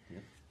 right?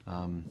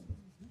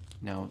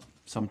 Now,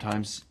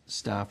 sometimes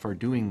staff are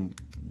doing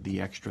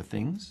the extra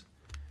things,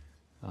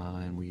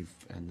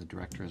 and the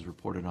director has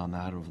reported on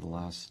that over the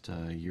last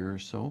year or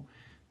so,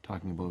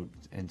 talking about,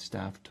 and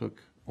staff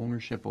took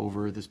ownership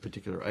over this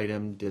particular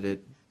item, did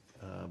it,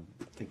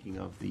 thinking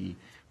of the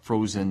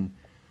frozen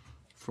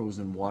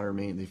water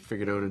main. They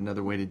figured out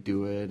another way to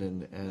do it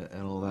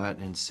and all that,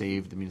 and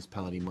saved the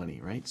municipality money,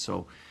 right?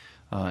 So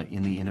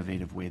in the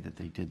innovative way that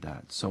they did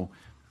that. So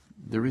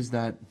there is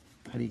that,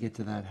 how do you get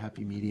to that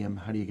happy medium?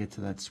 How do you get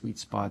to that sweet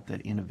spot,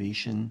 that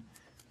innovation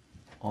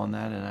on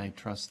that? And I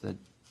trust that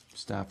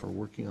staff are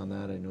working on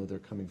that. I know they're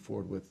coming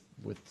forward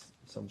with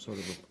some sort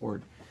of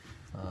report.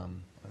 I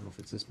don't know if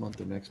it's this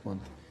month or next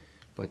month,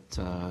 but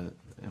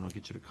and I'll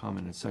get you to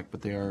comment in a sec,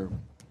 but they are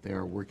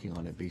working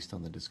on it based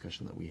on the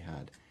discussion that we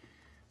had.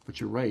 But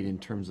you're right, in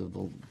terms of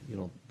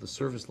the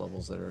service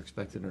levels that are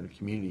expected in our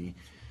community.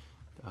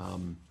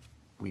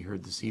 We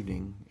heard this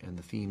evening, and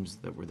the themes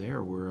that were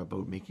there were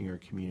about making our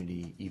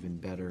community even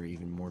better,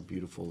 even more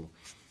beautiful.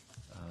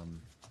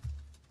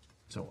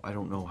 So I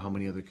don't know how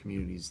many other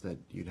communities that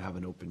you'd have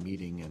an open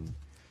meeting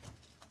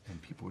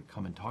and people would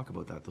come and talk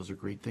about that. Those are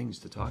great things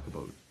to talk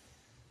about.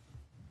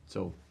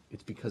 So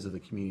it's because of the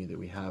community that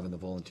we have and the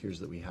volunteers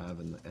that we have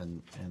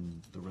and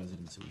the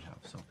residents that we have.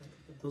 So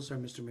Those are,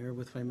 Mr. Mayor,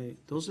 if I may,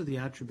 those are the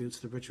attributes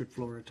that Richard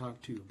Flora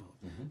talked to you about.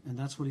 And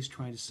that's what he's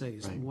trying to say,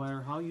 is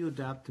Right. how you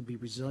adapt to be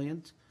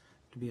resilient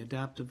to be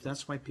adaptive.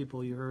 That's why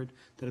people you heard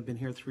that have been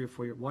here 3 or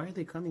 4 years, why are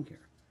they coming here?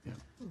 Yeah.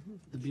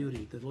 The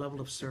beauty, the level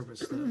of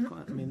service, I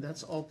mean,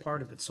 that's all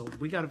part of it. So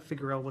we got to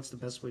figure out what's the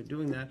best way of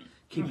doing that,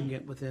 keeping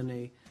it within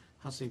a,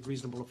 I'll say,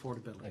 reasonable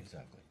affordability.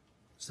 Exactly.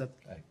 So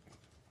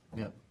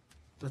Yeah.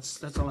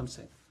 that's all I'm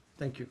saying.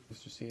 Thank you.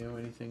 Mr. CEO,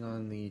 anything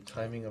on the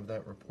timing of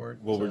that report?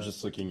 Well, we're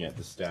just looking at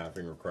the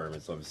staffing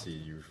requirements. Obviously,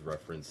 you've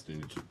referenced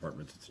an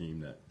interdepartmental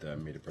team that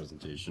made a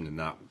presentation, and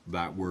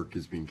that work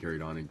is being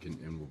carried on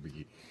and will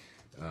be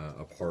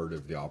a part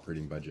of the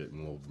operating budget,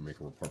 and we'll make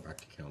a report back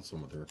to council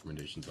on what the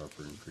recommendations are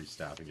for increased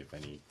staffing, if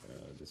any,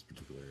 this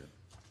particular area.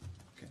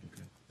 Okay,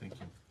 good, thank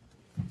you.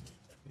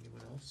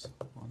 Anyone else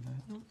on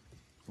that? No.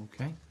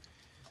 Okay.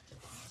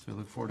 So I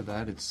look forward to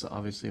that. It's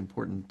obviously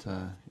important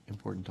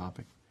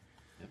topic.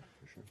 Yeah,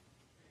 for sure.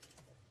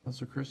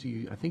 Councilor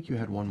Kersey, I think you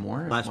had one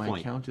more. Last if my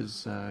point. count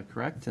is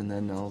correct, and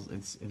then I'll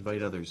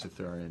invite others if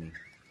there are any.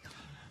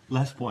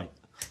 Last point.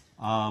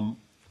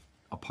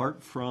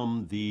 Apart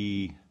from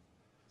the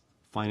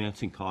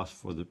financing costs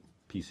for the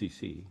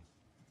PCC,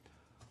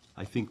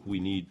 I think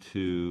we need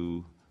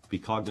to be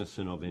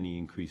cognizant of any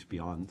increase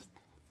beyond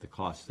the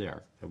cost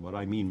there. And what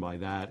I mean by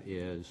that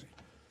is,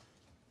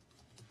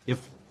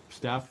 if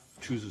staff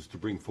chooses to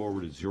bring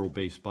forward a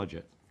zero-based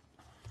budget,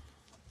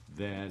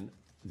 then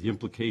the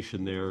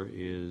implication there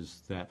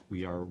is that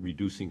we are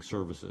reducing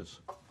services.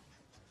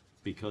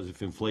 Because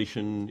if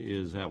inflation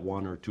is at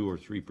 1 or 2 or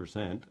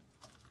 3%,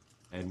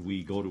 and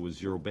we go to a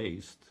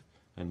zero-based,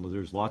 and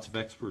there's lots of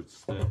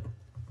experts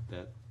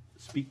that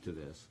speak to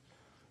this,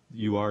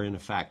 you are in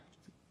effect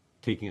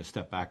taking a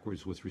step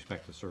backwards with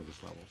respect to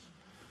service levels.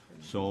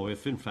 So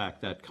if in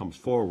fact that comes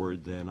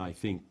forward, then I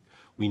think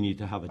we need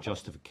to have a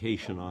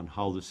justification on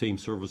how the same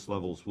service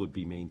levels would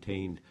be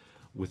maintained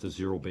with a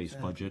zero-based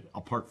budget,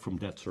 apart from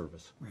debt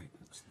service. Right.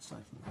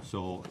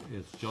 So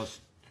it's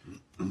just,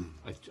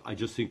 I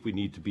just think we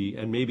need to be,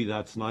 and maybe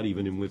that's not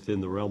even within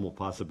the realm of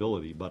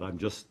possibility, but I'm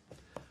just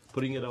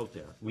putting it out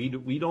there. We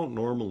don't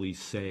normally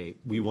say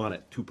we want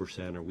it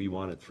 2% or we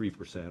want it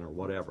 3% or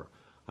whatever.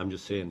 I'm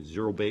just saying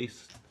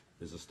zero-based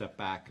is a step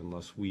back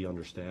unless we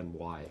understand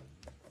why.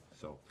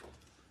 So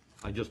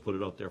I just put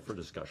it out there for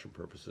discussion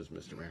purposes,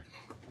 Mr. Mayor.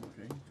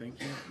 Okay, thank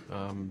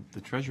you. The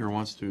treasurer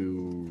wants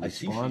to I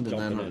see respond, she's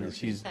and jumping in then her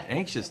she's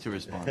anxious to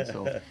respond,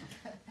 so.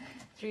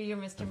 Through you,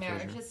 Mr.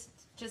 Mayor,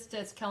 just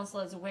as council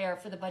is aware,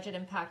 for the budget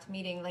impact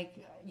meeting,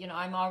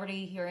 I'm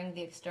already hearing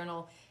the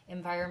external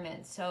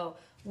environment. So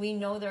we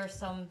know there are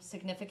some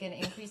significant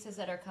increases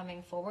that are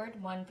coming forward,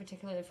 one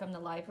particularly from the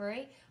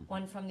library,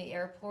 one from the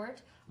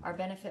airport. Our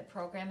benefit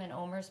program and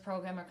OMERS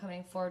program are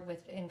coming forward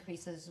with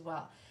increases as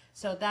well.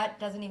 So that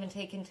doesn't even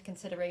take into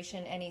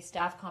consideration any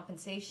staff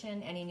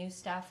compensation, any new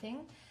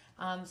staffing.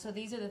 So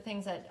these are the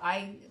things that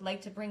I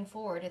like to bring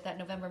forward at that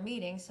November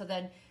meeting, so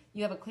then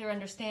you have a clear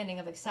understanding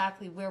of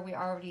exactly where we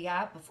are already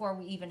at before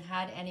we even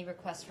had any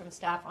requests from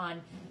staff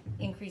on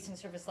increasing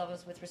service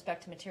levels with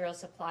respect to materials,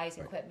 supplies,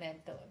 equipment,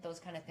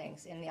 those kind of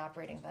things in the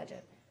operating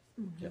budget.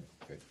 Yep,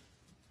 great.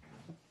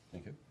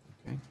 Thank you.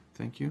 Okay,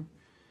 thank you.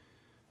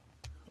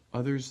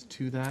 Others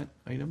to that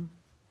item?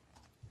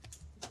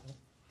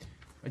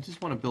 I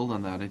just want to build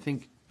on that. I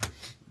think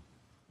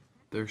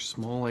they're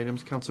small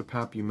items. Councillor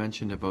Papp, you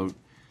mentioned about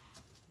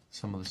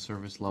some of the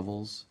service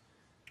levels.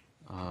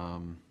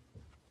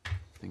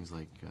 Things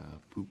like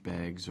poop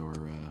bags or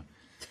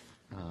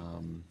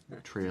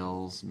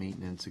trails,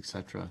 maintenance,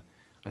 etc.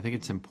 I think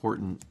it's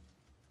important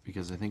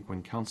because I think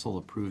when council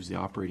approves the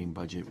operating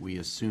budget, we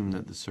assume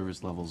that the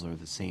service levels are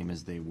the same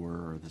as they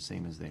were or the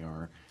same as they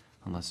are,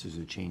 unless there's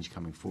a change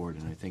coming forward.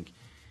 And I think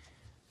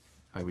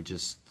I would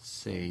just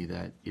say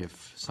that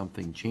if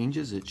something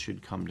changes, it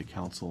should come to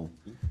council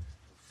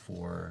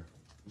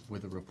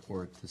with a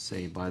report to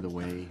say, by the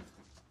way,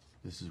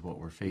 this is what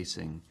we're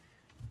facing,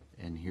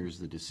 and here's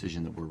the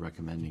decision that we're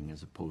recommending,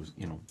 as opposed,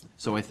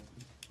 So I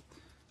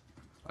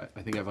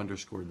think I've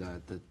underscored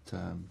that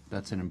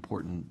that's an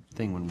important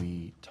thing when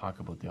we talk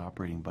about the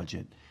operating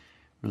budget.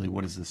 Really,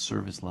 what is the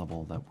service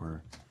level that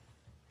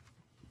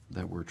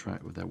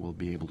we'll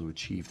be able to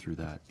achieve through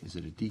that? Is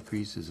it a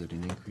decrease? Is it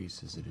an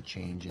increase? Is it a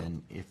change?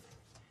 And if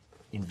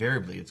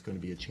invariably it's going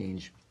to be a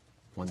change,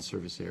 one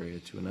service area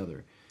to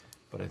another.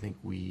 But I think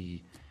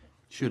we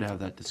should have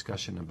that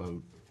discussion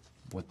about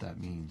what that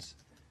means.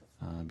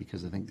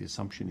 Because I think the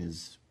assumption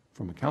is,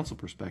 from a council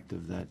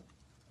perspective, that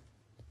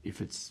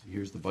if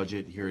here's the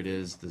budget, here it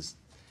is, this,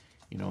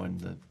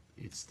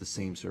 it's the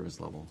same service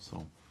level.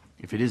 So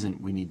if it isn't,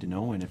 we need to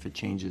know, and if it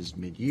changes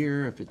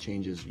mid-year, if it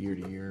changes year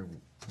to year,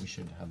 we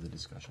should have the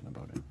discussion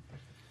about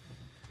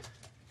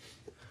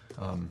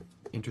it.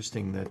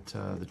 Interesting that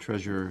the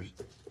treasurer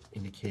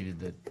indicated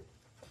that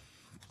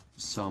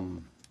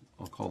some,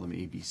 I'll call them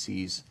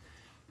ABCs,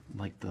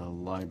 like the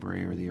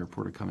library or the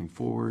airport, are coming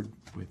forward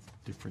with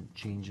different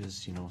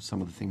changes. Some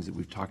of the things that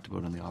we've talked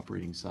about on the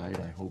operating side.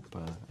 I hope,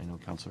 I know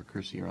Councillor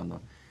Kersey are on the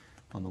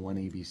one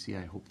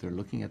ABC. I hope they're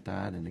looking at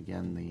that. And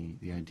again,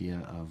 the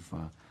idea of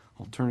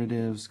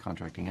alternatives,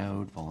 contracting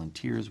out,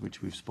 volunteers,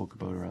 which we've spoke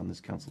about around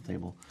this council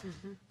table.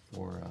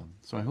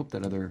 so I hope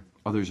that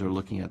others are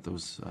looking at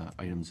those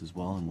items as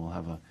well, and we'll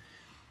have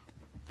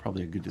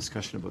probably a good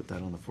discussion about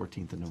that on the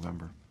 14th of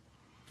November.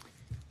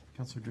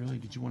 Councillor Durley,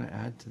 did you want to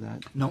add to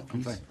that? No,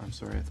 I'm piece? fine. I'm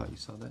sorry, I thought you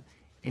saw that.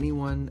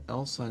 Anyone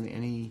else on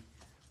any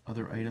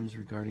other items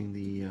regarding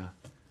the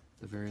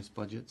various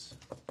budgets?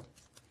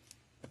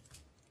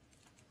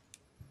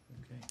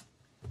 Okay.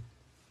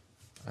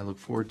 I look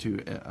forward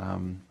to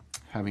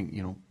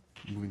having,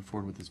 moving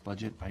forward with this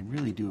budget. I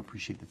really do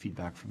appreciate the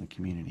feedback from the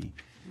community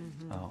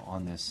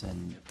on this,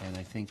 and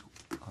I think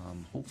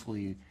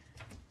hopefully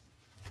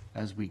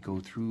as we go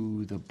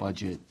through the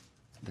budget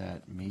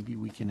that maybe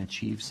we can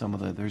achieve some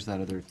of there's that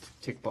other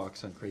tick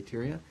box on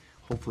criteria.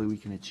 Hopefully we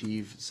can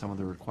achieve some of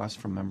the requests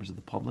from members of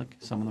the public.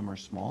 Some of them are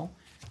small,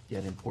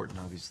 yet important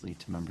obviously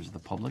to members of the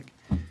public.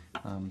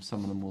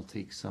 Some of them will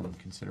take some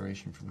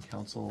consideration from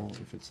council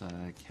if it's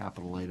a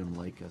capital item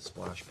like a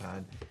splash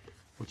pad,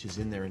 which is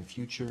in there in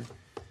future.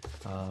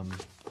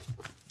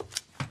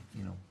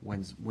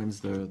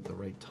 When's the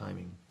right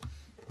timing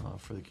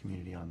for the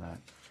community on that?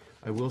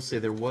 I will say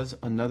there was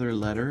another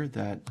letter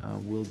that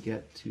will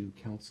get to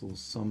council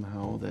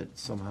somehow, that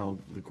somehow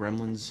the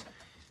Gremlins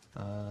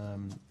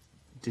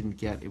didn't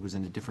get. It was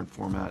in a different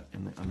format,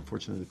 and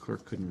unfortunately the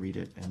clerk couldn't read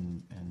it,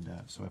 and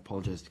so I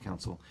apologize to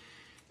council.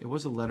 It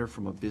was a letter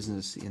from a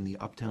business in the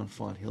Uptown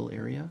Font Hill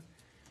area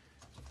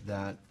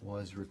that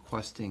was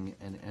requesting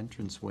an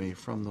entranceway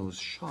from those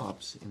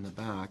shops in the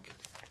back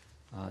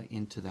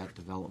into that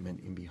development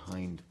in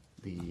behind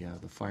the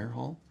fire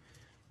hall.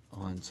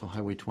 So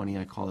Highway 20,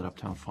 I call it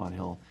Uptown Font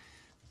Hill.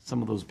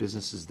 Some of those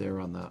businesses there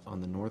on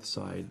the north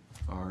side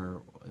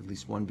are, at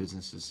least one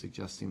business is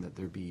suggesting that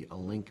there be a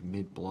link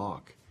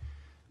mid-block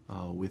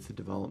with the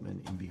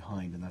development in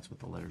behind, and that's what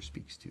the letter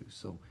speaks to.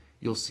 So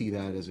you'll see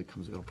that as it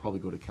comes. It'll probably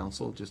go to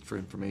council just for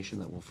information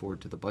that we'll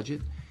forward to the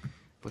budget.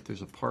 But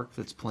there's a park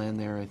that's planned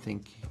there, I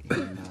think,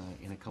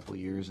 in a couple of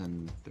years,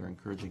 and they're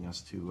encouraging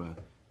us to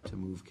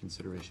move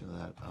consideration of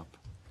that up,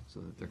 so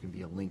that there can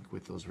be a link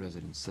with those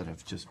residents that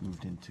have just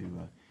moved into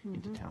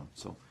town.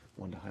 So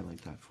wanted to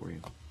highlight that for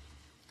you.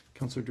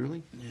 Councillor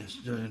Durley? Yes,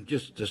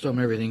 just to sum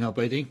everything up,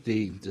 I think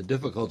the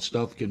difficult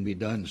stuff can be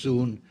done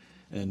soon,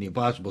 and the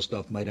impossible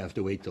stuff might have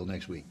to wait till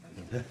next week.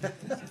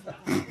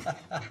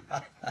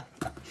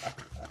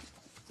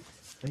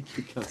 Thank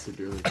you, Councillor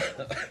Durley.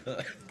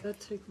 That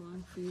take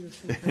long for you to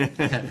think.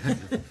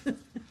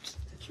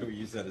 Can we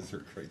use that as her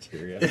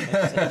criteria?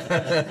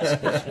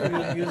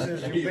 Use it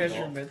as your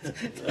measurement.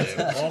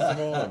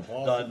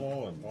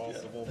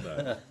 Impossible,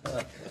 done.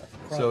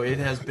 So it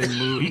has been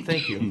moved,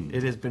 thank you.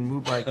 It has been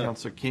moved by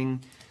Councillor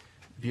King.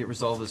 Be it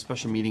resolved, the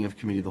special meeting of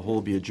Committee of the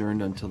Whole be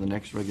adjourned until the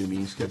next regular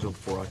meeting scheduled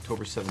for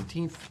October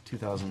 17th,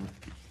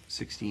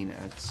 2016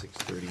 at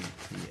 6:30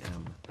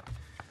 p.m.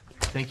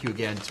 Thank you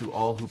again to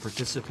all who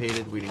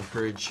participated. We'd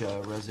encourage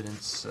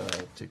residents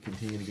to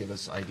continue to give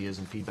us ideas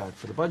and feedback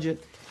for the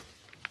budget.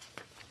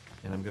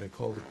 And I'm going to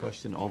call the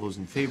question. All those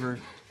in favor?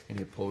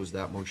 Any opposed?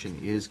 That motion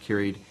is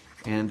carried.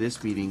 And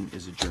this meeting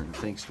is adjourned.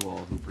 Thanks to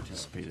all who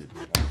participated.